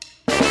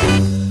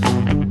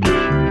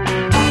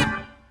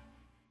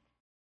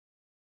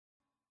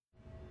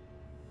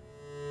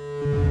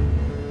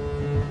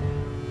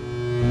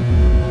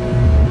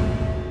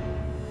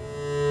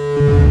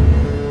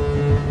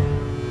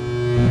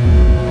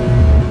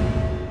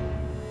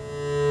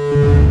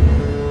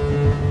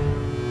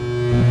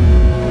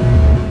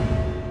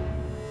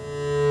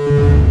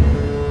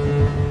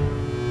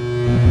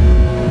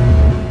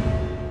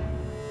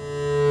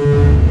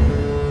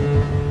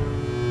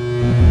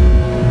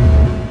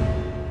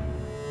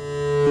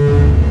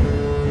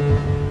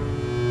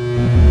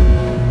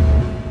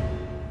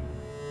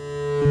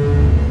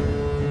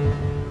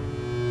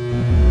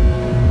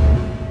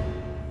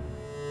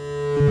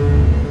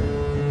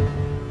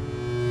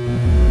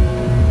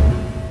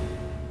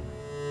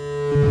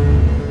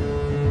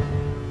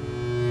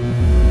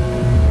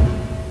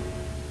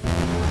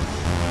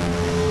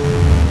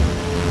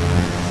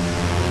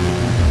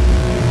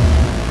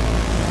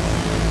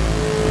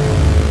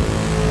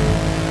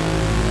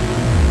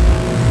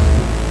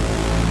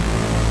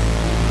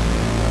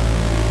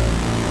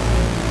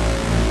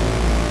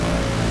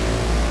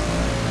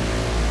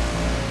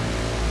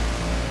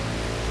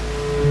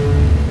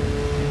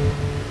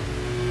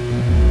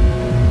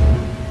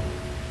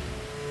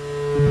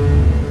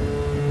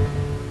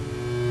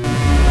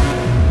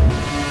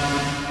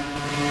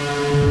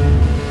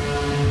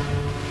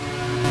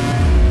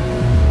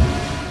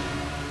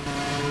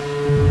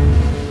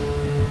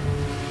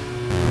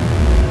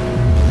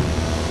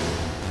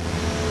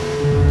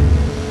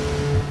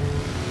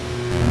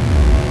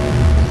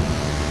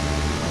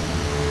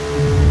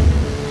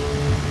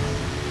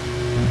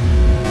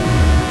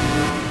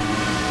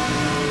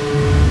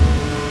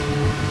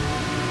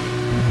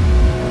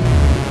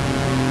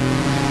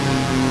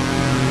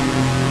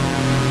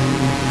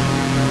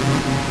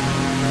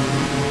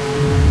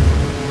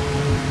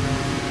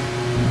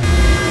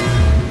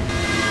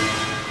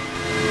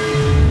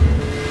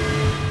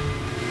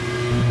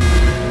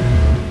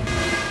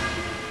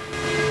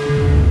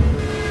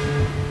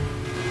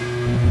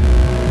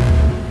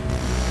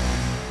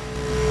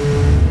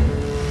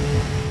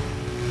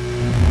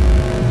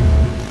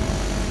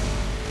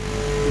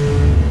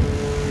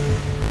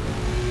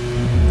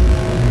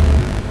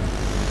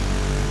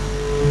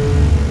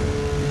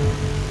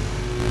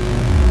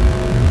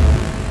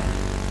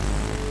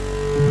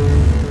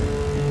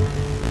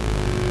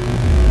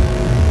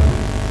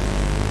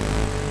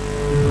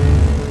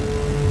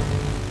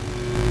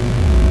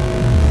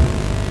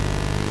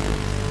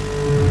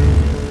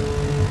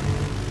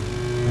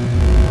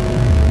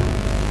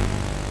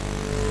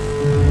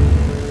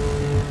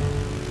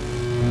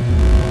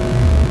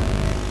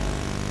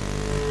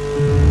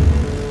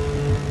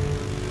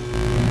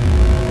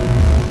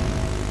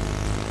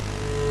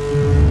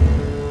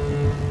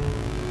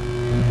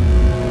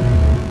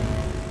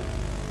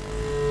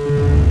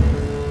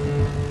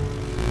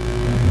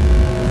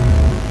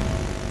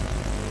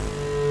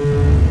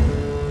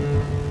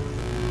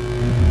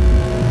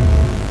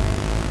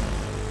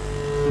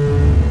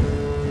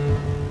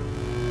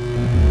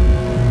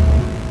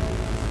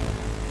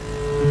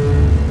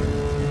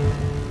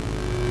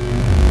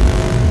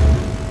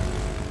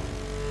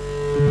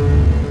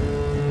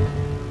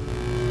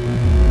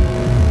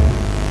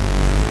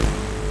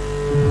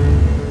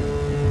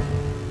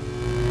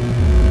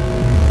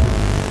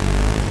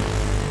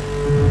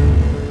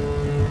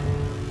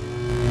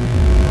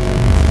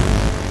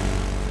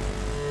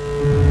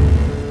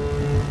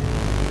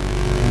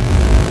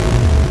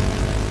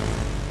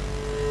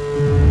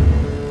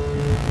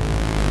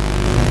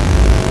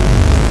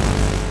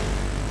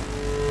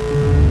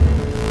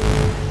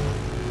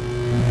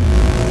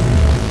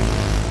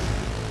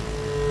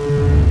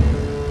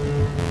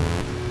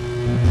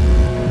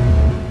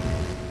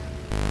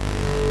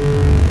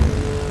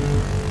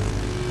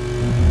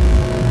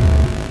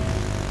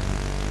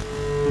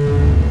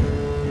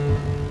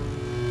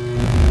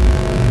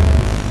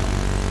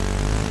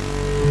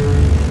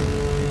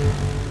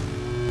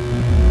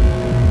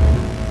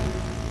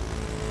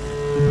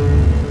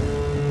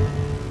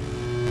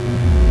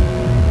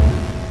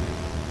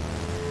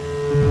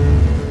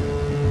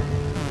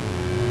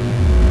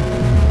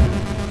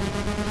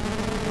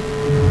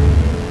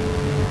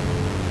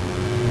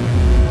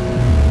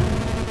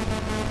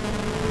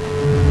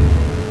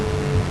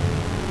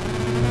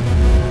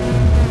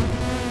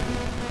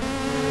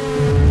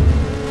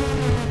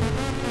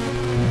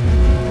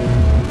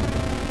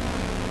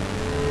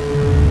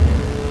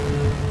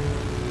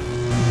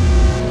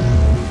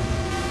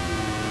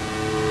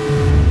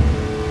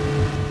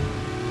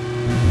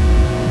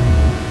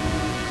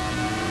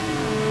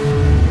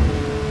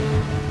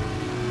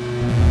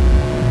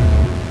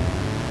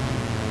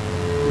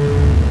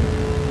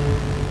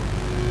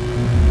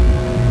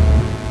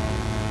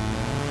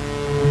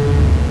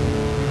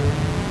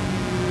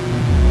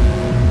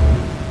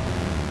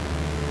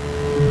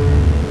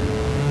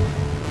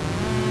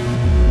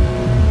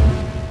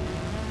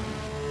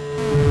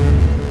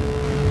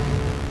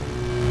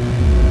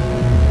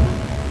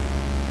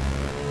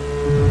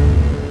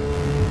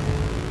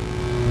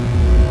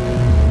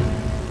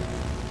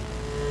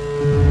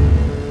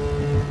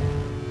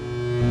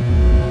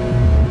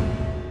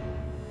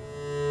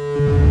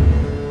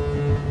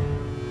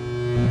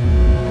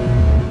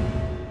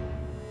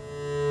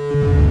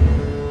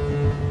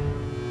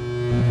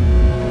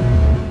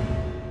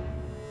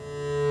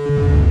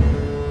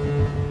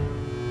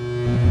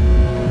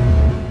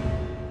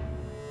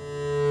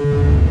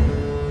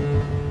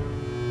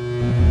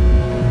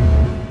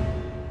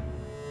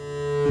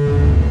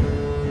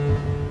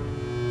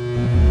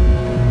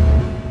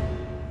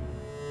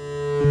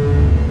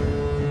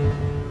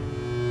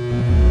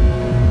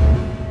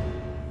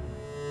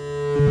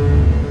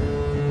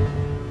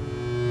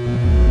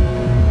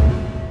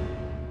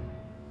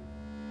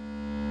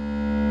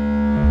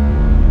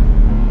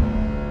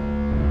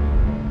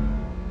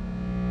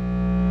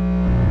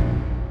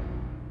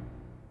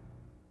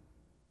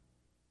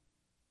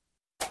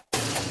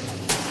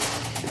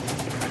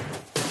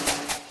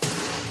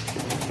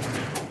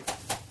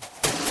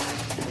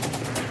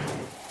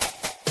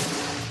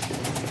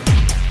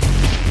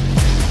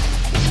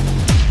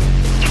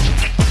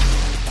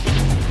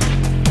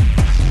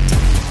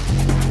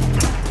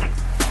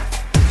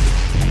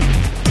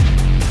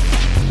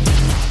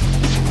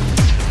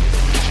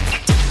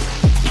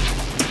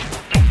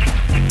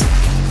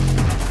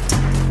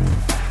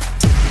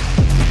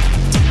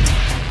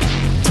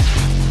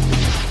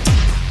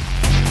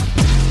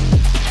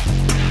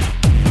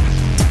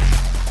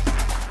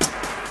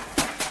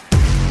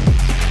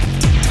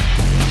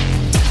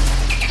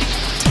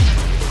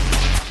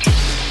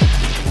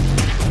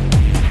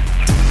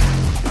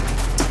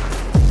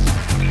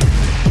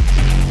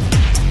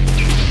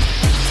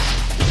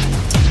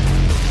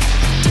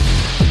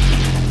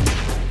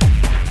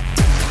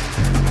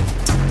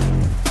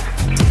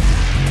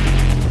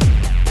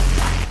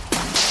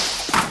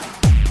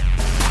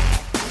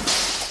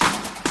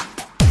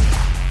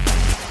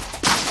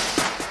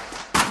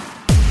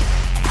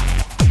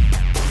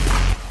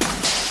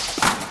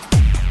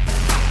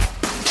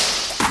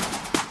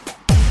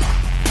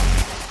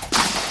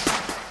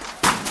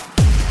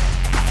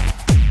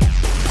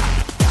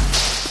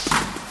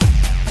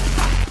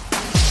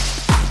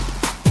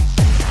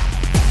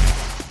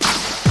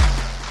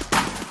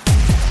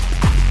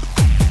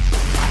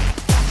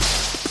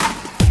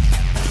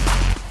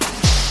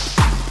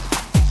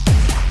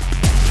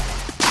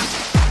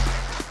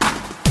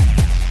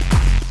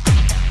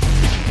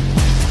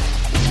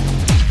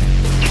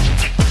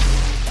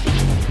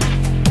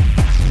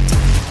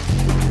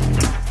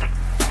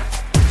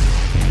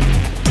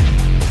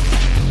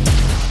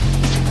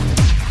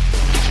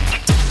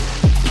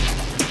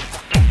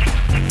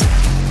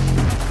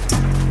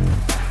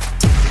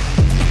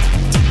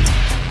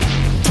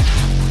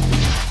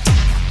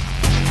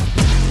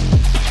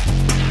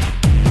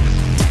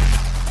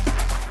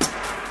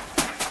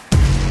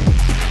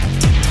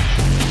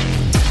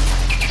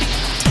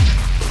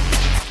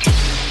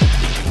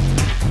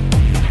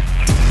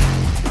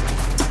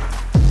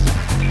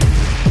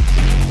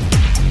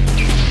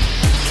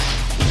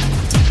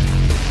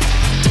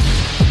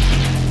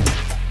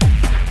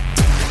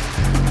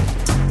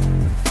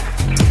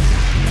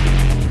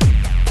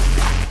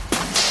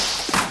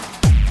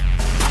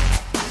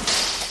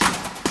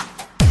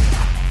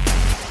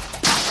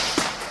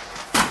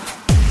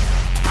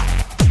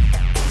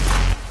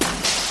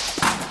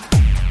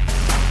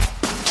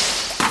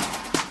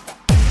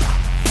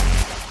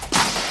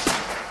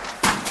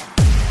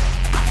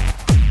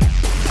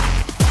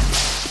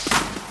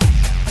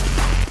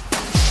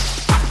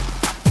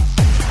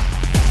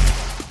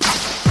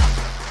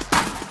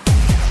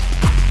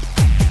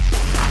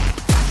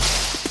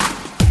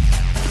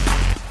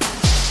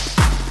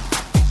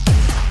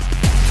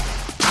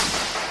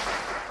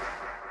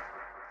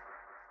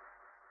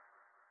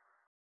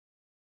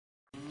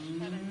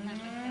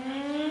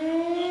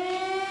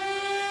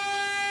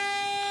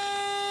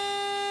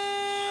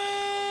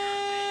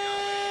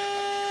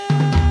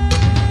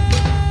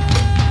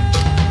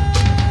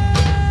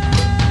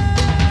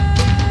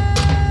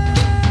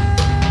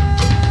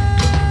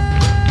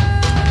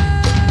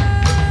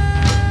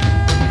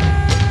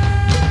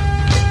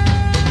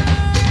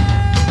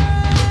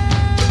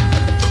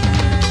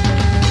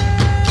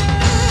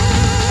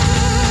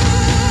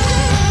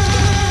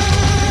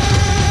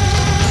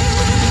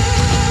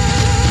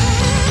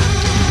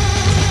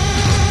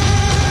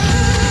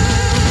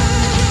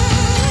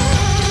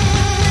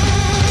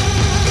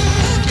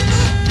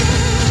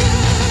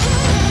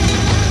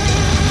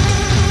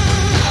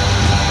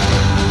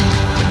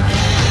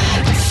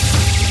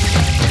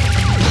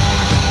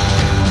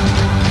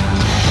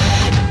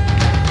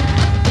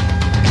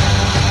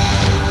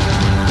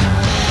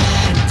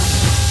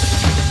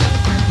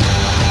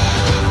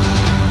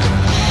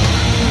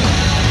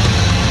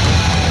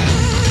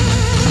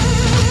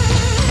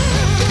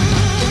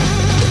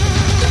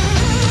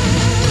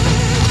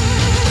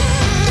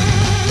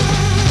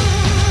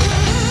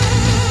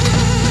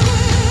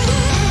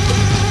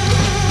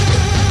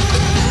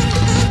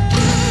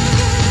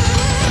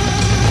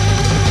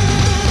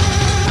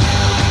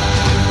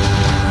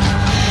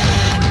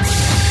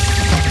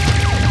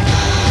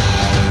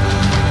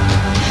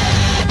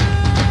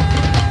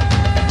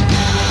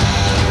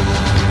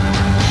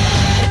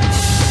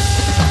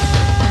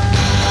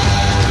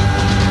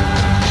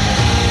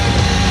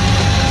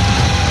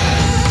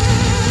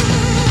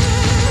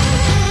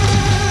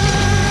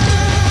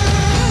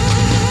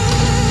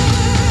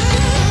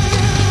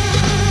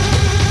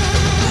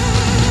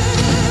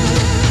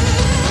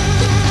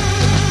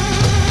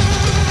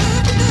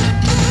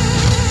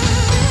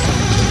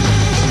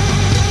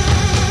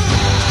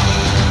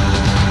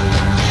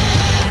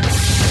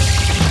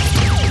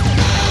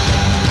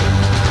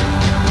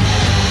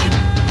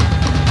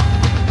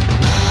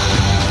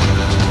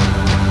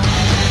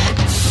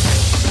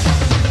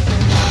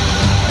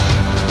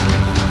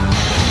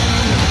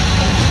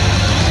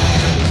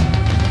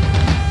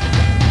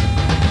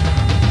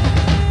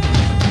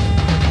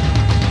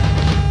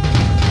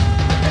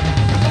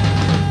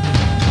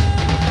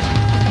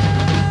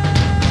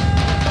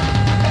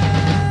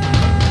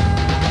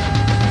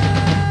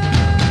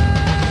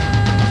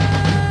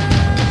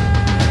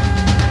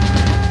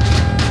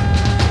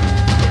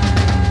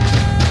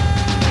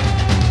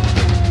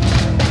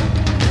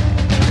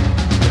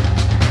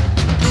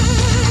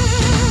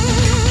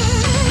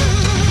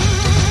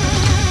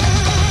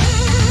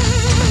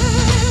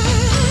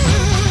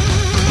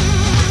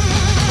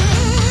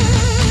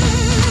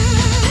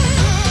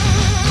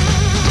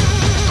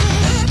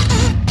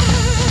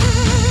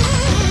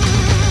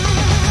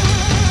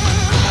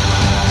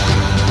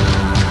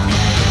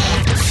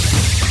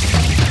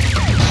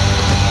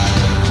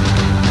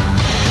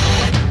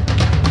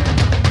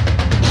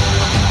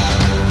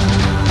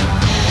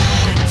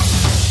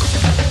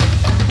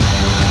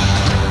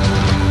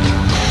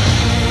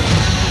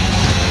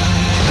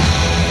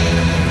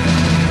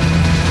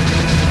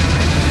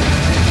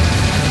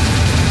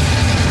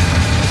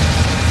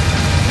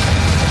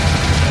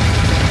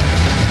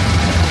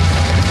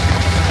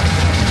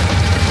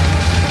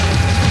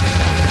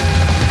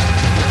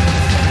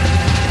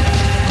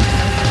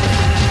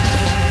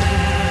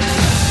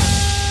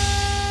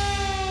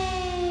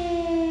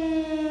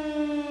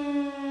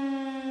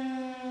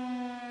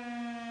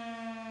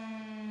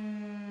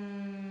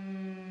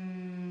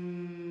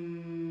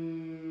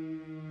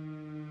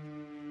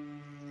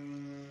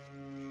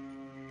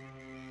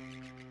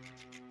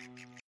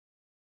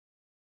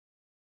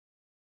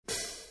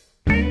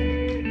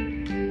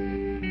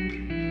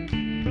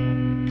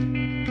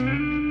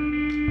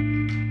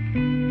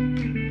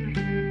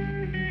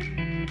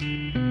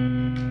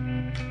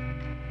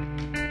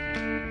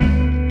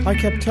 I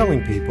kept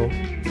telling people,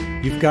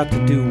 you've got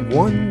to do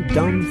one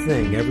dumb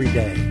thing every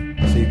day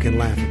so you can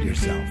laugh at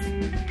yourself.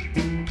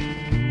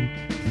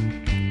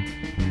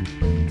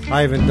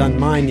 I haven't done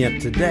mine yet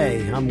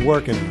today. I'm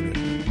working on it.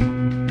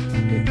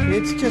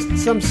 It's just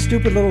some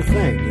stupid little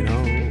thing, you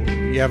know.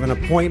 You have an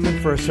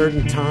appointment for a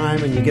certain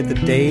time and you get the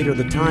date or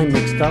the time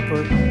mixed up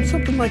or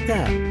something like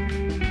that.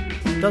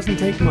 It doesn't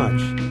take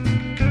much.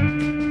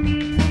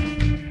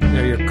 You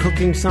know, you're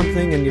cooking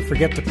something and you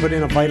forget to put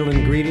in a vital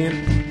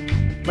ingredient.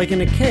 Like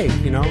in a cake,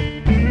 you know.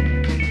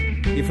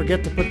 You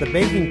forget to put the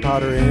baking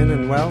powder in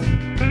and, well,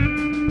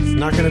 it's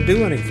not going to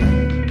do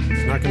anything.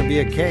 It's not going to be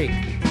a cake.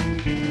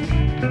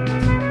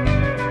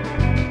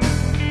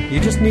 You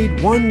just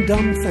need one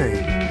dumb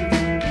thing.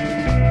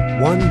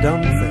 One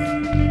dumb thing.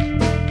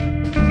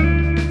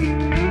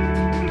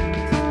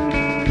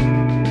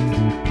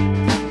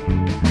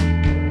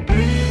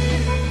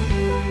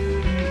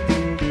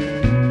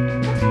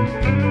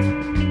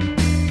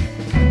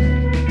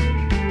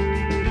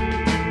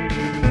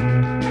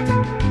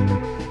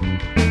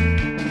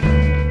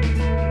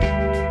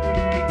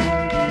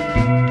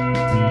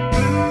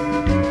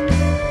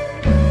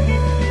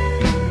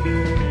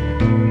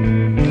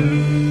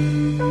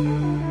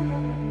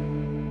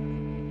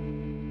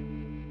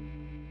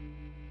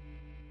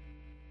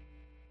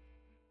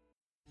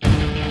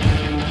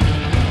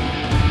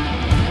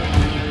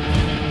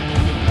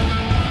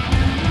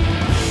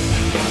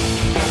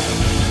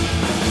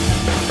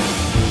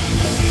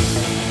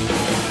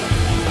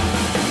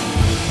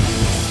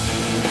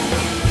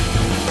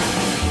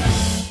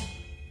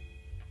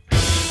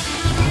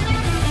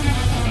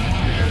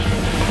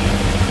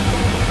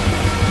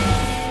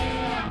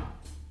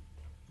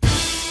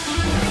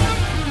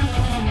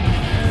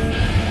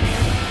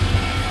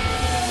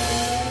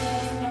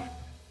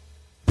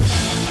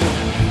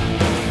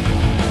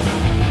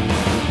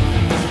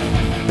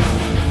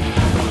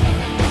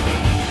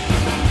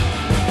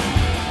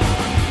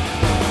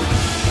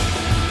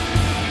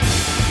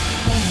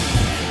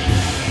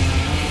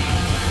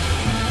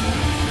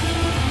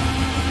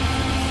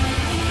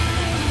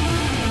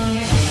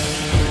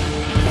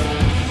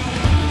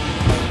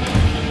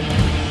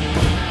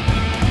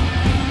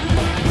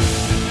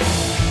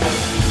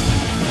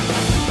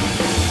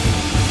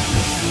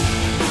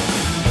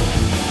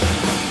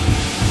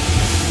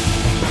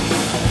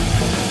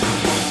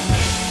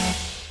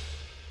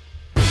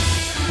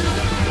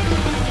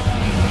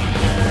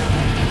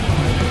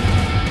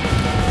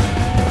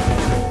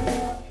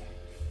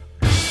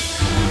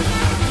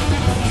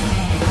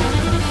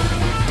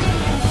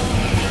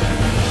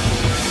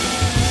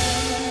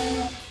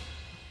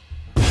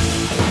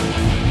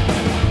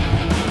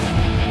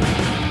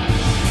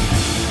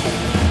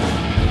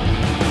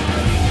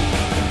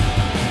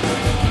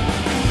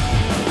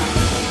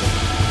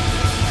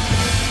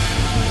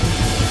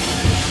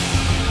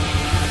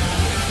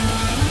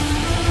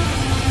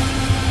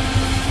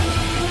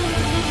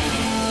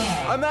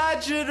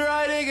 Imagine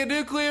riding a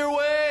nuclear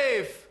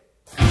wave!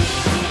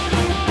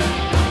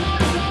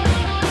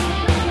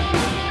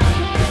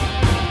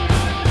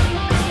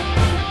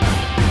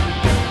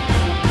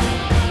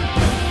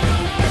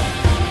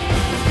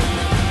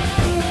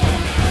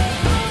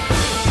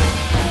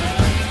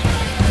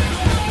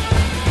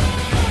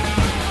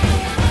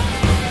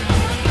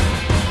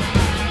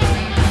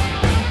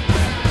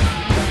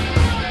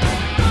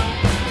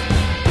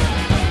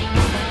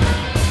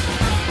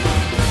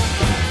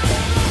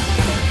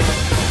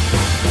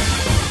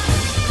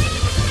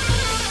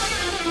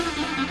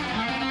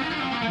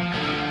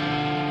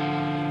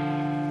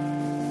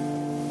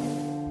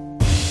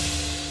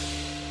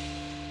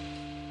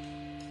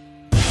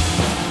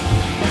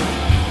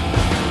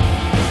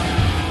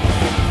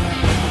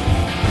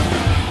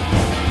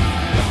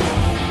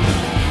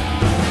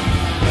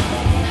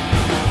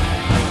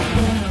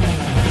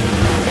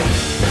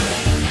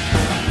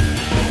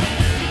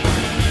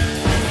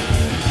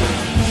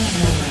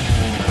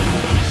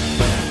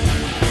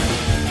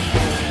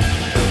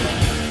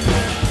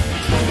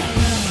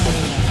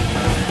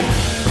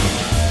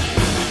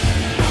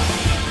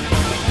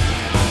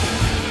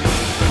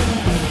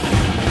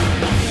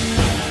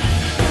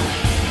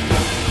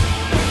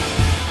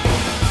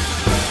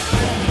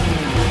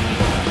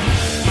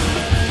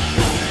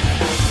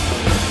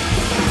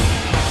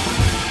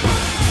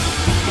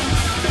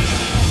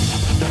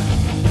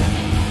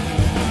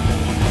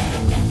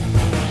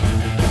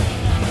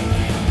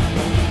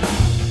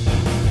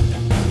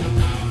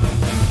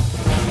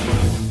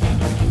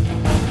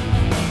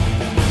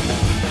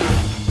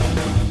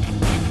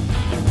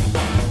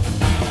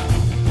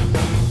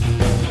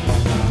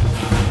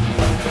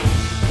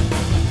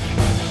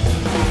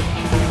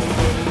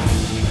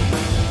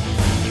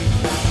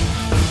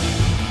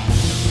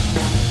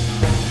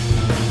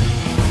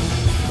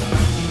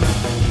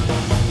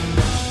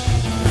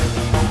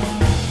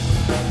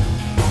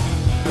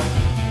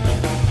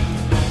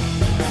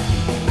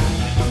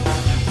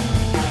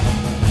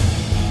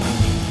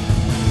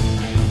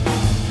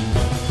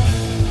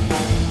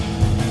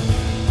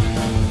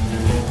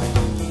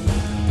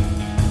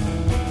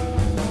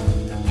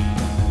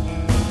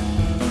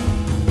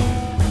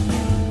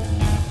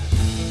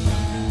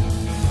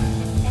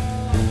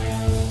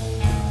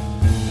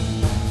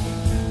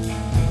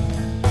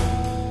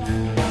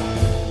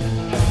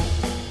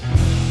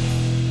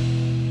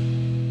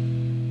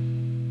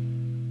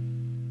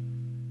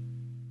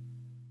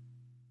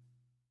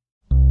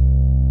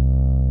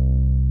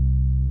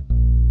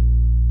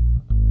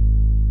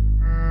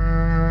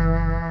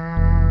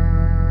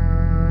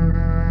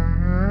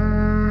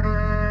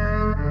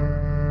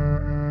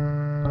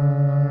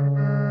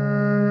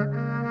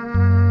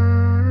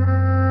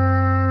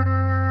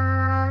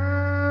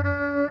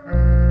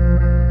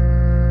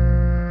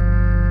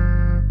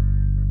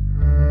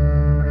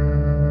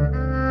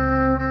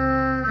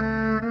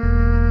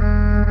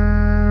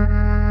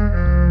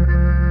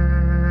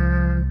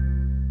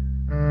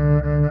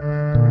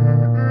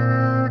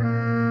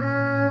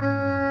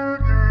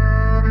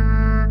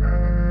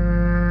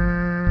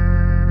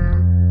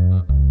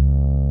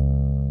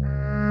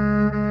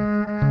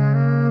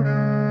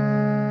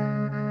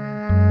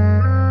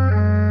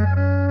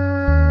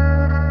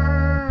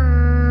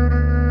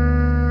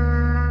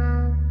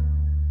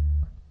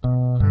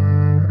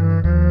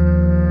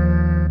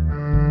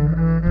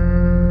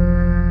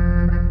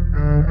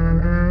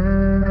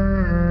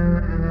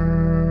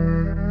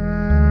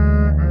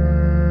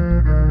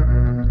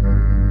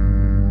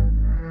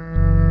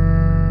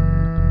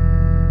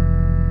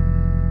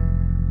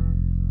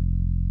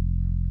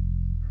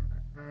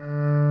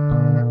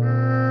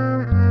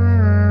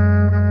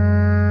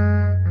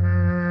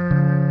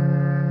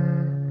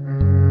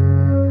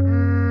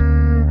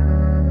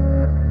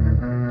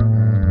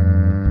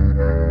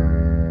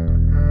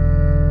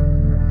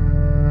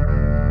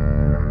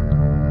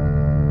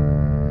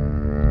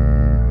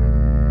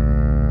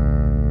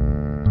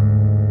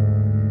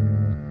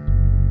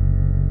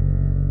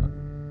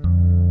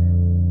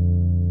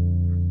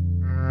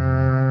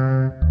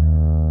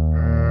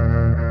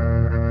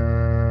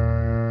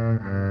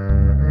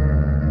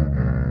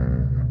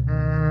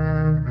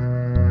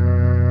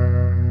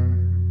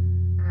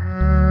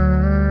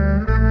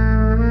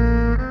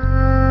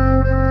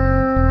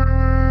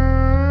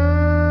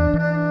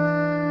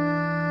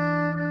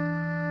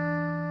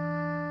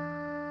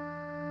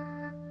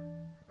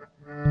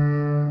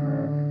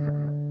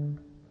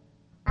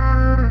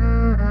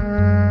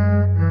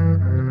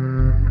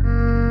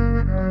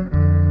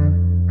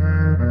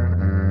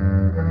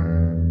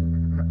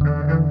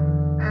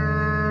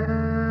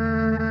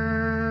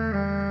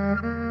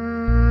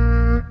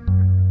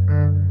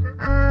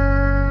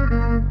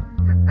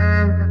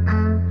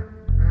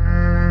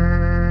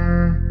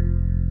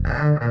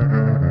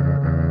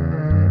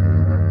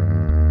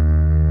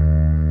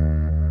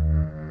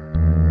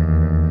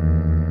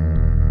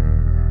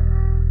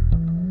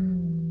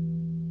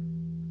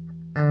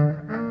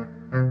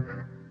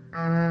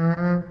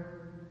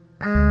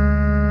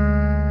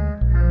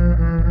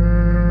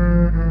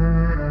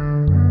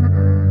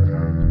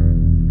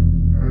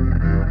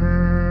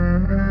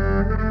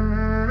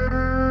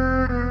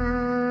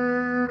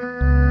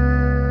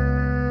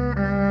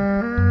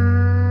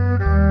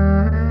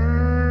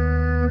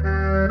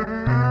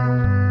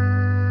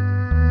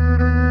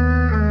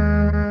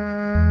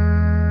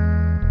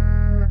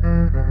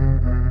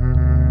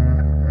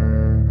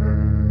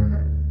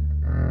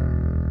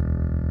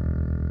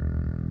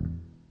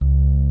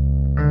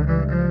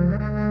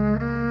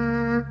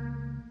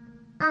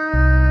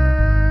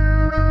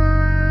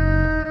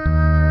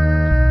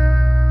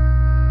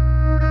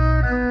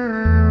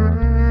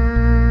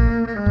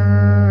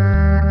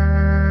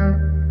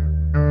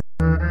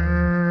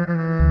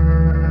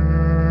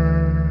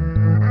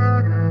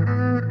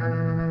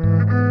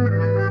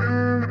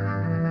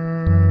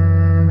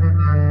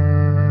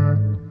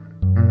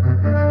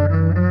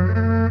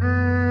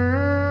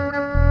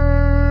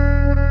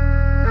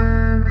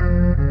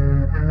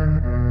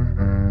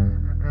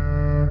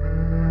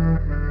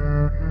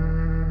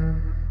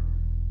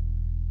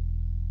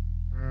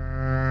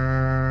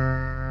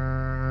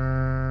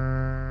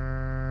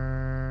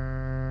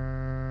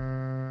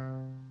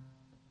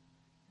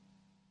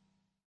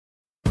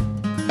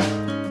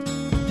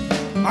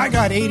 I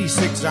got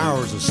 86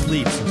 hours of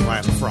sleep since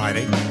last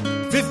Friday.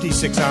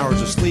 56 hours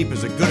of sleep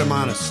is a good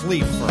amount of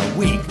sleep for a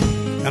week.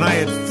 And I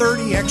had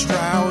 30 extra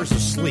hours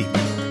of sleep.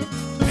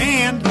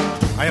 And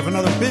I have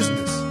another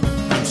business.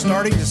 I'm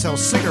starting to sell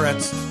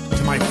cigarettes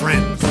to my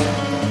friends.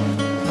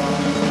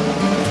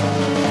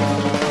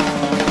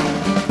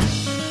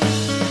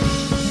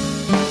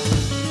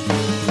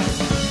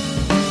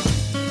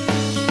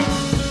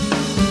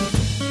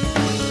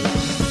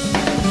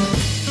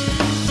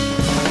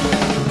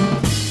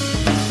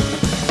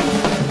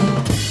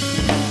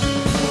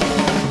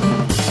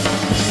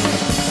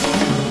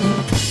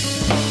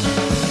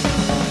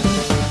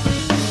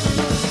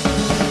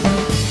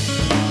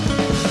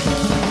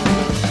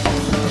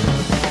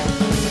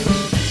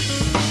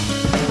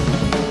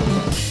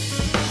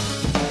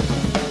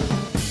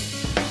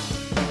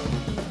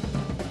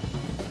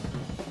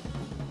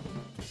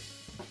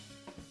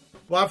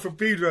 Well, I'm from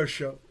Pedro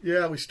Show.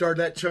 Yeah, we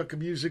started that chunk of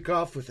music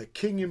off with A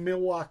King in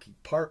Milwaukee,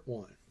 Part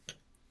 1.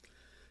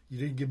 You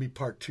didn't give me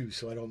Part 2,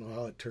 so I don't know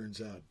how it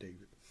turns out,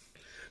 David.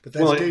 But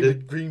that's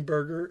David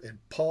Greenberger and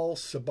Paul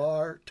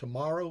Cebar,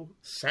 Tomorrow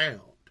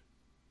Sound.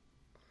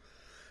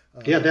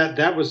 Yeah,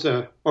 that was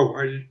the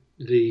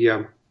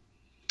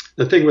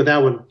thing with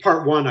that one.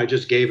 Part 1, I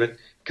just gave it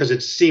because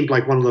it seemed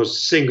like one of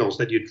those singles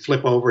that you'd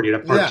flip over and you'd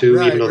have Part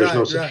 2, even though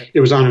there's no.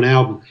 It was on an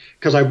album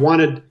because I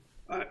wanted.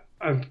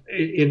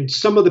 In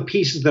some of the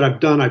pieces that I've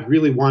done, I've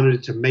really wanted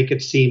it to make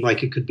it seem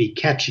like it could be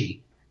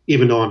catchy,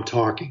 even though I'm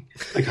talking.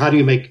 Like, how do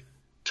you make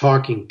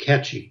talking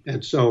catchy?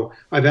 And so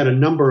I've had a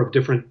number of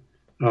different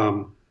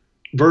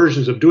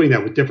versions of doing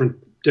that with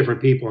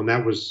different people, and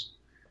that was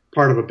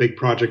part of a big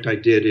project I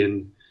did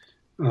in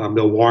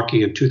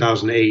Milwaukee in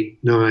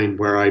 2008-9,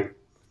 where I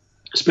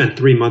spent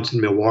 3 months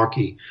in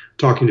Milwaukee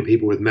talking to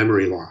people with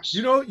memory loss.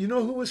 You know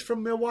who was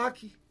from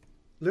Milwaukee?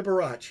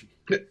 Liberace.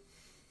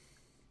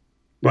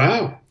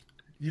 Wow.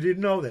 You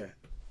didn't know that?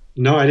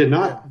 No, I did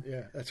not.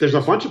 Yeah, there's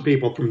a bunch of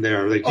people from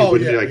there. Like,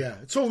 yeah.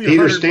 It's only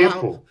Peter 100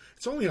 Stample. miles.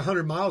 It's only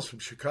 100 miles from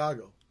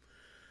Chicago.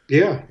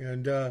 Yeah.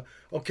 And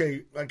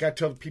okay, I got to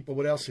tell the people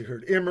what else they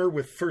heard. Immr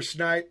with First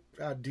Night,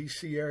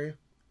 D.C. area.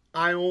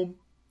 Iom,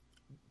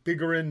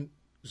 bigarren,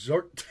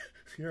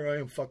 here I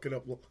am fucking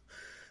up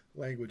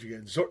language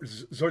again.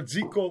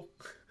 Zortziko,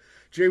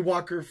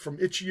 Jaywalker from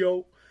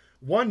Ichio.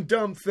 One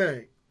Dumb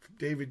Thing from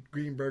David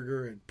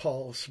Greenberger and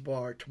Paul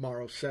Cebar,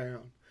 Tomorrow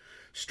Sound.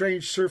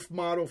 Strange Surf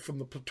Model from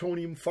the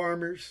Plutonium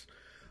Farmers.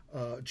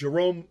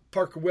 Jerome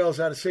Parker Wells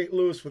out of St.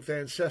 Louis with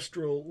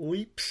Ancestral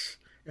Leaps.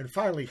 And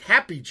finally,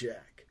 Happy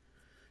Jack,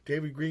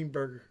 David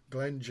Greenberger,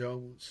 Glenn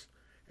Jones,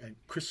 and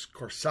Chris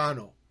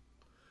Corsano.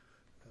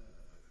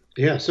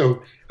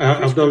 So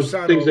of those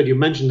things that you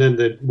mentioned, then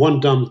the One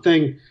Dumb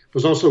Thing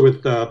was also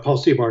with Paul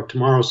Cebar,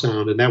 Tomorrow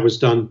Sound, and that was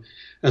done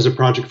as a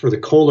project for the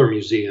Kohler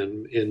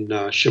Museum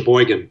in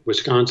Sheboygan,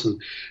 Wisconsin.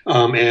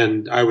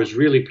 And I was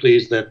really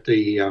pleased that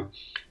the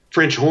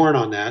French horn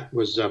on that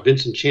was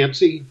Vincent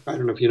Chansey. I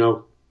don't know if you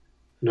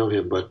know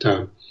him, but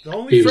the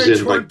only French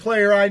horn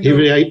player I know.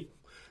 The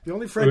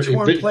only French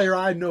horn player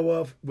I know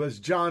of was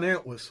John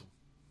Entwistle.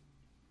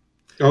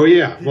 Oh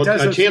yeah,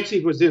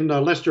 Chansey was in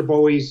Lester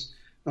Bowie's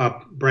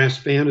Brass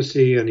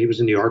Fantasy, and he was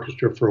in the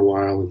orchestra for a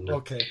while. And,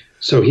 okay,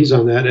 so he's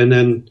on that. And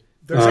then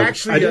there's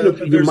actually I don't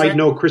know if you might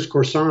know Chris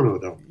Corsano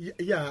though.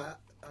 Yeah,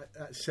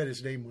 I said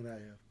his name when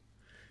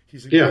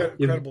he's an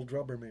incredible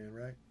drummer man,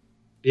 right?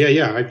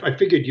 Yeah. I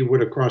figured you would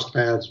have crossed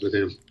paths with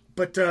him.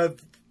 But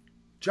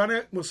John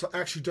Entwistle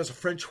actually does a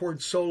French horn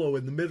solo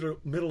in the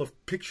middle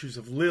of Pictures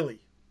of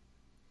Lily.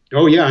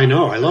 Oh, yeah, I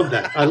know. I love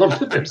that. I love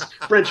that there's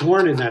French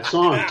horn in that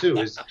song,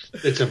 too.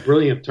 It's a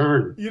brilliant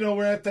turn.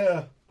 We're at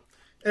the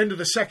end of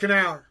the second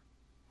hour.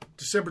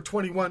 December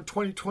 21,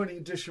 2020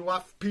 edition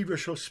of Pedro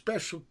Show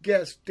special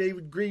guest,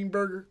 David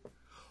Greenberger.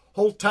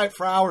 Hold tight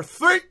for hour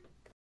 3.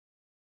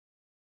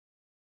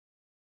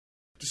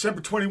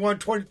 December 21,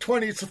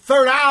 2020. It's the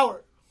third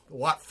hour.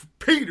 The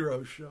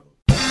Pedro Show.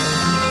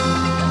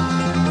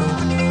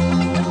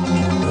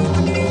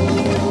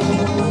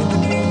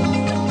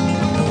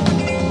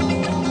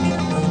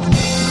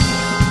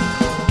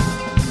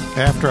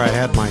 After I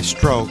had my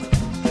stroke,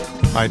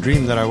 I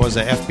dreamed that I was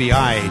an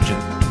FBI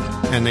agent,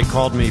 and they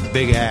called me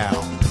Big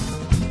Al.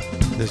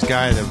 This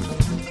guy that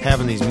was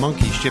having these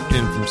monkeys shipped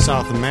in from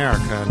South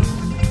America,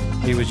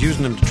 and he was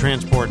using them to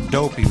transport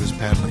dope he was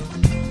peddling.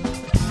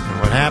 And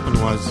what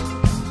happened was,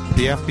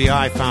 the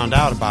FBI found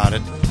out about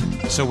it,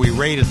 so we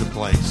raided the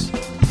place.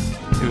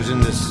 It was in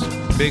this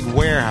big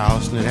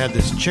warehouse, and it had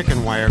this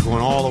chicken wire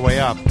going all the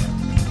way up,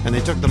 and they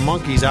took the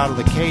monkeys out of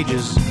the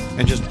cages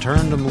and just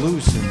turned them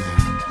loose in there.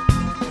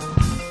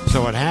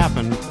 So what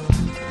happened,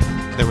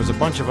 there was a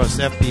bunch of us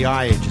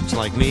FBI agents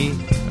like me,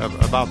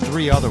 about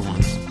 3 other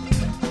ones.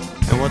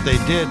 And what they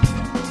did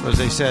was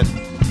they said,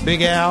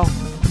 Big Al,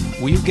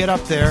 will you get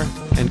up there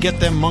and get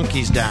them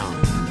monkeys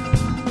down?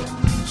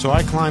 So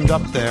I climbed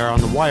up there on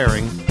the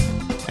wiring,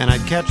 and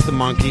I'd catch the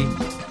monkey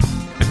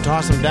and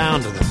toss him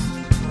down to them.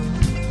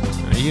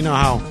 Now, you know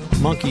how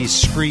monkeys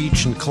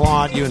screech and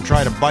claw at you and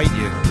try to bite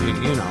you,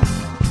 you know.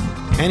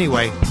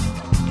 Anyway,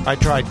 I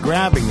tried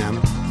grabbing them,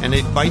 and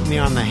they'd bite me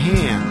on the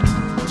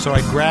hand. So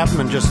I'd grab them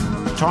and just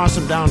toss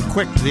them down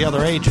quick to the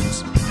other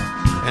agents.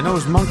 And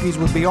those monkeys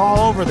would be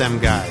all over them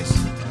guys.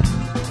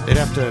 They'd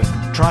have to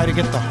try to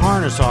get the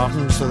harness off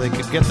them so they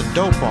could get the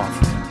dope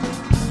off.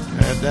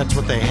 That's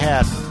what they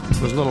had,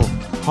 was little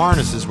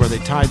harnesses where they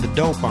tied the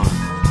dope on.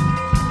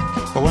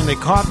 But when they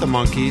caught the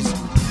monkeys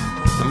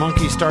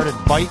started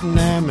biting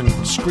them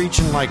and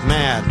screeching like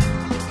mad.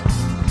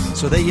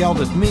 So they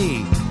yelled at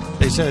me.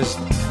 They says,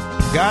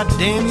 "God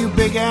damn you,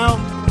 Big Al,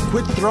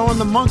 quit throwing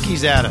the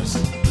monkeys at us."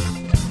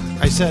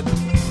 I said,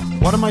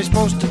 "What am I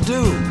supposed to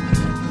do?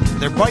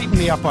 They're biting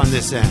me up on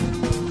this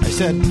end." I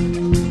said,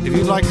 "If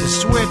you'd like to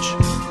switch,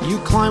 you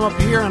climb up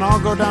here and I'll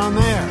go down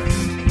there."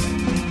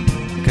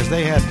 Because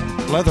they had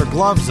leather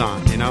gloves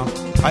on, you know.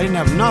 I didn't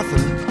have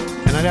nothing,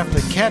 and I'd have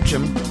to catch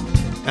them,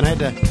 and I had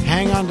to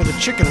hang on to the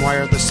chicken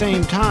wire at the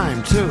same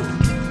time, too.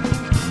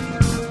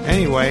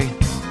 Anyway,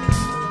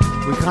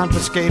 we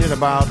confiscated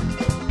about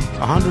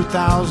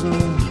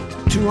 $100,000,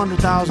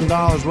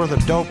 $200,000 worth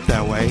of dope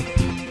that way.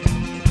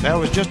 That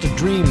was just a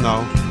dream,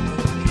 though,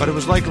 but it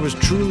was like it was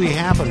truly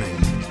happening.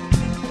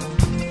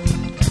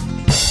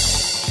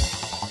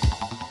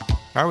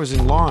 I was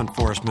in law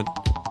enforcement,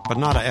 but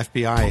not an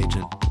FBI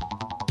agent.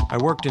 I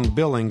worked in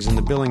Billings in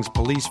the Billings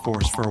police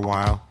force for a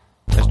while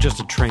as just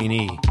a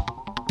trainee.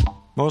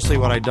 Mostly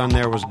what I'd done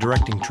there was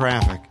directing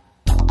traffic.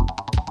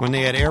 When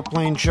they had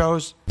airplane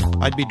shows,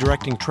 I'd be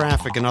directing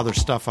traffic and other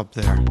stuff up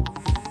there.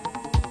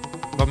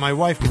 But my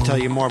wife could tell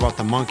you more about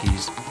the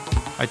monkeys.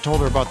 I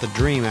told her about the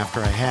dream after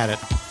I had it,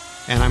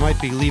 and I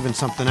might be leaving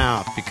something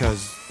out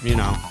because, you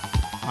know,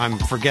 I'm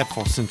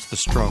forgetful since the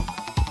stroke.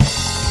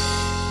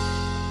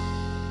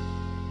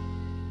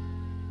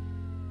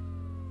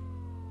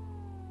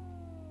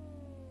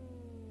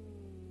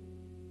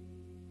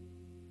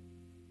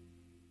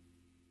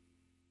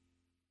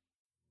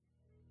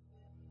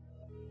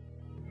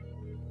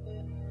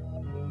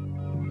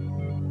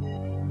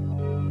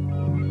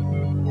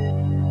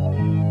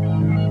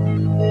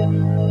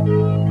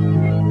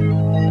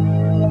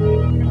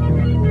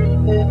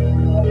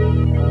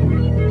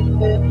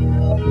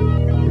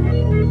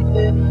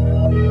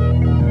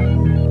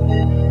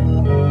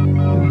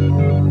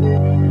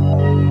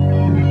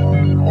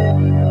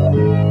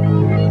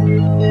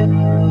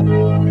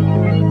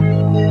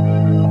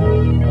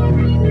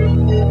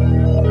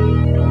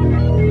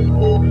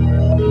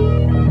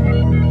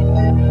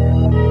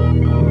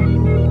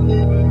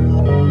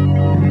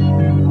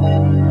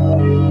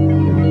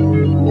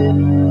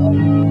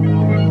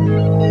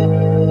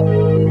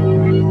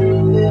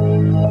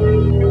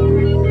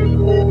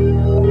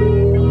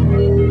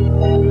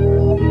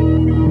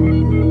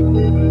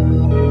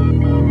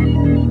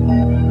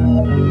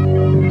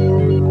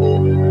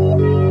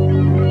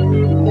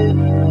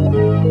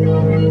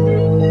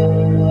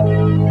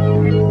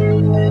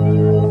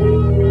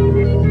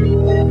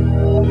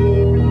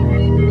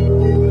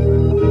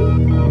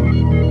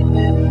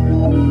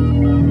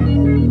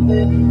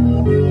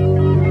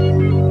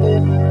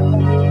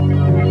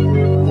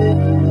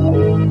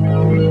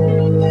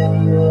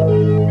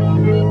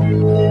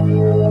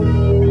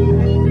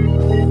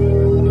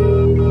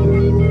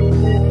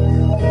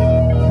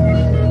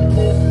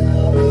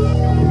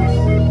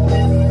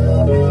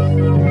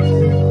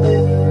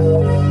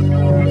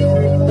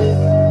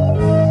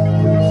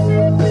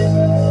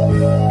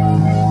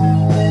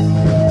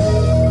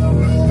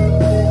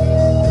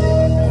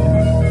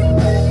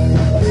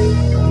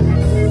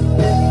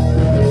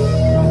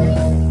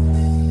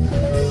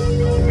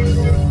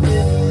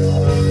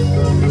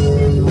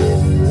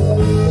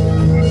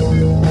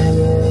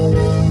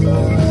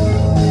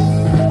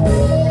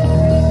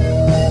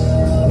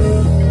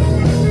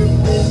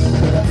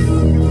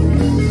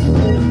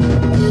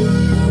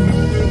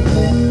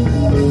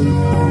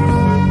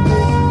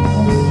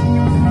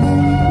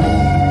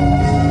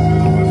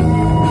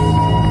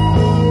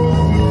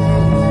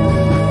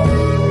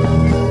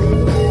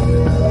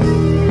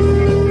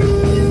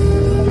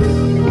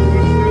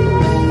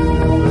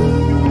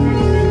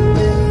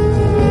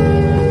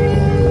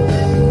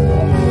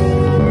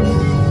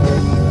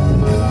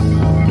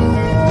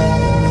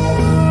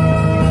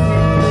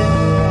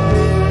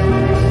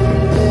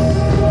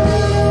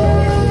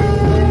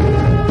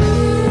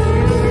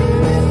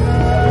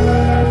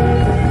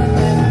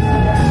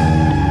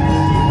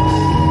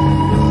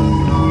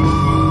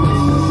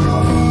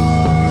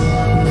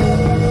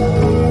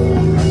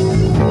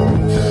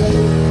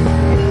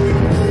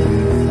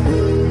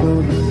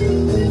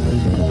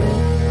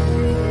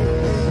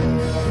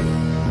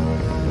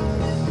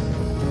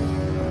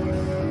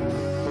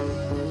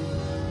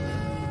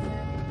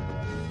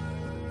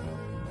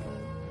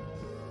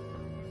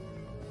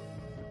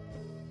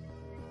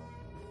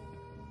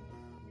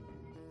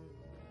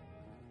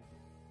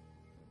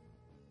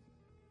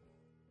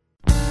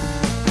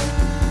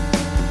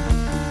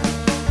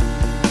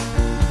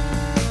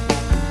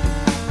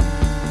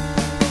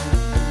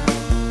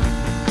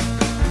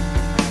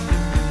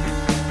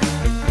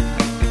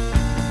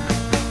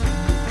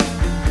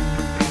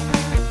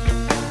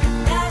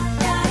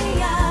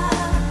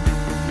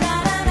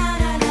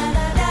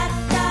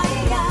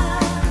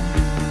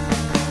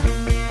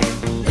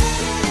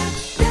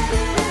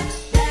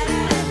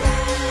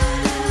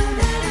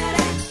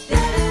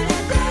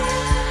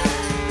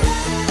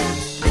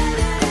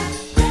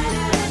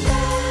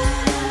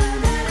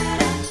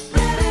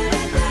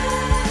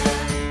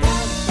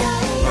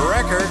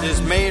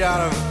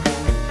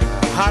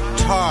 hot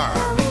tar.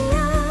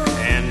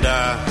 And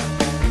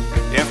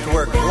you have to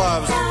wear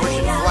gloves to push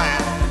it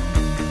flat.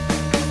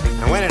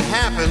 And when it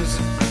happens,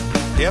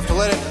 you have to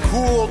let it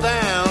cool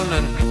down,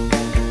 and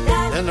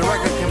then the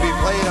record can be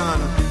played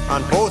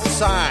on both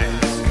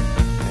sides.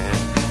 And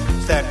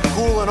it's that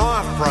cooling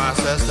off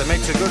process that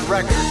makes a good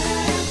record.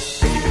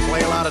 You can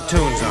play a lot of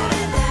tunes on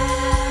it.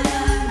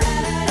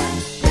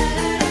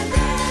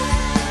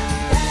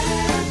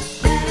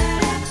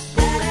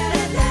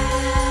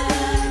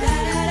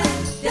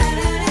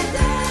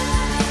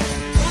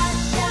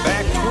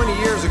 Back 20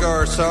 years ago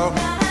or so,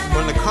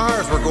 when the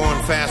cars were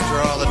going faster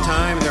all the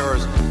time, there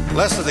was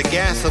less of the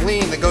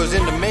gasoline that goes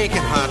into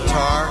making hot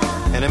tar,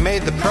 and it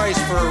made the price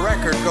for a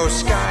record go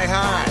sky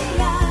high.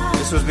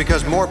 This was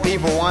because more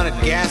people wanted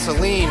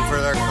gasoline for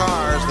their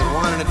cars than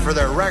wanted it for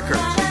their records.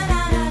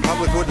 The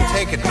public wouldn't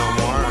take it no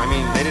more. I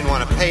mean, they didn't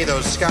want to pay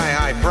those sky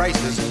high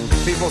prices.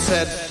 People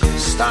said,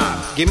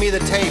 stop, give me the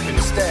tape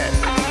instead.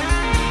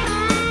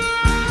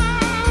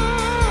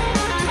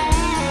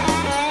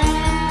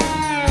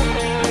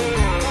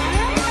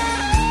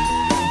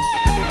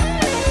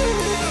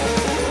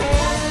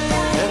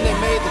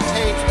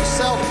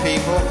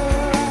 People,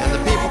 and the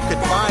people could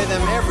buy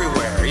them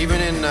everywhere,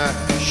 even in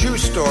shoe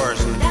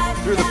stores and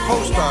through the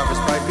post office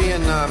by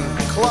being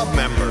club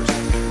members.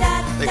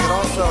 They could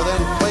also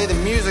then play the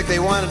music they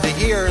wanted to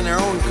hear in their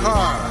own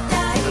car.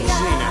 Let's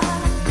see now.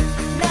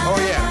 Oh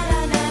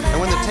yeah, and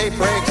when the tape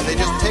breaks, they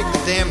just take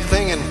the damn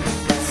thing and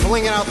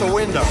fling it out the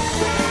window.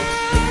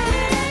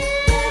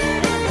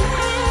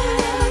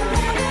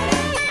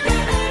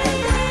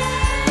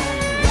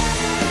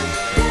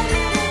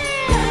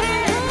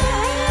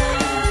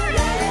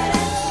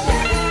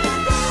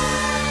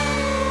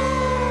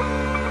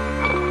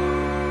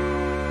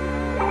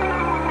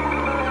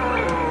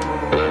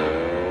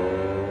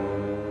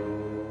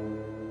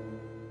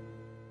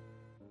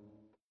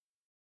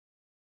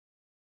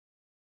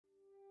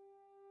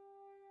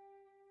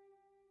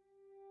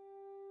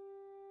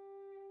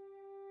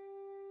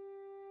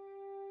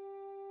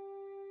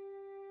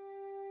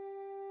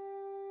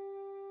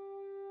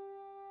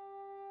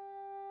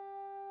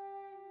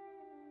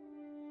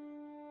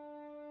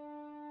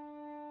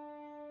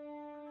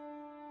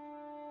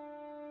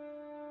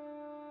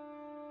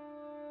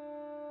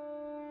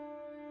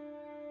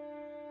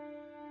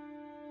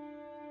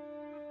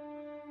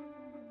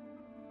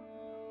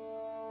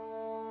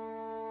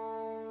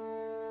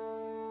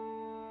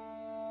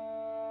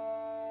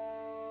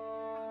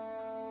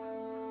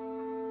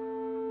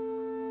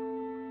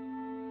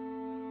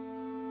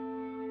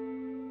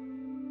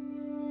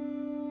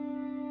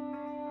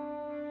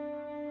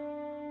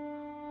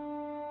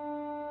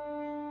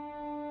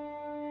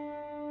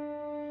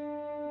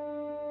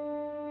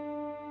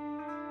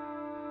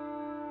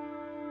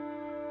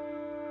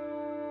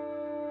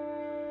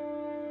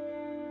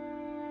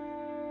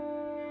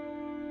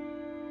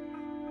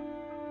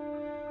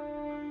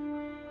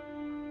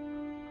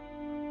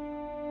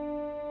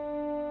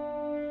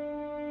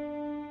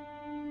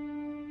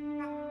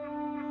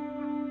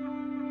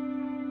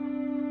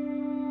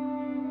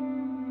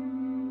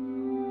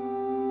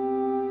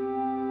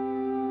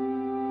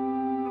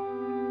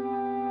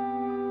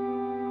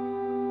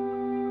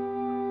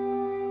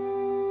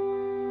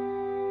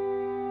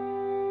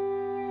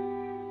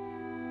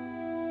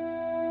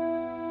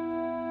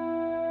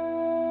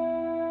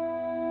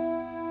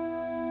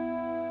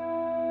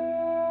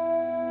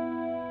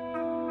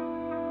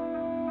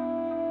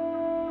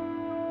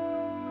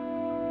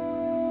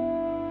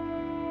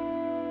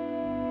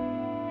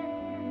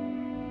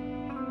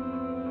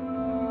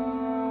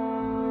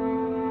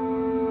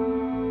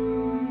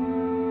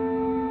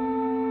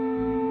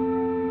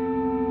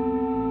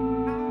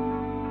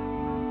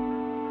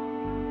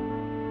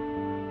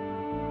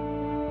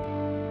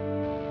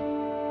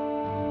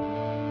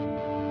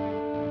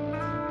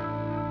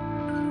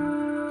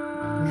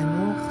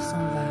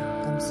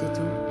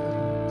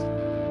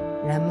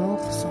 L'amour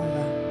s'en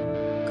va,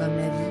 comme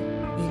la vie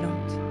est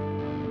lente,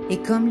 et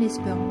comme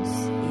l'espérance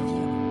est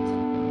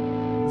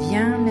violente.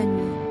 Vient la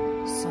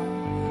nuit, s'en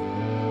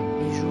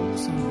va, les jours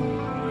s'en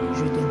vont,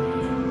 je demeure.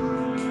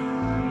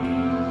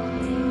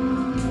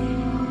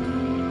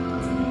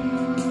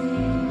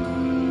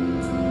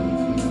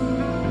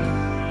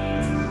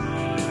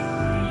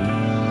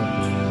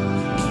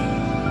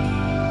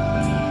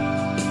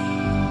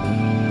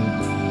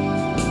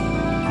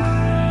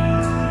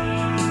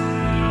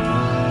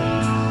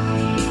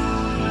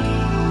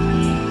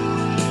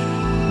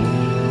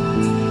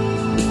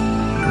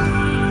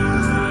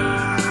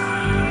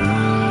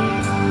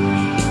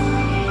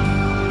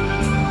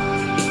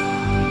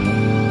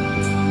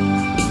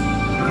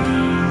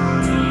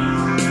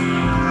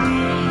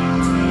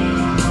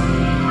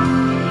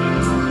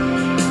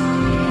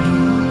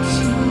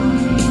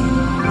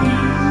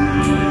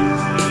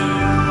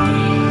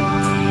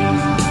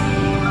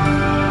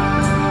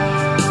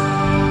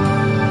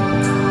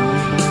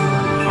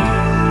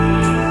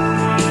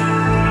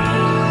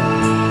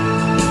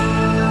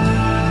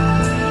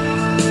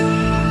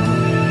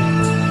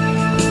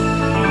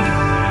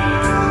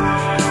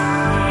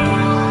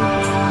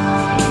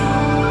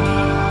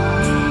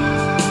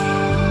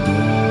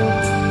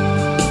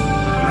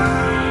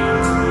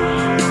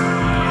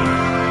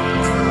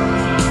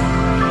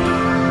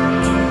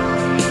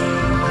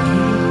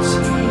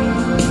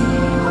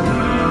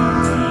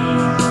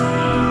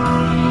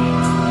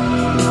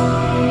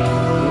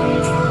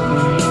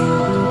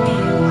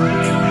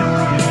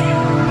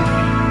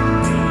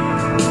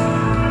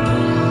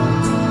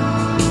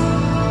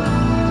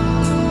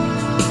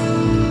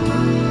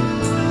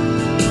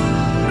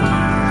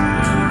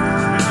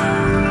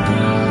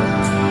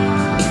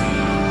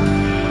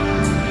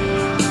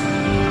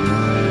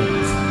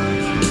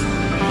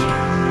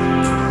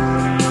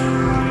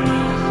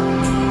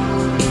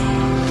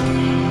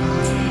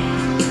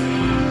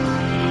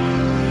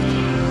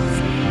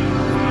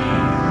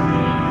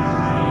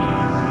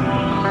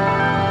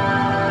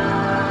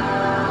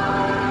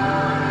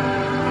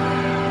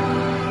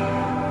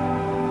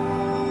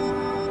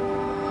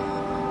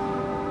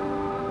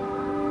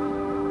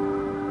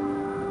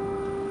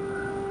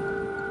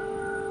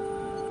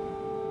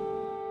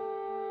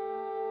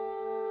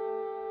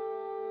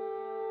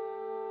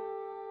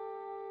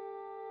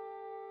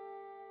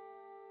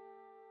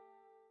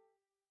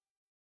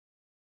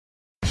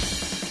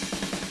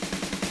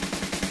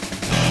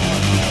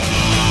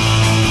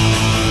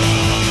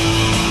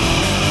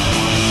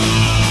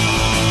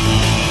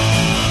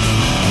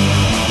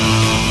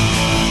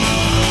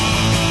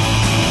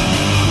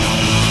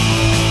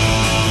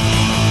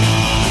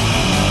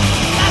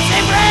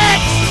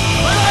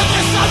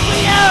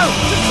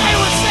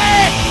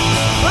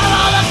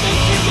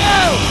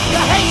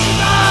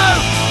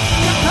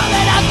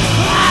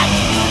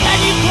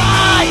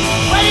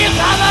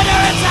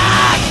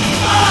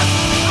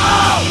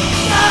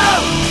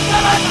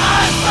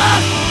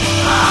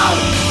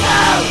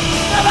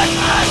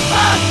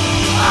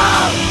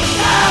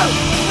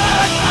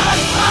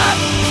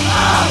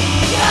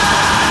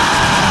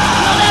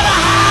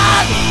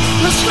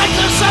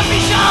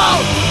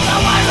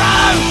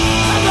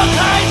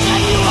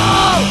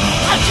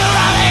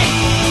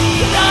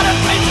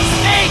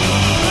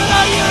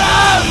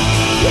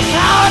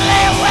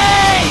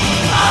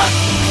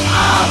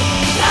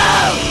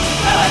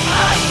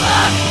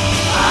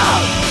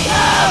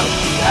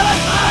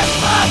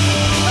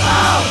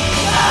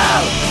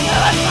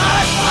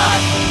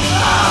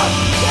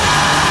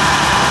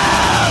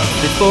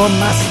 reformed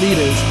mass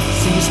leaders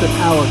seize the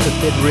power to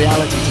fit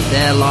reality to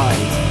their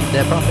lies.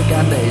 Their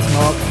propaganda is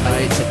marked by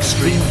its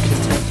extreme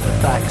contempt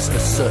of facts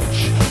as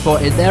such,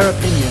 for in their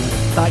opinion,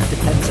 fact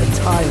depends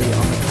entirely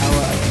on the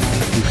power of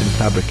man who can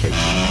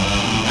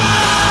fabricate.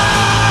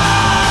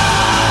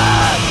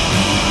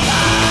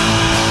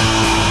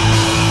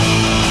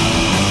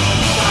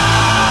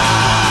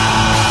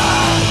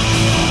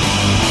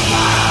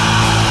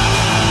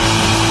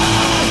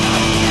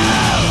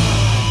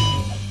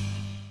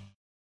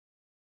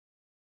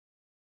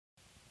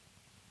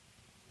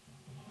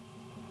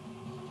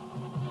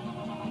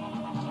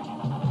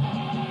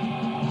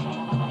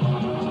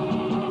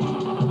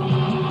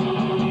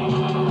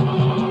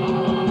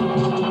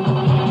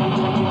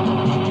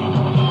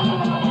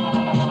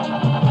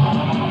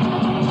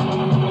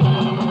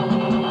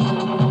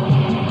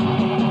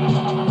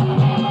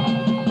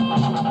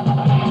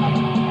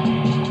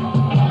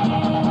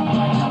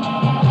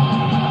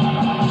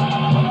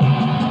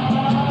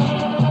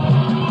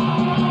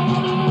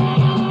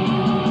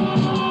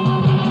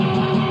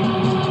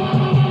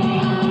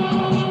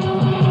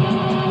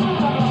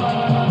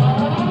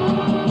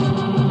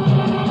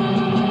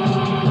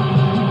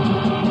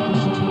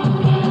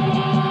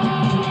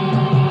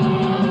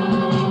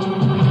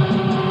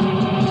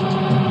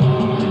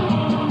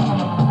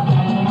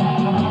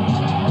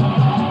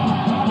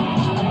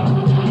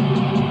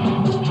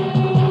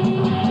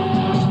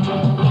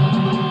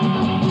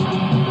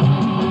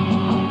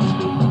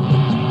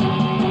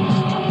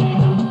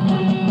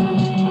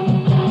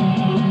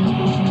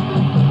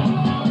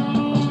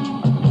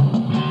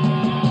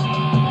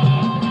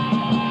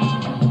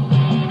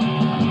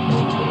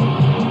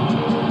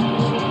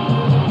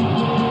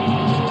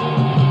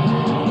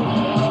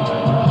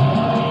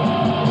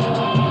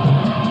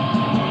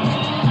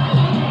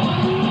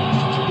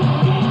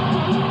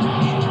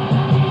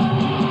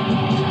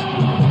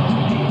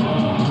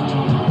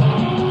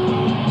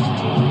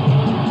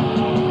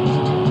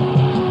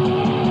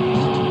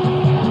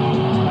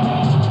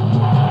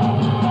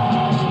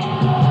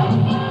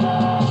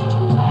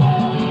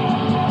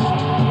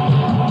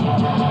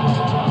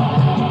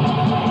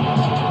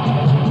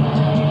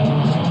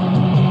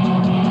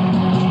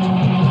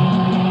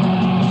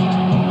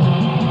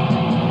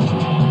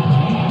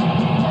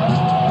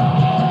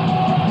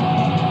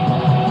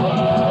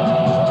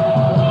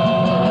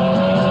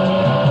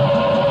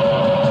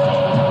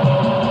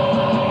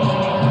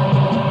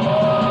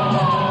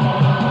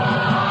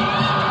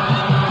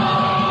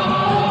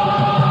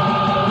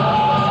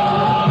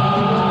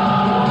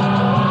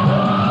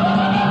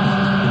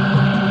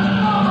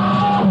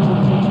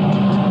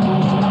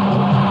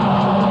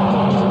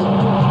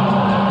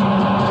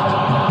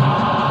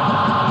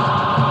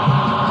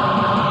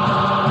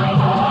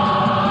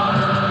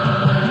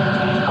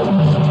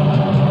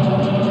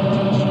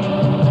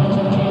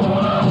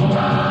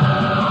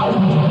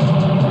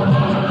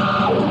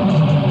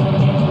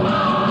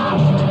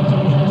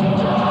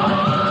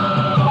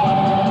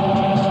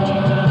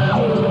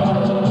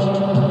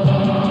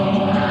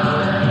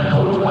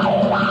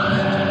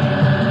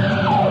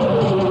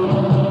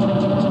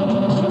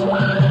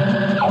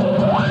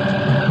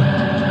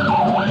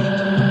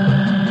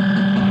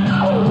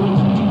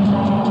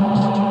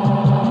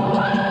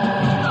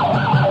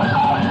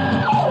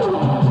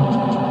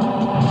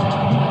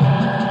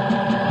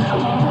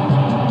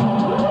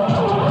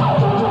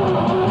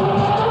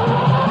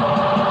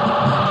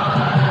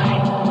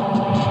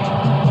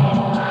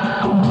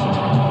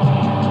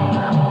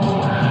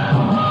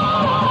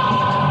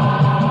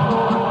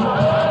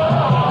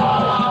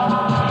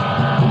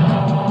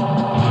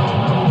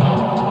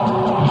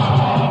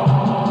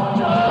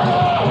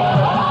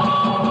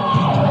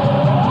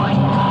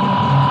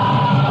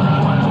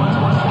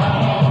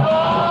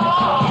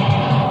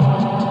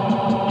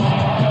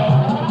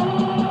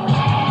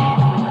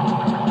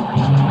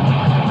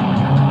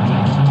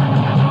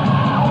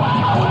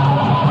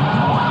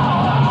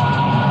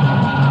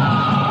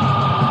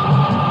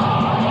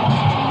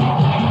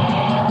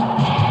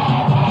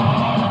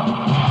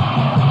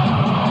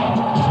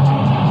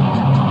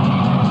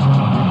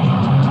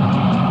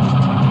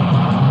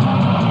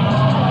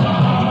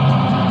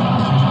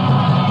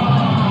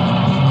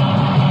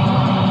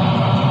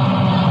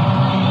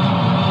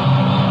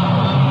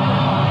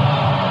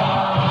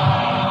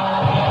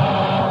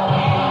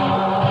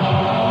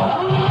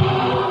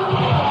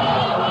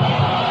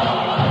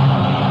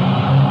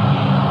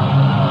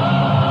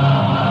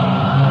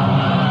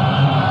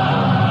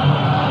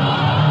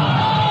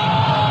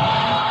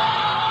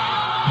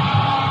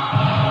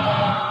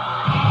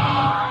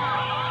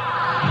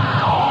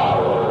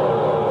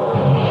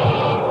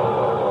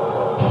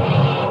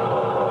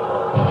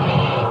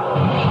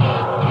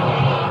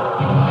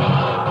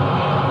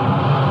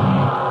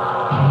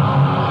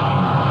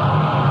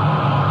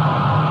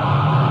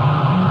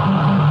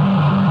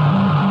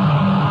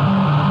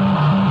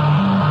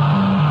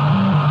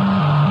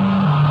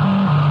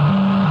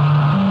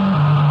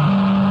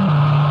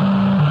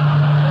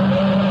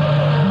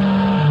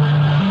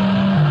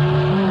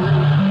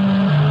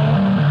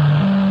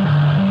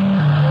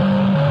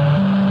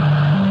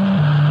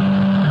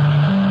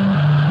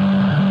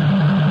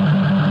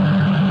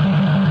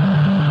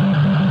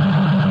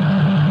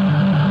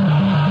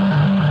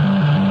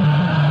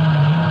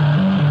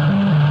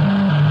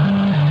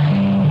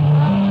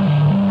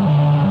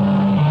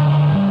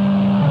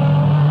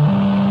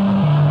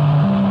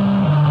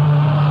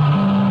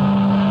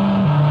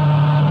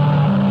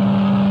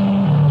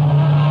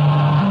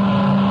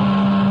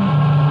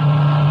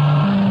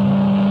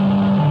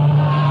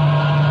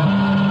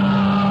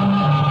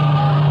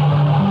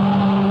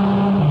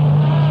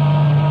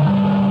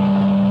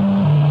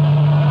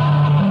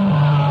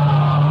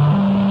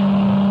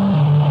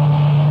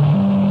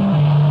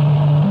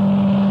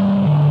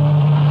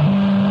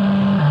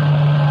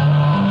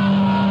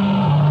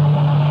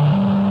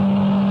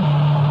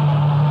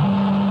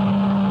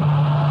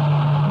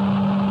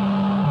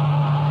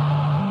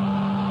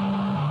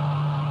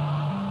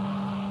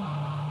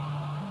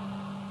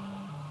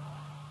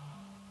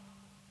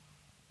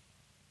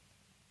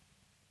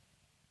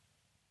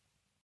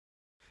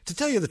 To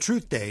tell you the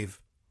truth,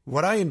 Dave,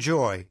 what I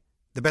enjoy,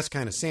 the best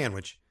kind of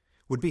sandwich,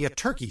 would be a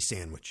turkey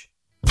sandwich.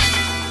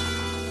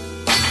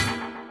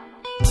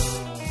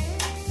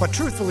 But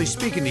truthfully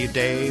speaking to you,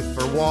 Dave,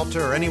 or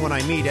Walter, or anyone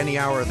I meet any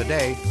hour of the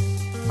day,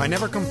 I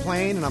never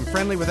complain and I'm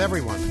friendly with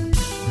everyone.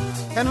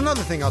 And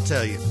another thing I'll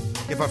tell you,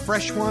 if a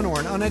fresh one or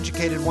an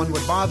uneducated one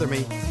would bother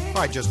me,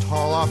 I'd just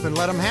haul off and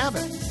let them have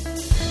it.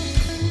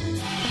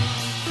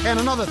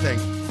 And another thing,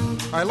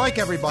 I like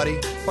everybody,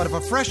 but if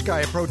a fresh guy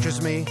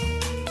approaches me,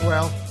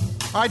 well,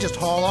 I just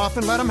haul off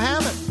and let him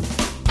have it.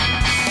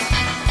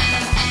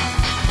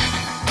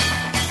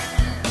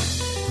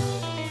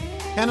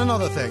 And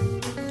another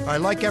thing, I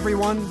like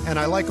everyone, and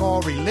I like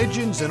all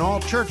religions and all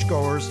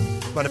churchgoers,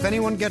 but if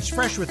anyone gets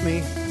fresh with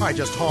me, I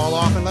just haul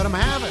off and let them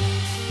have it.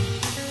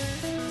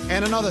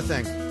 And another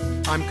thing,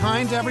 I'm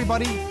kind to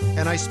everybody,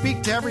 and I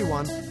speak to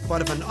everyone,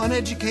 but if an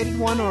uneducated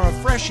one or a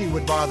freshie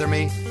would bother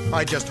me,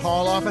 I just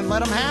haul off and let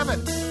them have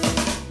it.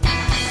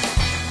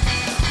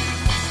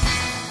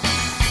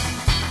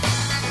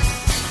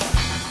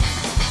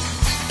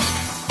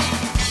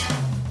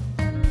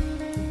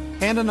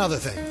 And another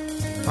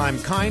thing, I'm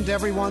kind to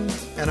everyone,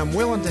 and I'm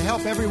willing to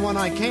help everyone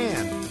I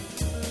can.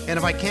 And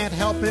if I can't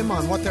help him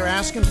on what they're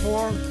asking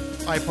for,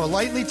 I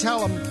politely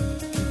tell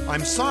them,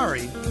 I'm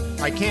sorry,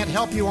 I can't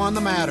help you on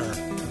the matter.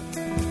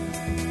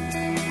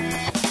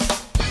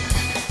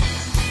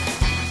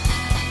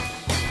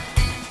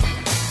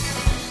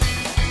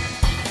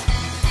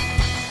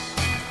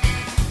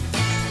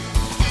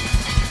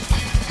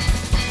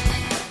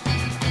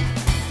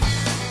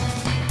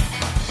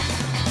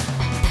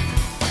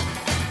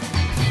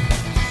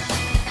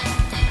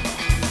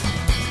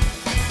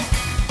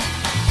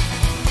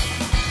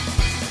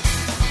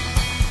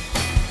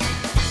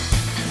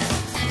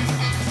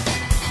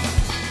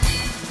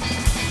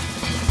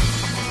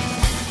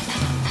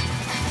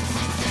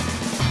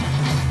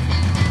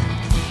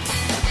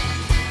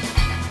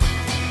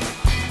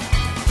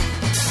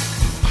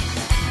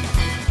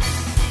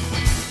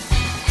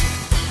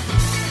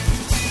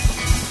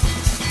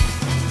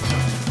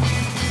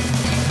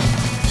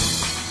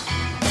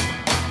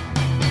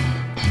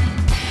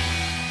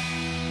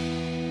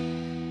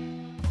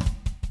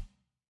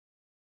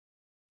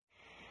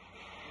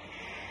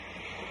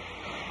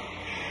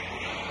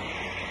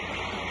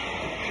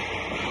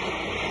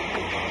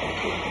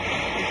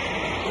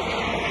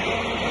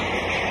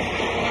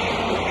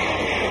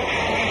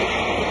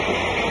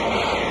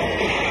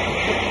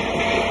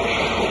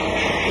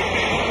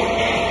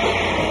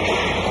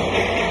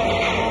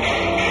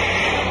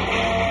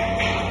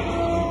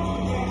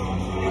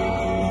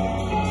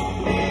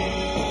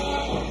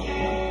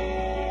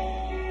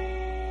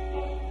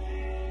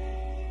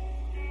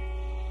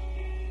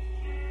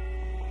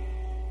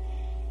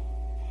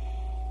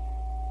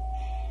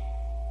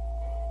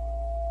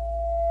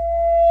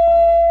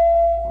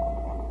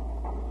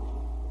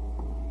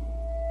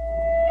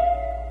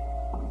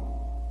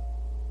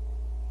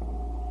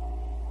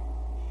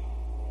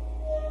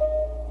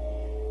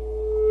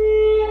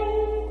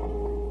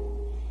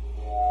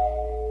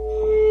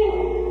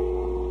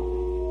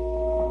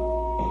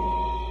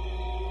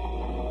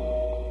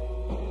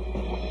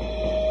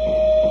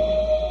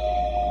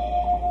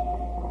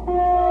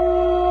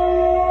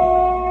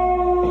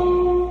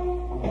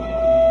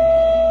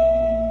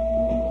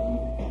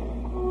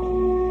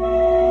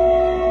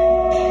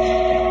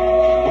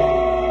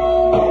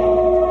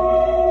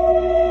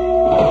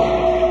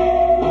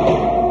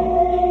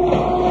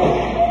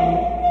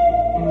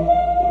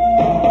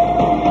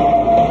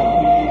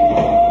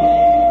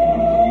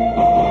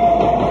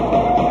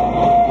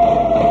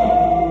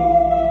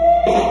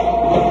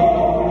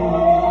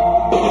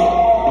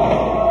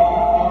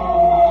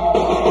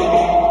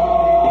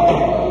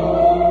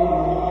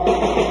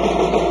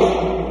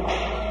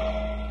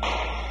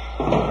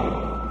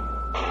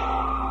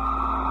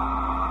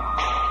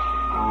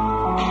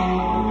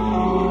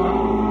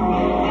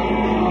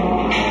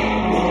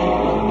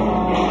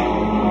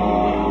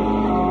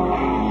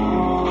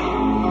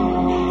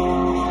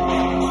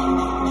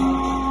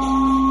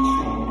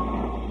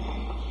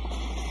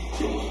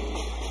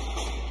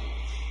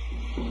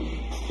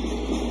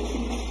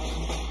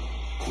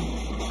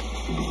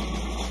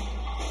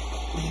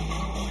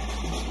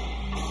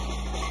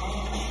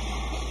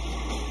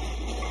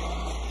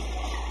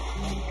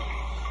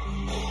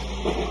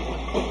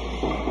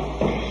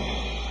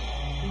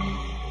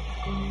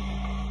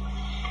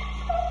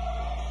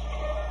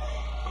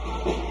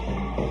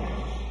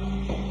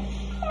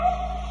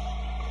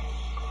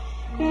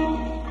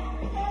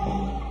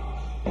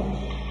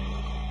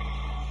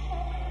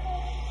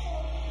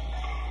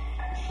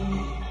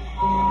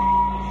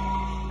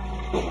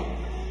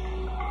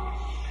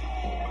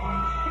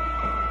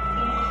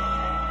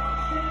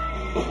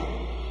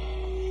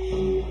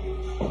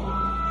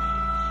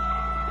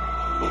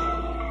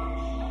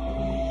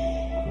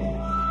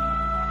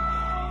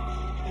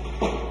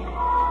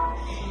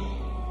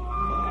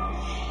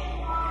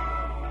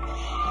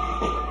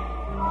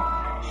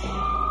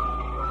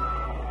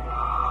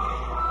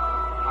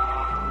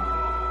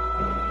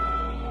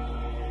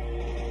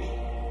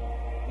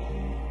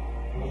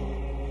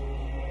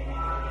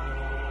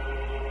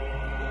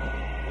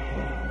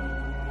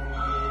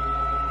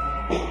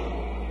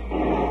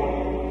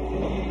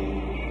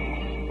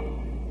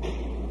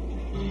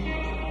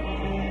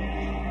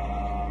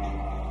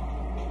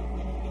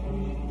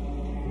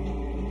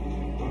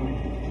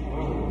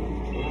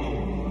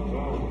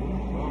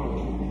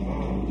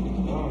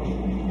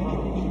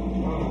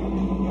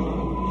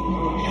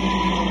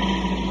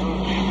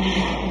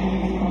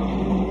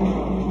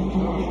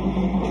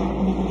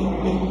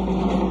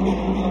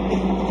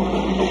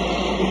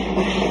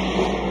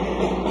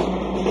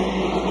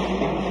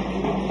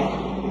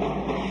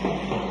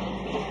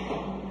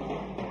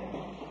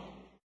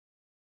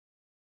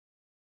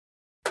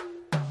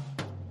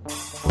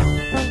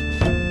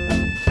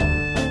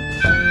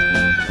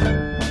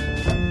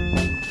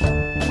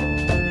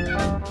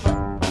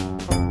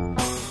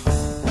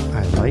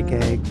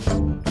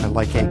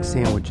 like egg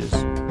sandwiches.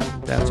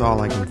 That's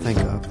all I can think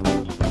of.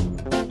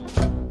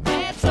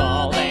 That's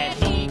all that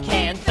he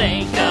can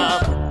think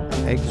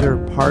of. Eggs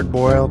are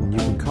hard-boiled and you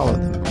can color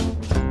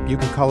them. You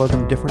can color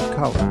them different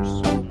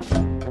colors.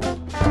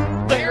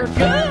 They're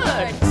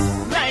good!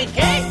 Like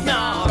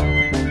eggnog!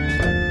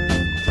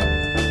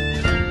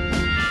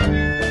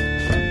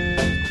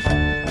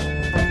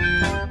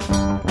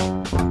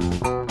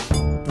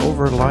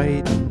 Over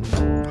light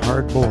and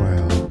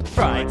hard-boiled.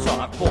 Fried,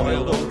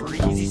 soft-boiled, over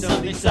easy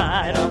Sunday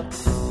side up.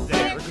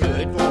 They're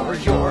good for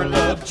your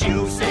love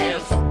juices.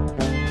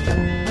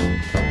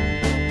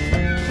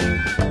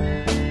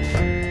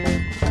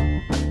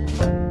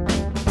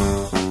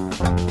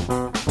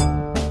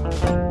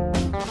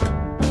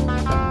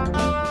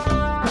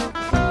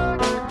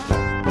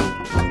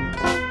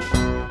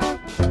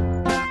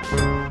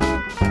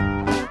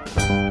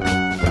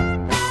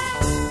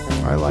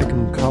 I like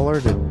them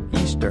colored at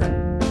Easter.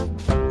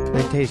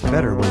 They taste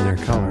better when they're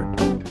colored.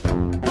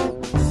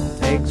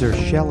 Eggs are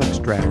shell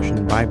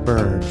extraction by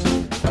birds,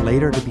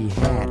 later to be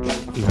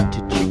hatched into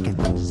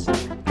chickens.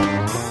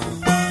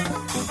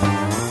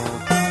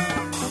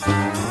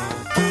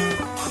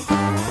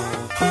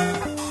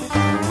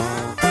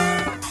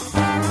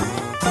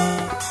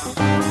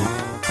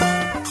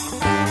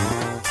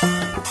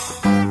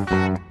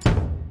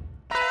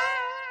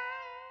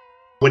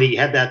 When he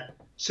had that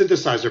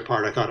synthesizer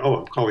part, I thought, oh,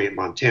 I'm calling it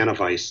Montana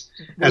Vice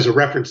as a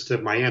reference to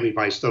Miami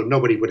Vice, so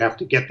nobody would have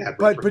to get that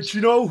reference. But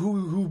you know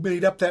who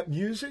made up that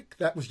music?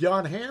 That was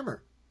Jan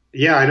Hammer.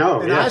 Yeah, I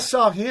know. And yeah. I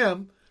saw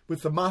him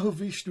with the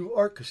Mahavishnu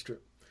Orchestra.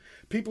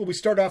 People, we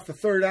start off the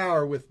third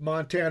hour with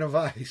Montana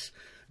Vice.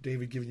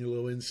 David giving you a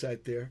little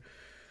insight there.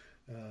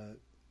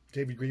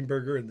 David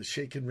Greenberger and the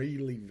Shakin'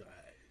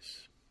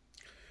 Levis.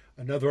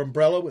 Another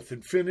Umbrella with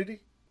Infinity.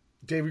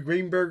 David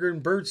Greenberger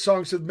and Bird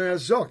Songs of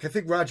Mazok. I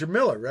think Roger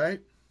Miller, right?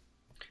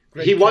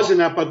 He was in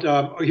that, but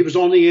he was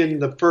only in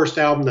the first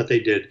album that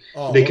they did.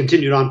 Oh, they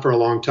continued on for a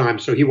long time,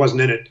 so he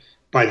wasn't in it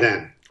by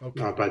then.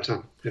 Okay. By the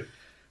time, yeah.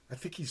 I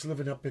think he's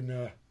living up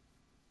in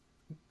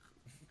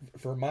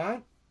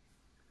Vermont?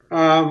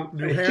 I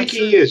think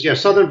he is, yeah,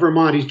 southern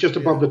Vermont. He's just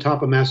above the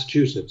top of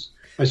Massachusetts.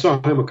 I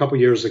saw him a couple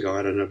years ago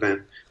at an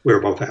event we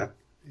were both at.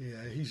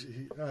 Yeah,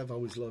 I've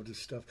always loved his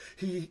stuff.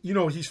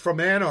 He's from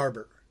Ann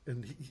Arbor.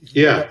 And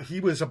he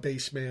was a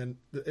bass man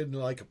in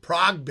like a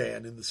prog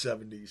band in the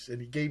 70s,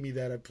 and he gave me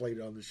that. I played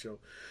it on the show.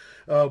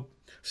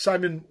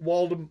 Simon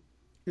Waldem,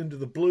 Into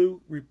the Blue,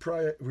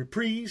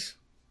 Reprise,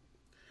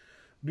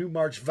 New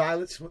March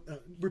Violets.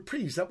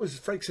 Reprise, that was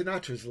Frank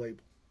Sinatra's label.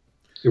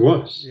 It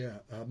was. Yeah.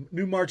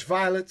 New March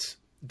Violets,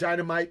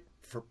 Dynamite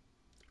for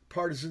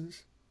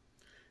Partisans,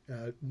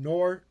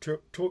 Nor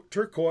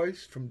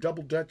Turquoise from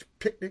Double Dutch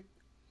Picnic,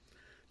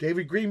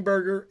 David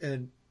Greenberger,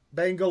 and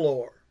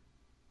Bangalore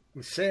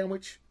with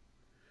Sandwich.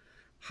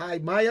 Hi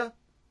Maya,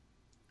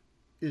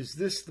 Is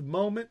This the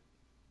Moment?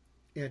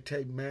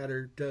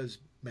 Antimatter Does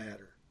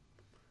Matter.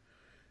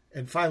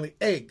 And finally,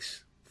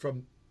 Eggs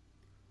from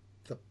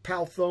the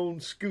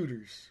Palthone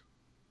Scooters.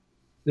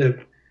 Well,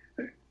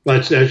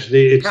 it's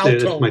actually,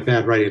 it's my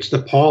bad writing. It's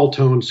the Paul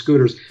Tone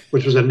Scooters,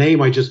 which was a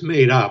name I just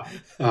made up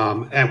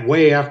at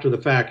way after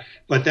the fact.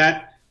 But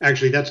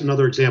that's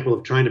another example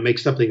of trying to make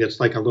something that's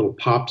like a little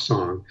pop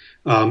song.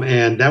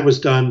 And that was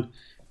done,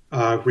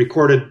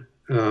 recorded,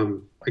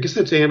 I guess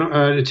it's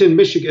in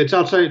Michigan. It's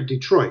outside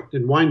Detroit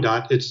in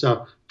Wyandotte. It's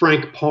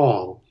Frank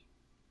Paul.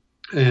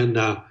 And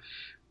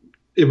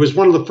it was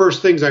one of the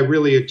first things I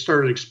really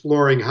started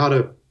exploring, how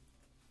to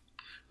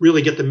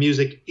really get the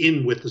music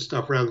in with the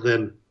stuff rather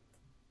than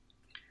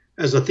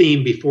as a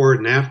theme before it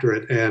and after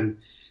it. And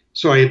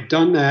so I had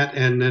done that.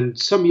 And then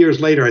some years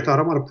later, I thought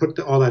I want to put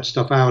all that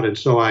stuff out. And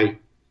so I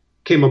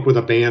came up with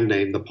a band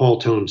name, the Paul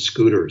Tone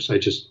Scooters.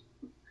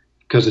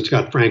 Because it's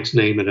got Frank's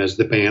name in it as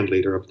the band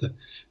leader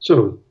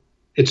so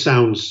it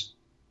sounds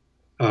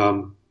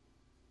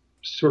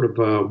sort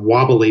of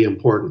wobbly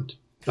important,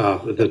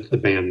 the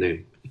band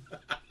name.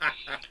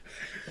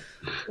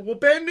 Well,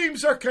 band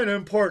names are kind of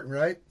important,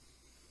 right?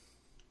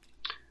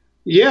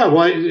 Yeah,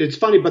 well, it's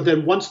funny, but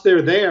then once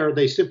they're there,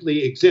 they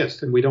simply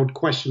exist, and we don't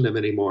question them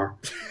anymore.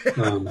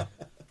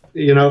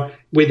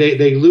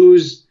 They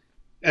lose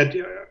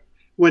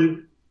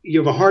when you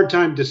have a hard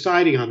time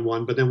deciding on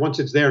one, but then once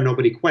it's there,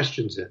 nobody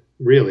questions it,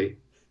 really.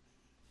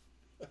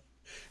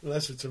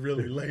 Unless it's a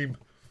really lame,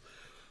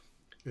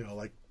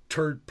 like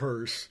Turd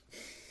Purse.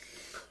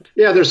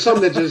 Yeah, there's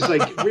some that just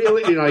like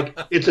really, like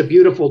It's a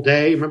Beautiful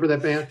Day. Remember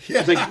that band? Yeah.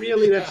 It's like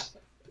really,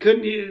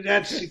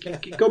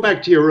 go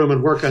back to your room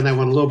and work on that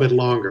one a little bit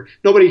longer.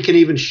 Nobody can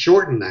even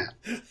shorten that.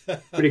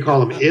 What do you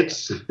call them?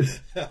 It's.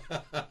 I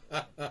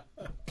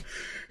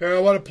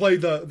want to play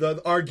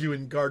the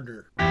arguing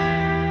gardener.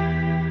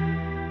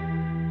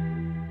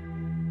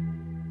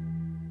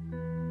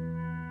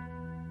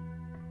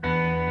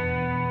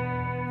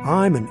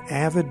 I'm an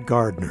avid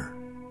gardener,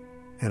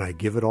 and I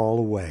give it all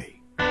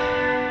away.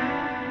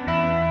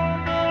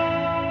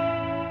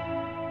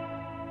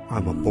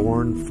 I'm a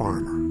born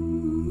farmer.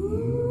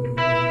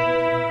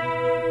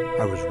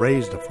 I was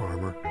raised a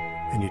farmer,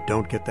 and you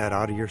don't get that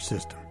out of your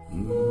system. I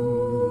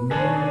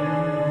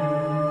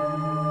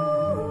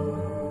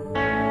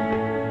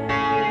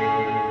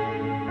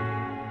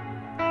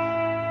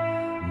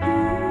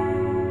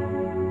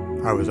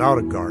was out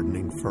of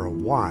gardening for a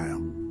while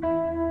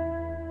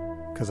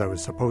because I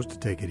was supposed to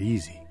take it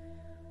easy.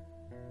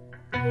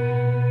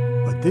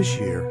 But this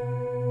year,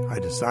 I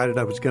decided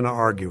I was going to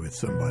argue with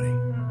somebody.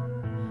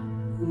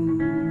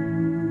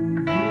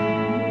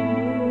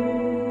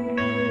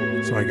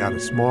 So I got a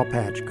small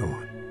patch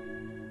going.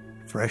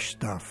 Fresh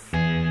stuff.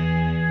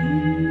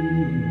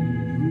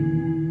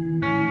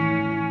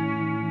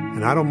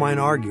 And I don't mind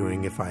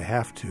arguing if I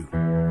have to,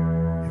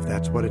 if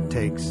that's what it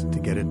takes to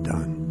get it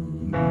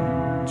done.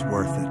 It's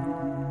worth it.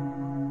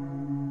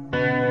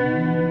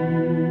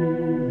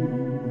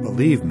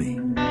 Believe me,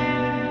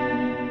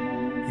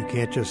 you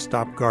can't just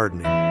stop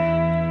gardening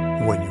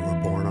when you were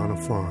born on a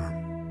farm.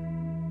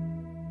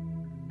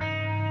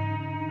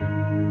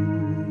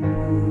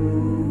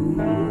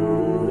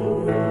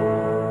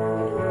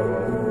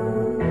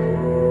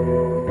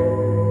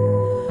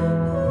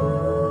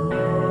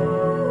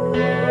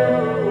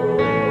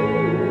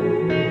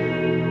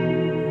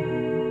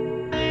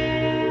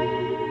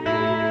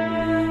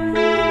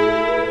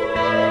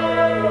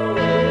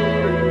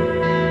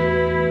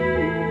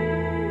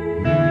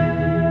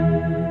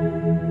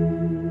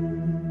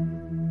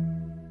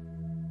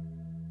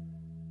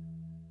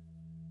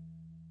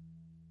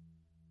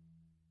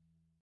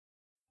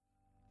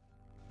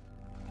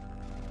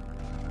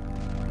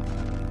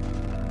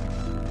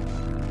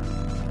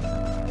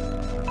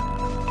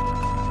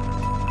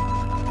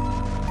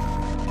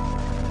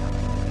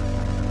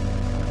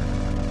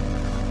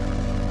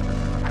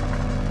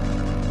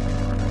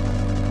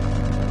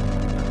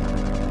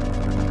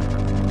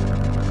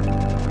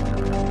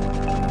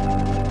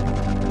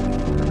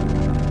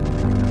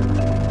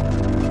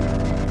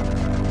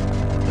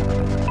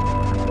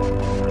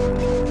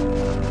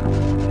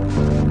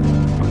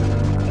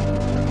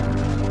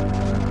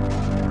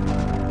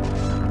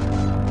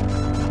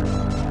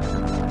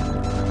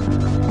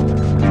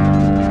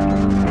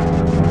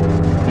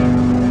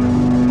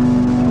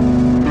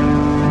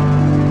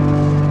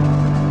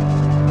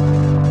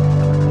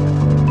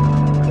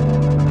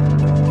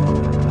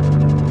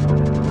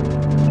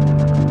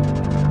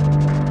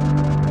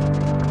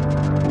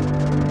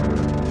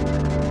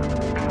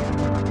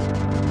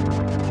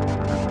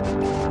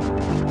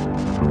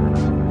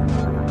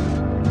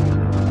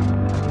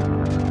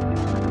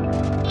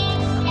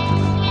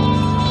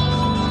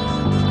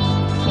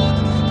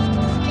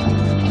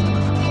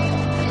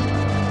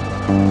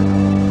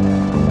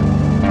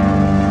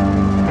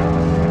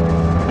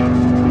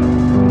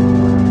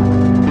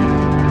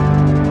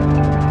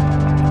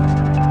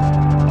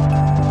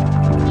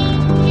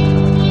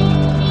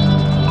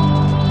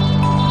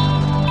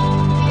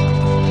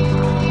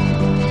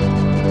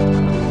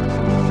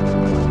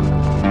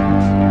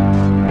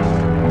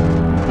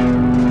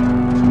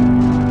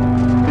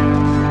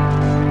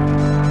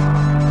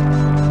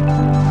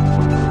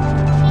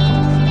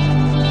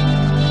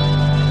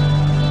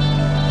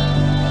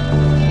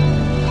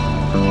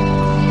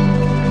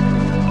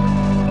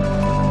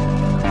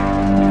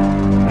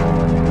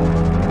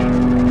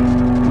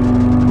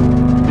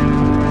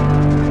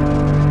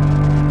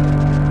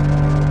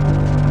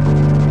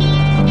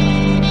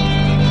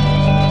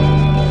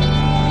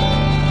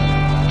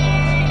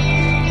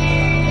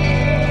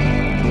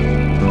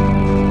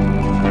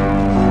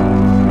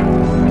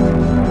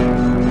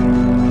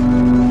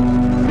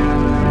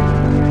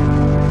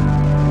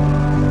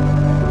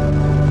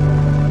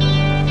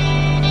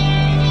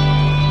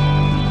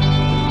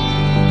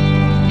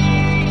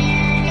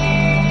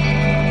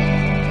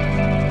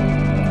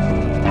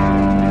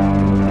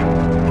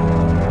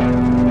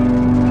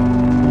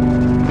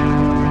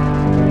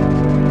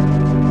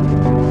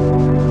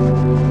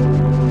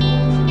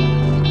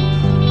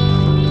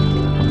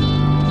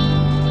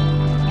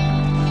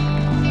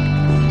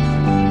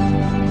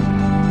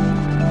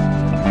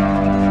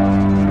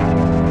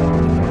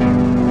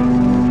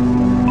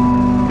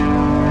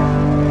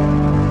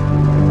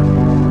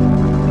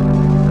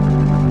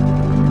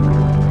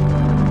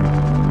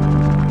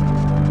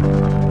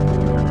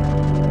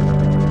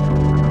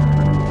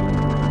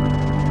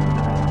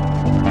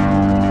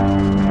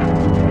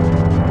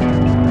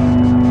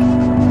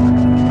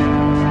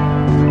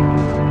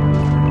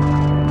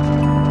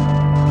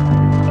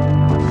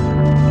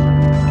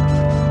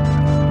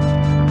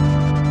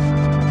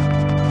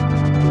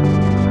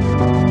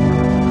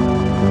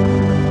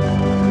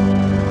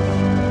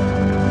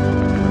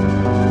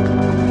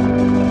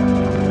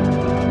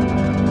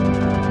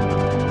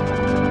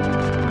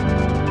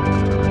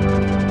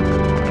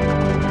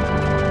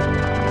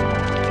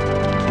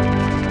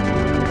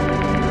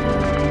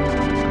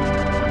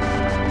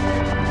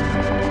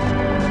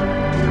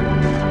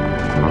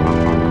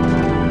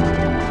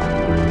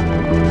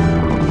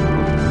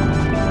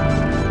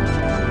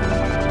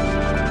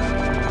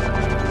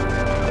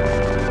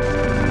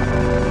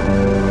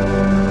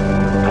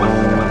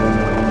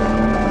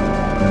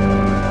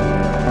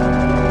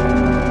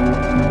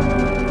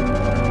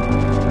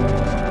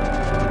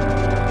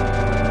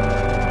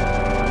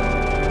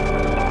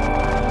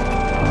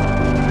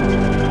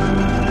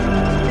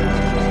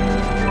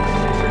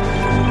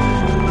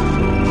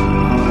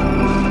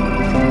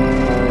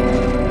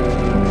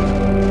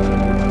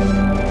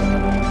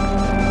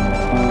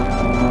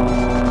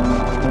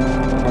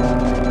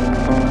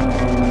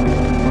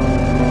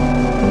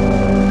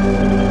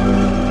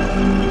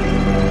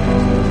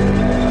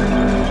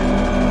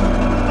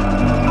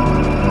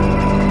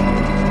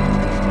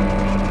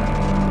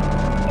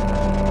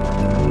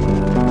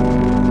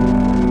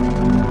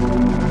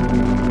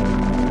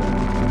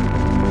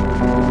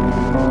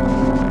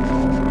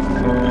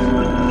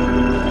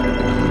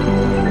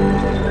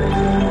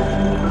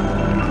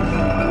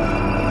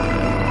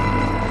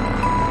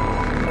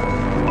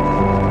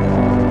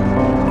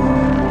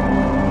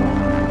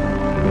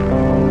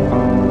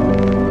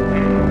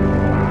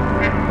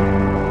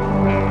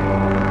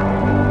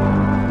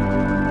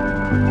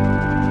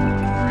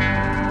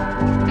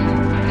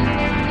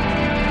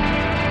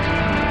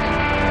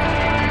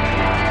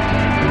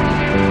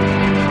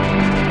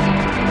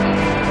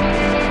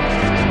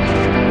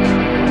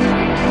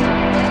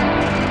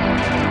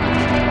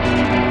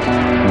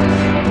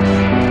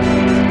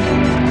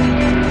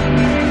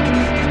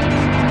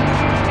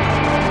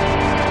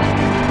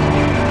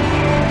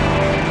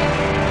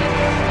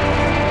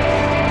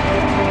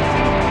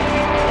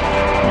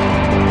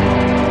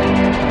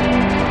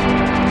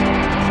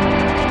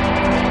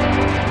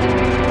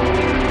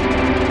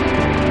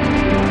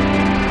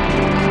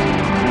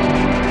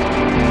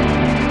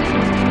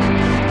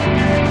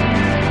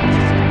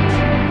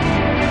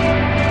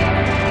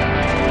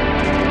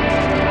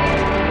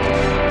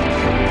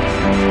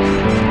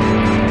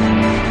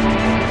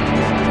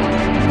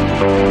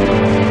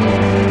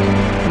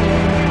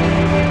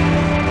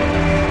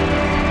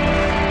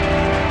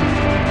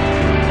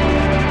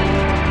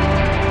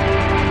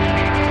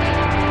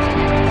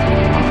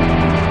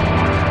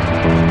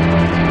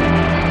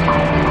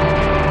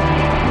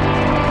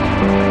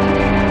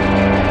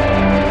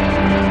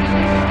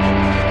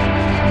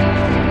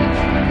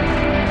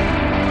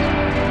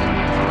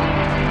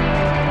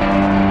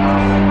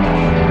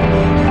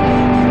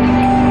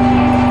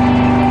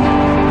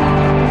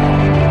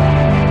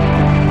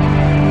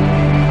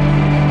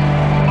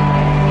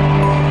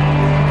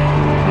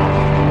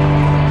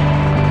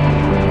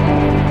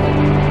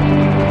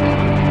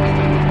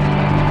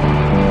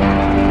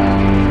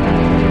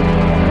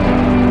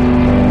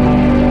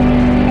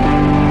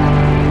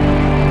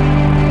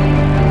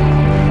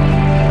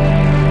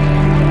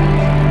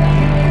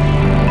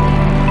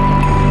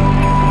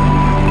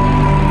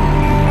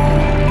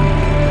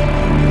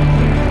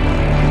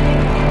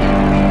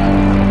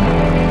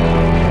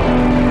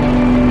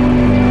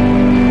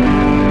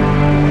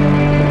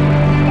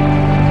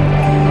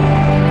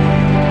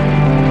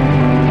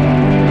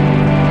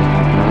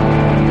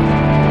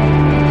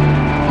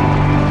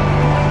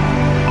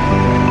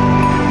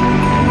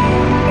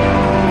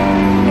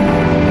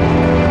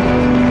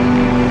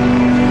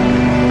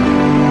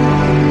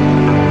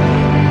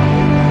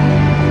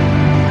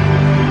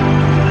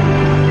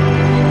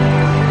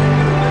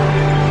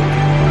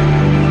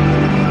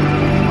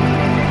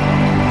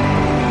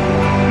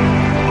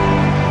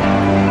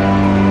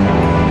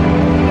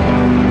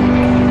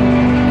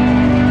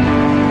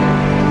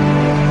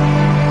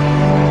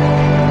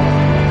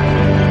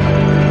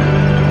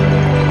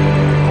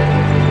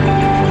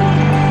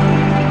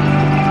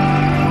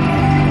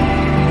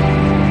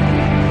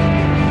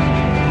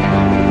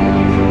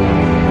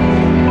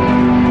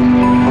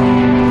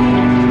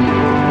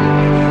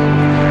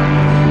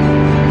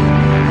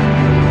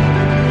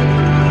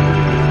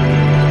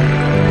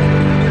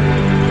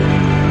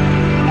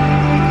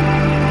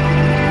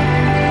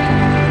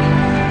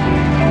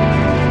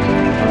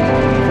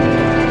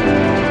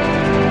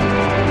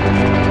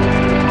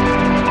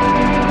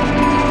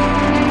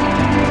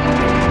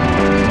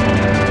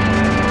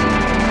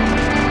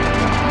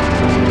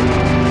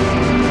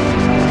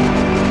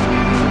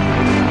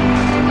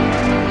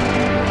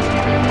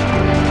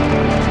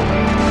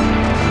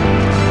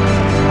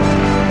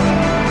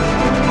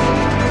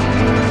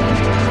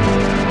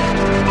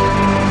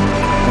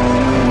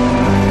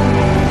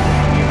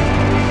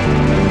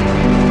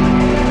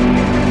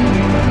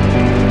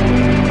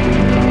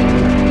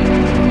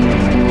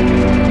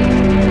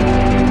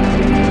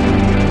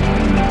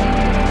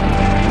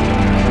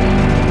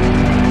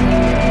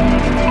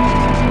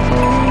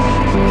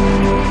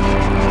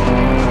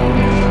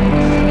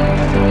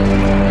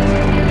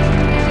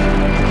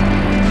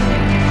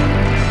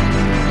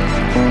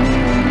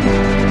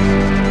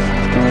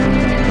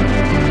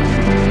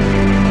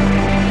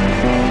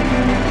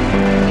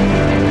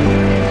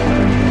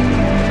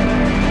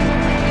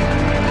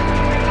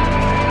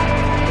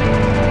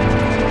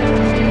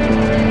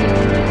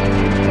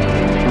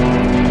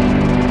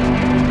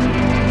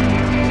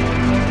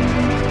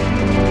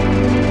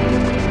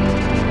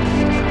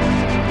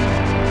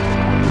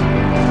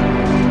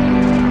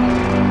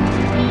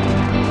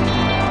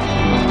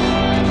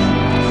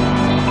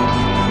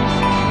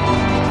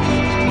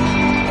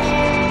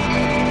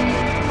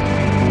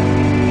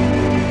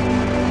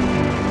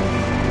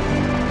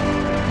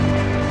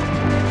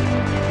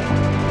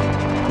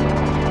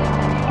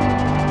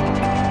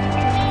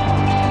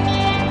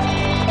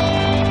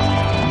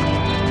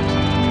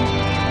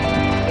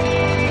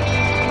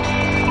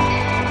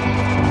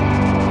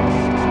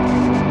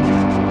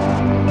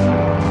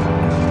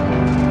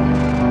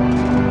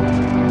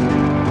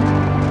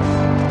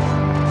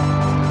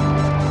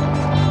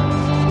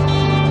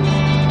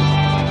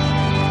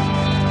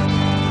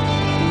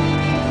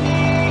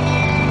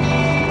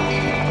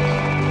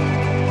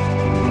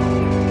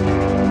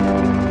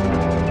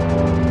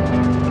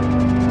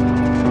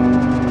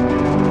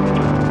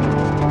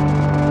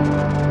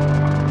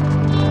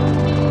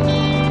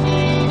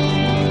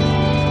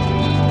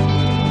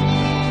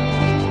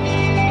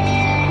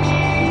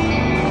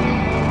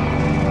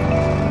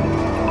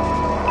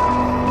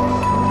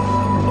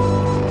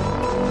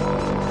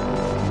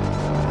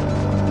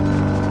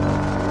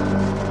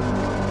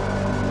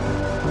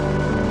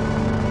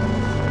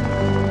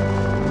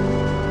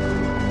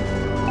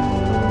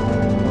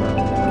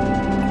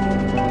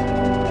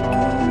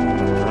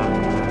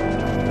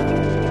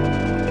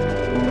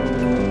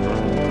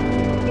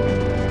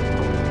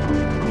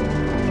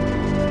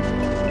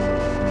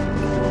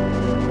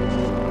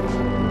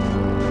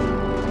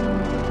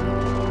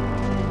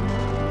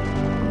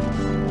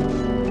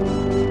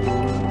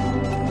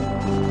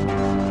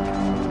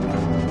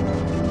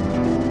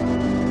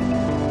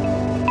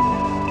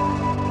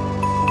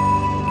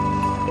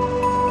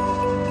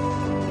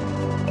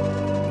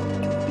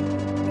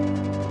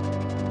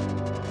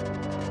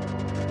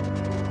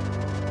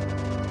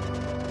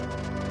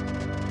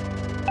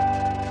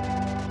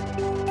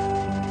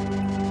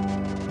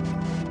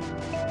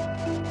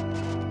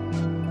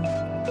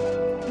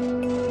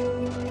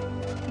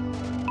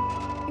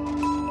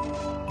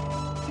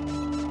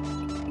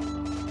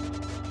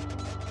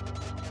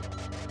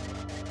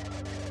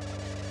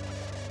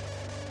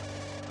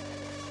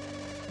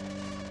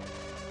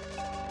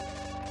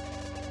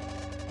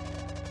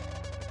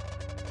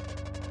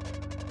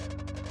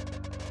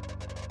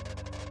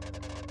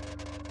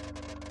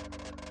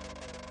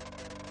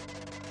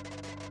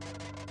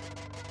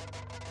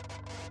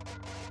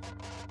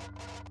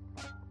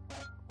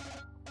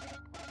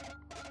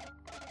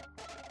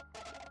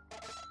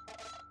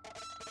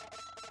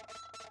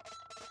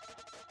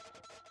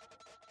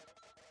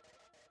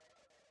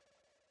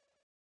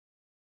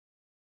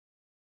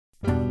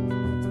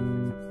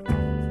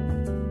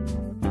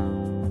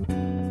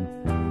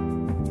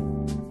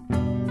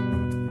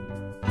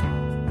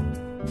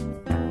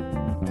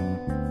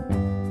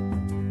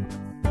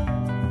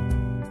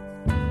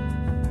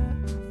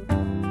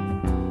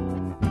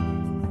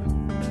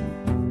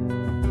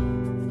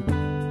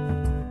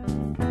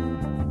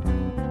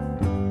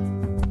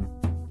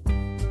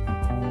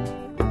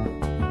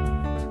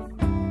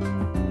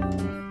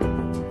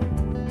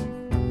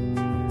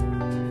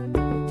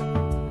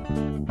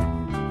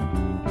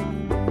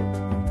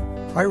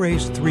 I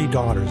raised 3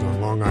 daughters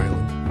on Long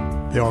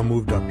Island. They all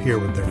moved up here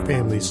with their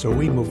families, so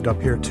we moved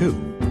up here too.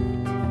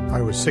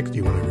 I was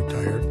 60 when I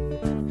retired.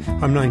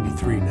 I'm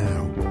 93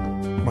 now.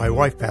 My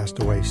wife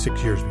passed away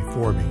 6 years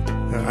before me.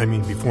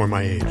 Before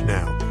my age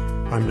now.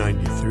 I'm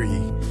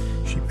 93.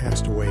 She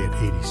passed away at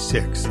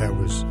 86. That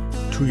was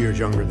 2 years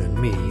younger than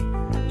me,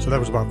 so that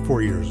was about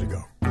 4 years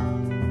ago.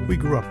 We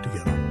grew up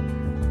together.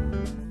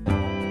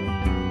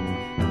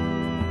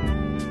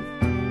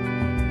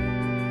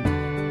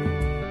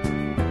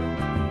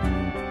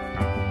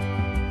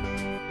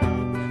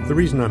 The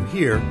reason I'm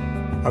here,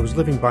 I was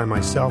living by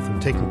myself and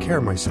taking care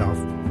of myself,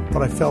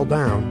 but I fell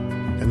down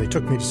and they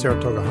took me to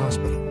Saratoga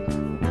Hospital.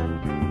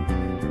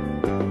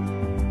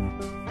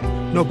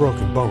 No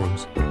broken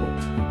bones,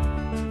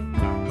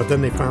 but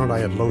then they found I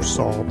had low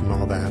salt and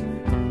all that,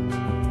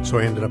 so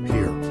I ended up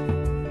here.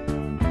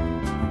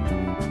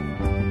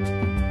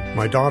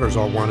 My daughters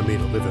all wanted me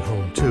to live at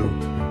home too,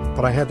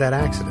 but I had that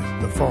accident,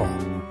 the fall.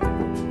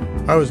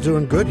 I was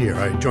doing good here.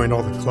 I joined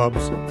all the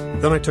clubs,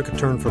 then I took a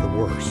turn for the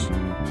worse.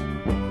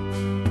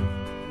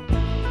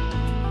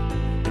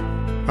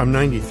 I'm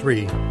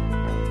 93,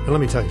 and let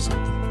me tell you something.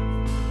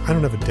 I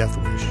don't have a death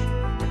wish.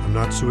 I'm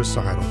not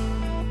suicidal,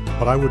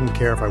 but I wouldn't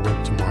care if I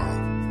went tomorrow.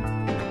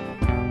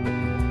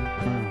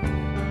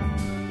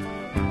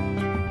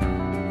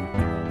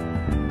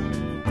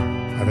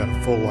 I've had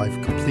a full life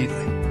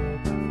completely.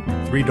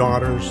 3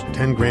 daughters,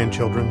 10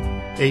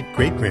 grandchildren, 8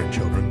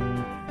 great-grandchildren.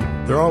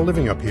 They're all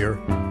living up here,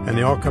 and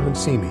they all come and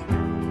see me.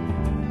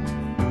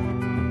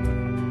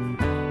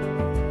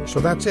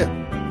 So that's it.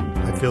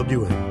 I filled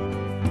you in.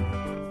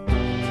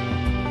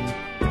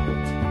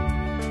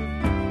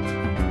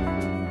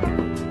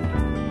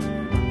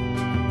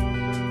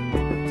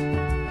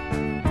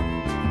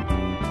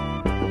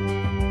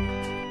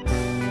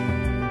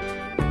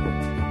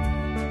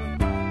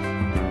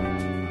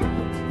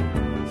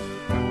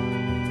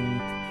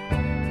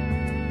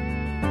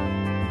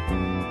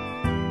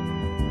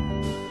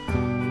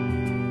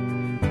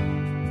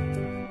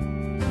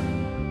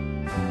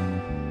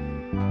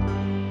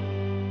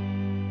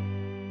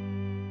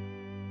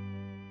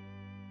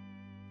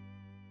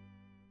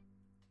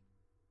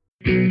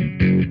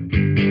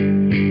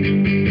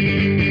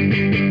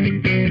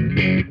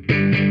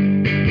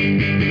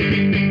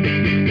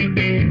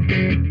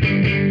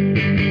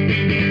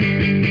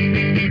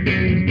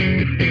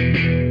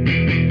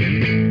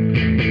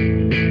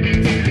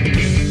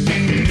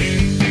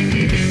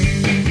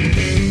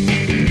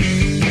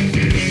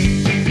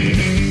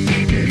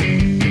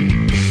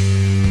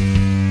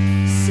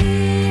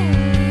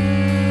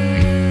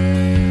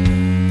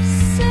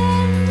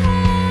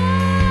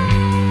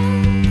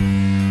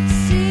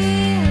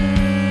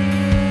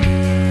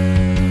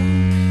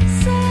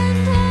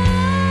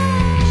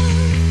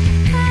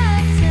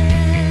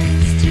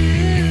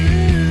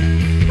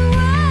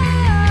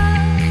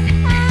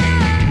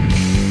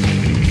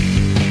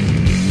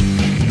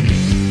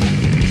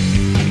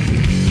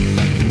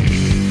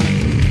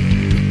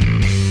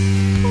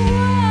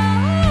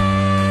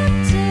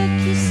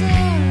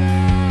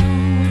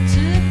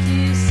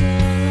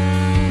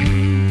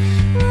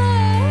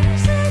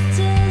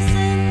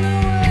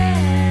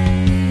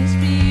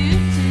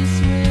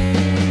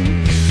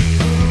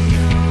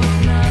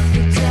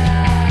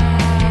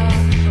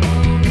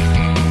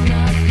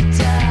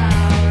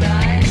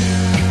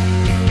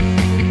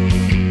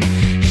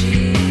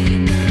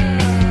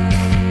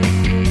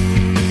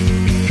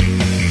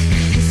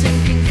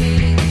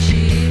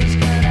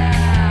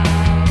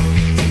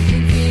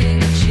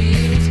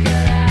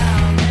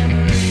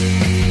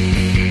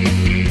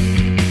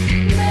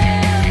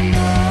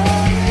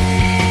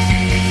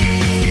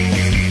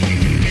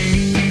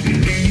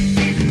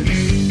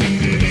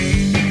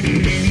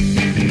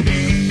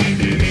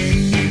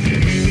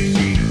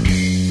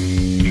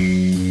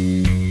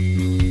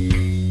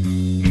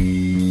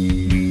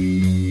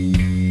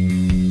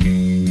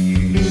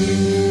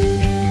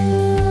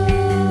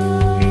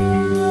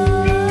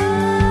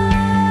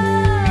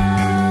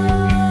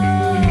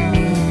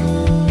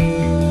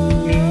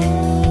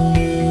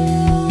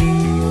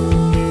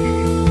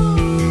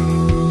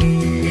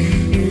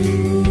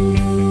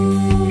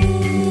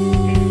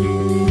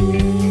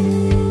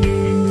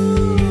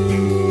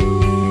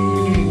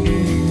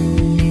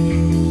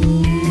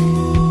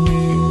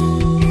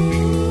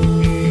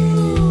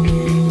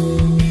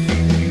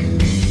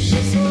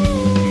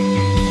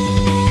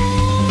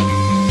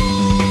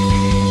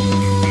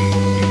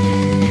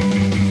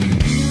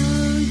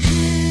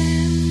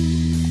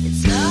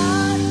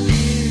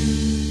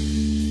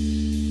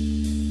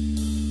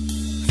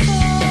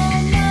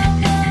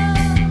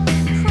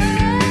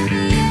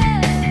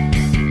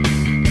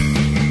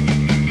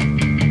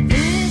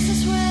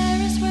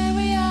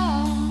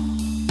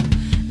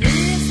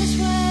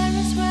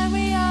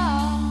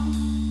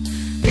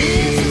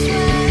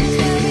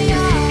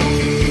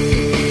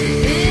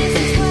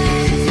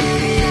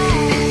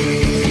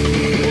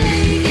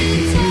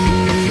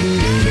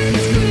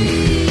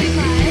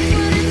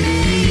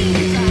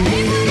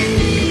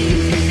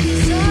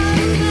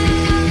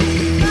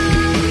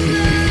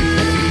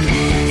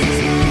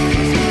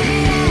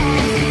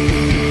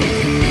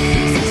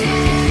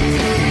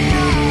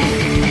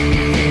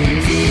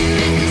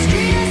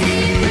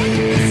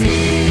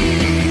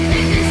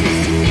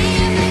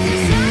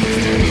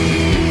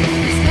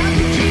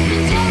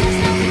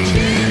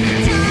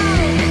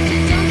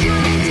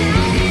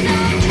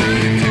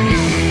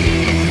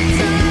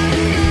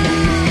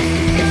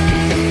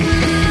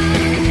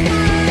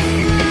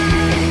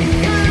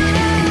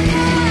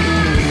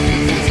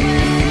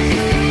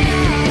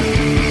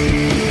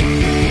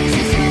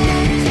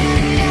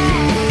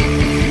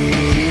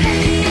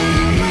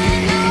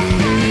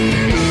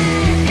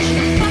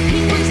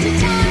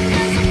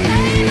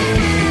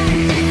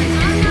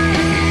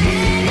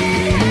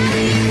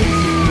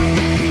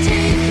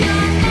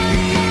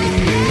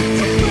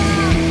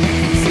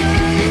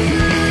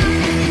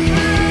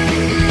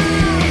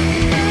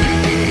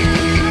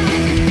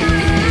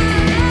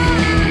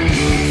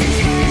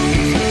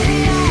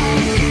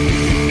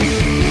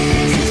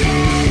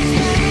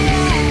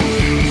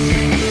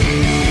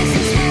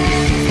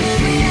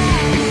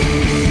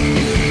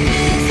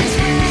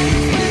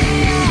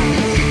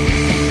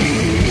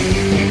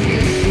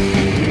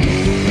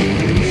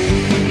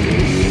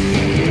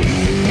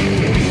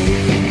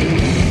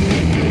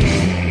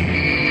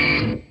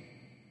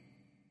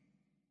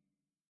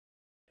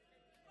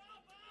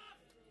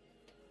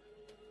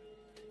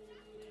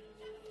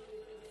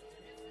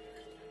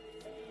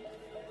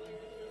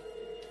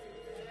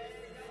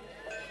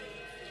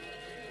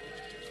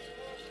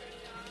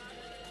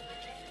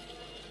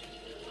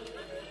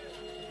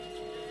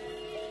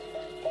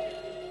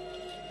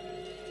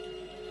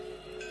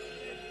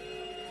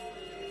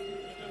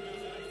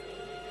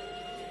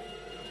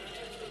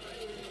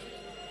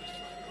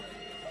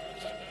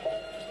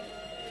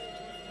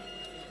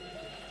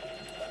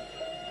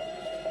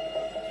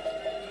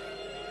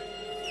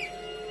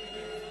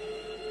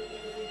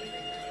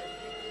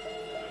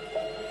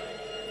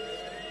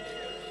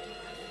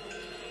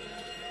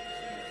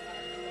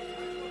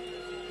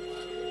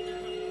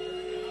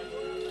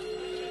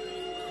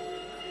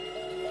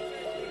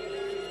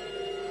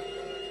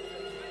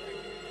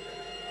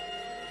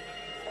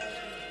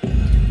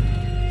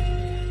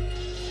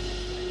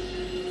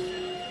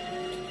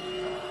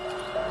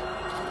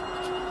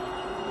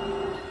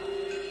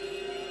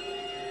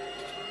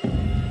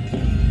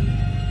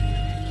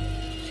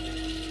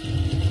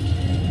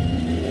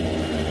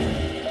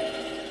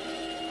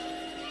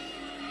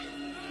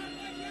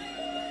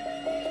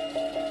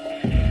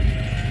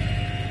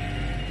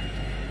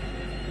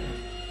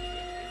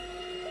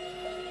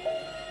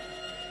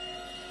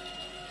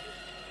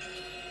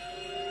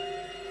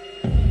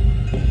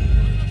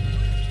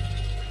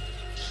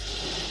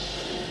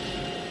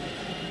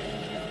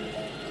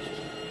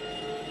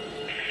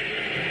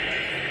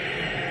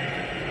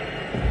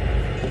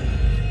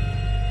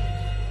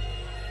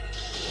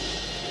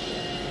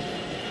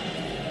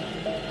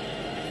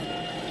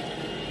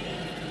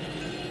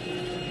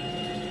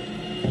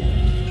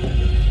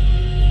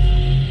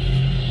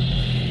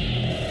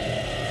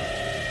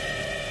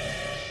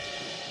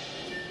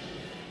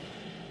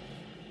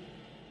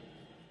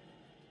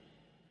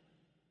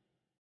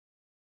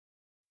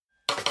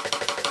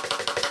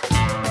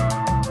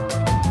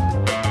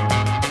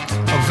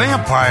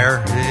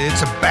 vampire,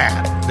 it's a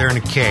bat. They're in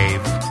a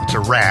cave. It's a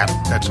rat.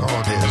 That's all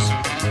it is.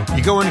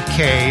 You go in a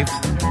cave,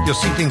 you'll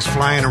see things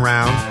flying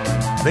around.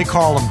 They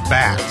call them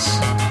bats.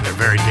 They're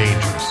very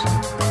dangerous.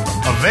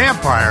 A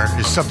vampire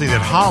is something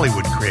that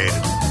Hollywood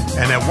created.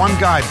 And that one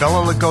guy,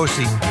 Bela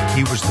Lugosi,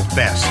 he was the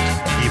best.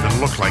 He even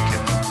looked like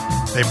him.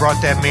 They brought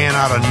that man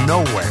out of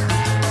nowhere.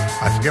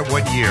 I forget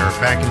what year,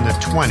 back in the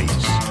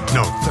 20s.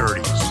 No,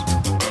 30s.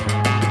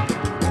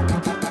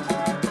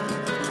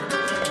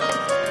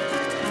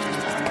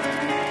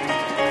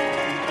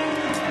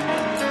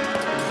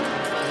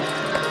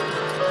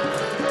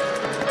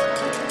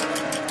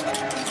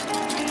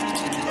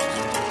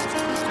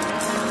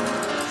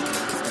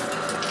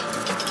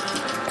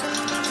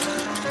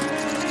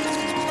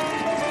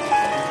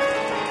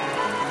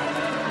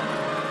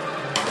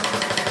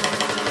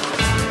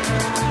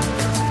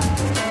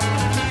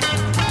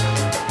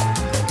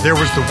 There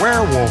was the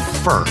werewolf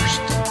first,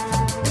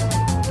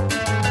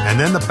 and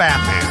then the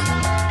Batman.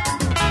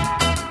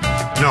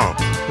 No,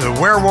 the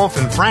werewolf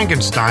and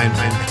Frankenstein,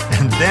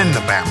 and then the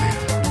Batman.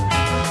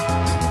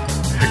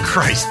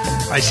 Christ,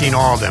 I seen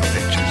all them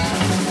pictures.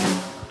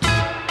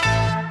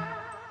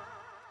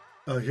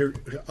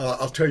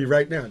 I'll tell you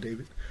right now,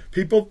 David.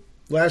 People,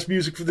 last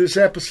music for this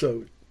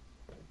episode.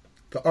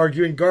 The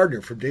Arguing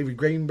Gardener from David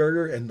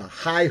Greenberger and the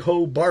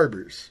Hi-Ho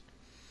Barbers.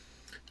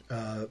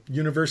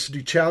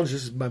 University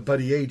Challenges is my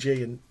buddy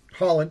AJ in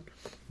Holland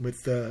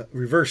with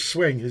Reverse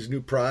Swing, his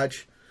new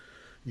proj,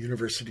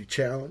 University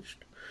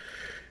Challenged.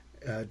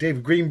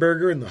 David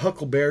Greenberger and the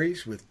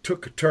Huckleberries with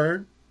Took a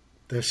Turn.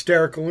 The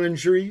Hysterical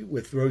Injury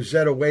with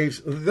Rosetta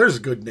Waves. There's a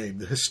good name,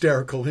 The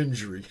Hysterical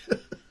Injury.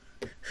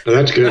 Oh,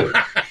 that's good.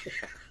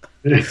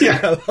 Yeah,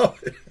 I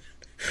love it.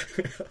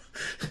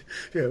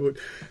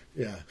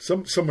 Yeah.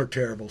 Some are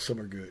terrible, some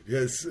are good. Yeah,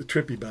 it's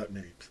trippy about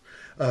names.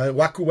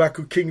 Waku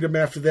Waku Kingdom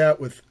after that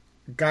with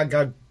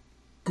Gaga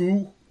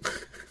Goo.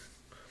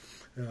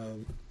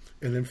 And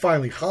then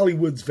finally,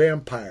 Hollywood's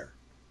Vampire,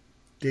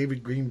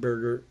 David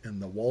Greenberger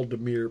and the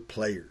Waldemar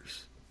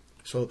Players.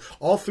 So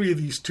all three of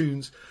these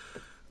tunes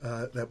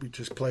that we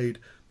just played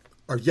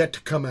are yet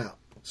to come out.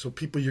 So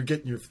people, you're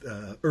getting your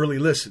early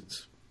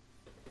listens.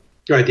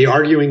 Right. The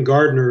Arguing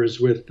Gardener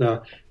is with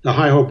the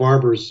Hi-Ho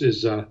Barbers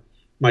is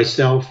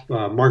myself,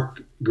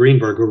 Mark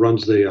Greenberg, who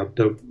runs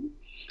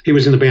he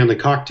was in the band The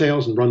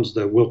Cocktails and runs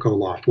the Wilco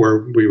Loft where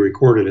we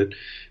recorded it,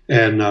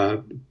 and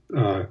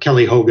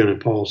Kelly Hogan and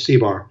Paul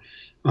Cebar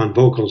on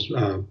vocals.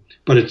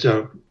 But it's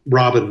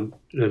Robin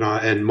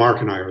and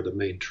Mark and I are the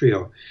main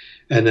trio.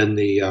 And then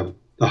the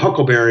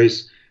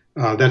Huckleberries,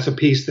 that's a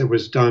piece that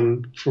was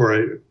done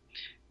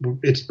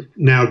it's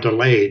now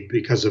delayed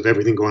because of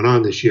everything going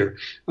on this year.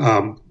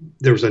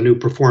 There was a new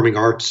performing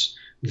arts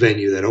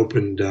venue that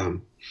opened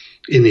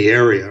in the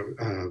area,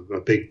 a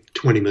big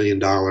 $20 million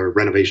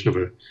renovation of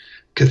a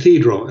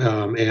cathedral.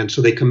 And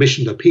so they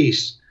commissioned a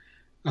piece,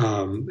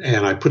 and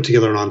I put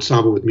together an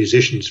ensemble with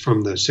musicians from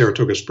the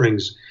Saratoga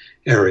Springs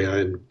area,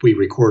 and we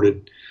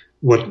recorded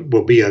what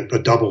will be a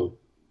double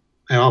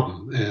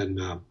album. And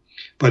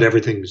but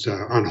everything's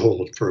on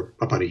hold for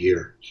about a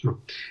year. So,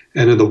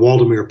 and then the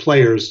Waldemar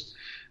Players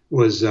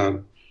was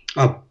a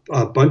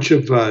bunch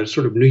of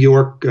sort of New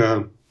York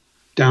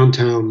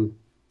downtown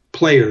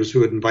players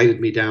who had invited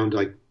me down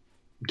to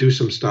do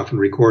some stuff and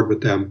record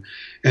with them.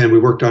 And we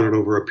worked on it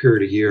over a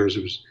period of years.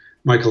 It was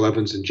Michael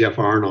Evans and Jeff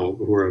Arnold,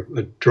 who were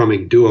a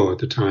drumming duo at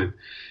the time.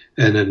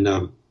 And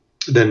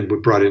then we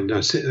brought in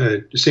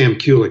Sam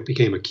Kulick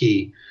became a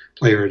key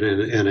player,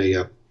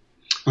 and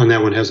on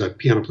that one has a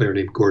piano player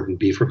named Gordon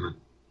Bieferman.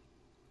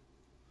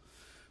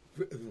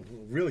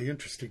 Really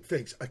interesting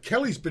things.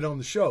 Kelly's been on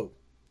the show.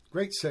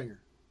 Great singer.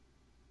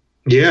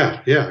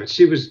 Yeah.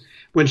 She was,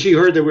 when she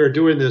heard that we were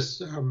doing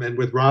this, and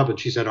with Robin,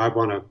 she said, I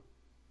want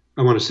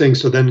to sing.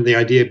 So then the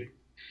idea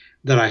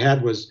that I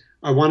had was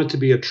I wanted to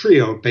be a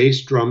trio,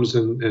 bass, drums,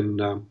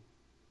 and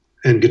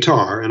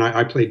guitar, and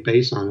I played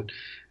bass on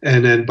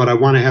it. But I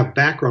want to have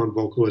background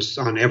vocalists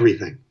on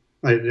everything.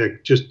 I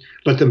just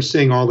let them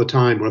sing all the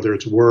time, whether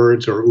it's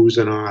words or oohs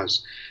and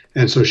ahs.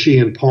 And so she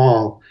and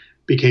Paul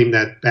became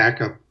that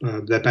backup,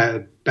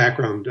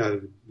 background,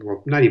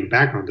 well, not even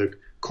background, the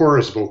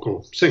chorus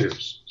vocal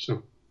singers.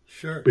 So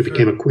we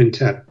became a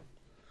quintet.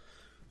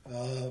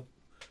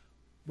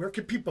 Where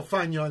can people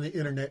find you on the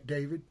internet,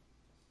 David?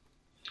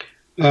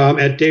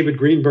 At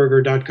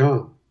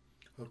davidgreenberger.com.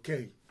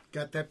 Okay.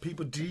 Got that,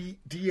 people.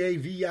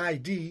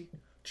 DAVID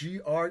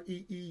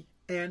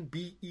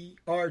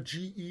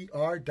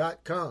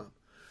GREENBERGER.com.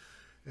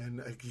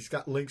 And he's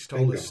got links to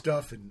all this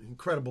stuff and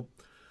incredible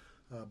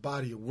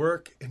body of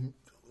work and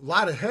a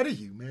lot ahead of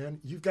you,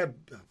 man. You've got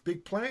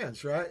big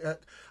plans, right?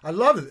 I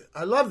love it.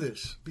 I love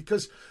this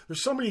because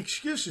there's so many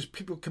excuses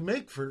people can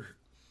make for,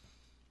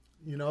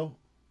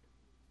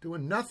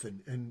 doing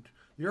nothing. And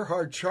you're a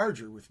hard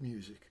charger with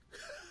music.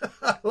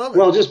 I love it.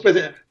 Well, just with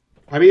it.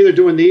 I'm either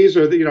doing these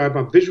or, I'm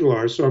a visual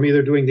artist, so I'm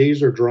either doing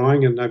these or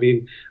drawing. And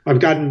I've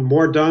gotten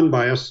more done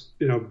by us,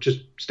 just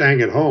staying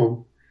at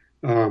home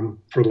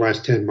for the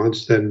last 10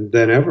 months than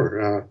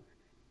ever.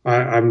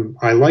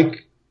 I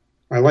like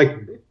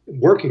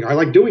working. I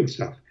like doing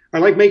stuff. I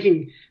like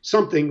making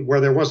something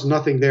where there was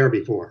nothing there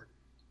before.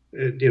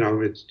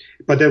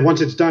 But then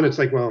once it's done, it's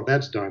like, well,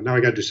 that's done. Now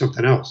I got to do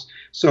something else.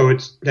 So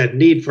it's that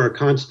need for a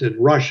constant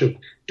rush of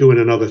doing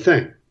another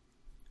thing.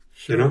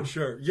 Sure,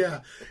 sure. Yeah.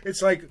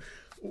 It's like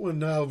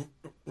when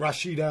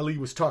Rashid Ali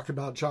was talking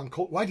about John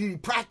Colt. Why did he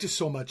practice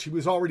so much? He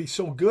was already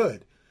so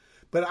good.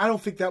 But I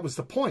don't think that was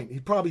the point.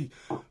 He'd probably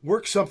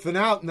work something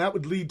out, and that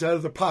would lead to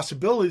other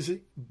possibilities,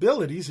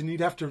 and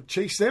he'd have to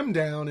chase them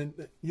down.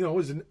 And, it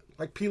was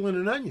like peeling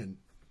an onion.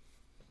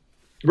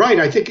 Right.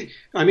 I think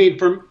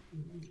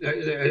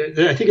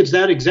it's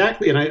that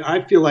exactly. And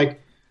I feel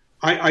like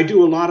I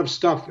do a lot of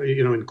stuff,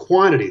 in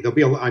quantity. There'll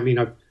be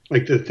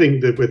like the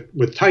thing that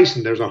with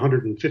Tyson, there's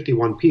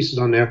 151 pieces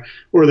on there,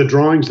 or the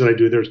drawings that I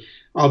do.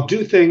 I'll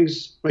do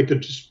things like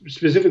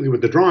specifically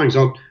with the drawings.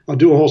 I'll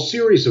do a whole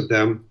series of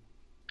them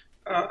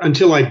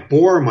until I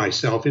bore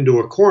myself into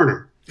a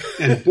corner.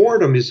 And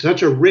boredom is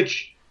such a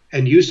rich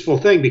and useful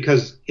thing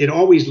because it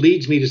always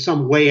leads me to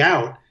some way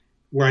out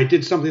where I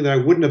did something that I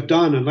wouldn't have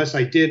done unless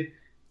I did.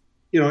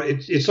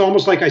 It's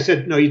almost like I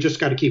said, no, you just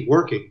got to keep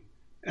working,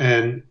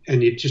 and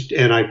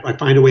I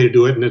find a way to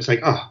do it, and it's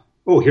like,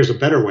 oh, here's a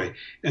better way,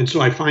 and so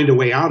I find a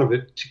way out of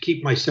it to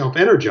keep myself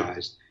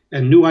energized,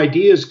 and new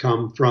ideas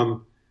come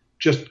from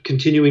just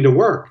continuing to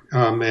work,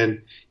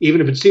 and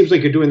even if it seems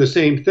like you're doing the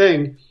same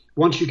thing,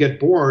 once you get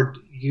bored,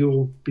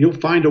 you'll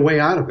find a way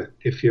out of it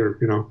if you're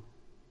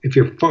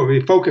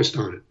focused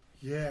on it.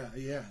 Yeah,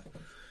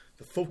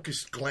 the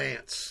focused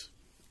glance.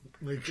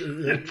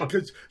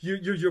 Because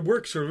your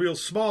works are real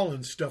small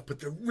and stuff,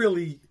 but they're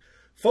really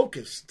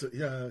focused,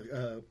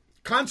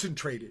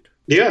 concentrated.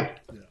 Yeah.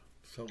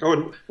 So.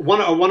 And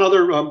one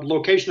other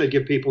location I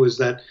give people is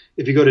that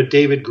if you go to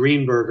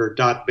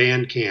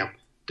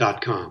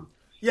davidgreenberger.bandcamp.com,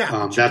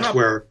 that's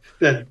where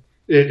at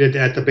the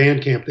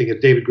Bandcamp thing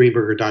at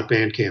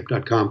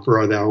davidgreenberger.bandcamp.com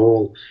for the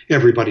whole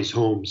Everybody's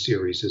Home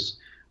series is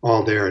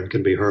all there and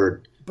can be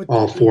heard.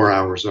 All 4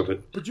 hours of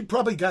it. But you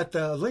probably got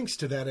the links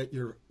to that at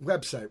your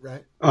website,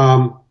 right?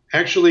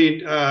 Actually,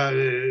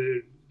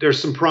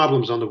 there's some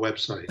problems on the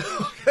website.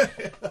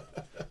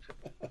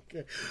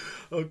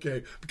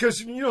 Okay. Because,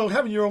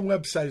 having your own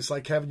website is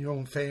like having your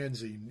own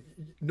fanzine.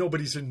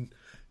 Nobody's in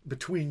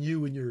between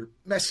you and your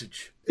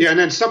message. Yeah, and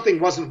then something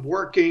wasn't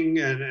working,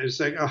 and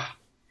it's like,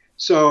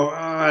 so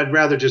I'd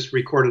rather just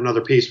record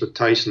another piece with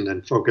Tyson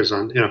than focus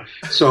on,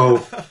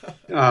 So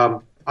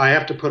I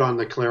have to put on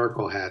the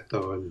clerical hat,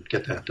 though, and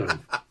get that done.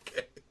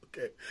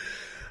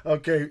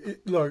 Okay.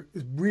 Look,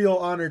 real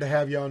honor to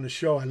have you on the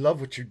show. I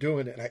love what you're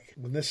doing. And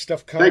when this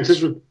stuff comes,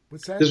 thanks.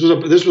 What's that? This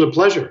was a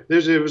pleasure.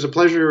 It was a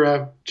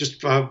pleasure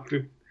just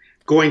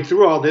going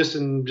through all this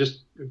and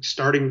just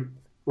starting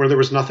where there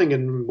was nothing,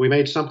 and we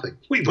made something.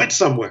 We went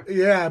somewhere.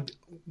 Yeah.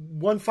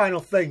 One final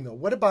thing, though.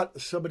 What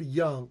about somebody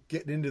young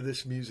getting into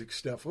this music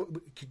stuff?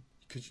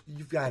 Because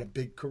you've got a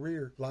big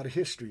career, a lot of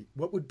history.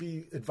 What would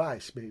be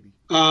advice, maybe?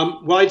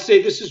 Well, I'd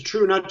say this is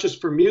true not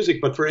just for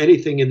music, but for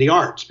anything in the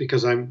arts,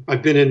 because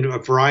I've been in a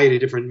variety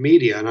of different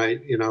media, and I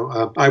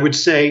would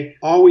say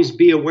always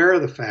be aware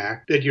of the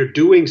fact that you're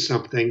doing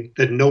something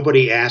that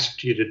nobody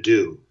asked you to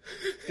do,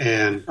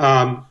 and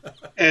I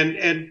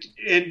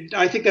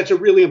think that's a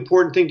really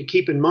important thing to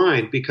keep in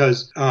mind,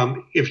 because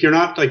if you're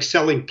not like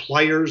selling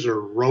pliers or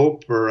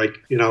rope or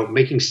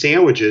making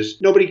sandwiches,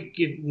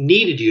 nobody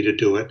needed you to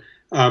do it.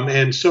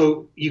 And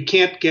so you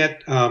can't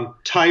get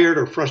tired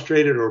or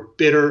frustrated or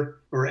bitter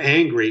or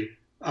angry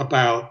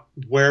about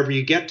wherever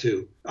you get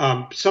to.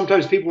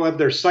 Sometimes people have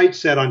their sights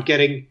set on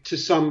getting to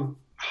some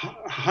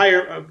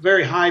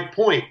very high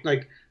point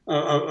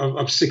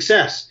of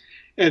success.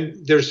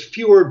 And there's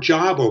fewer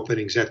job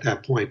openings at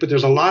that point. But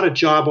there's a lot of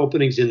job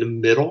openings in the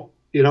middle,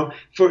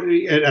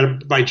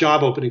 and by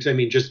job openings, I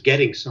mean just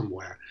getting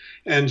somewhere.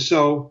 And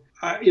so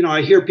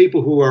I hear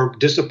people who are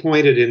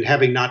disappointed in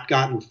having not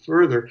gotten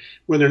further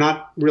when they're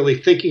not really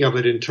thinking of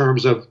it in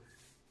terms of,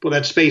 well,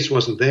 that space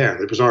wasn't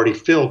there. It was already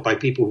filled by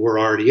people who were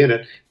already in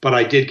it. But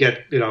I did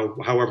get,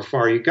 however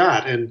far you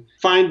got, and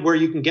find where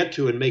you can get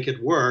to and make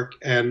it work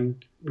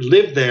and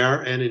live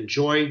there and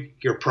enjoy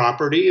your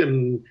property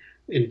and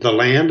in the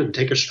land and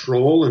take a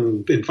stroll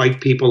and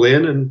invite people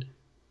in. And,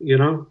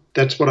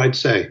 that's what I'd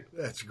say.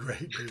 That's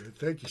great, David.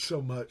 Thank you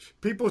so much.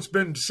 People, it's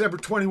been December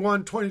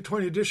 21,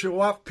 2020 edition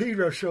of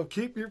Pedro Show.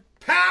 Keep your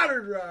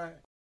powder dry.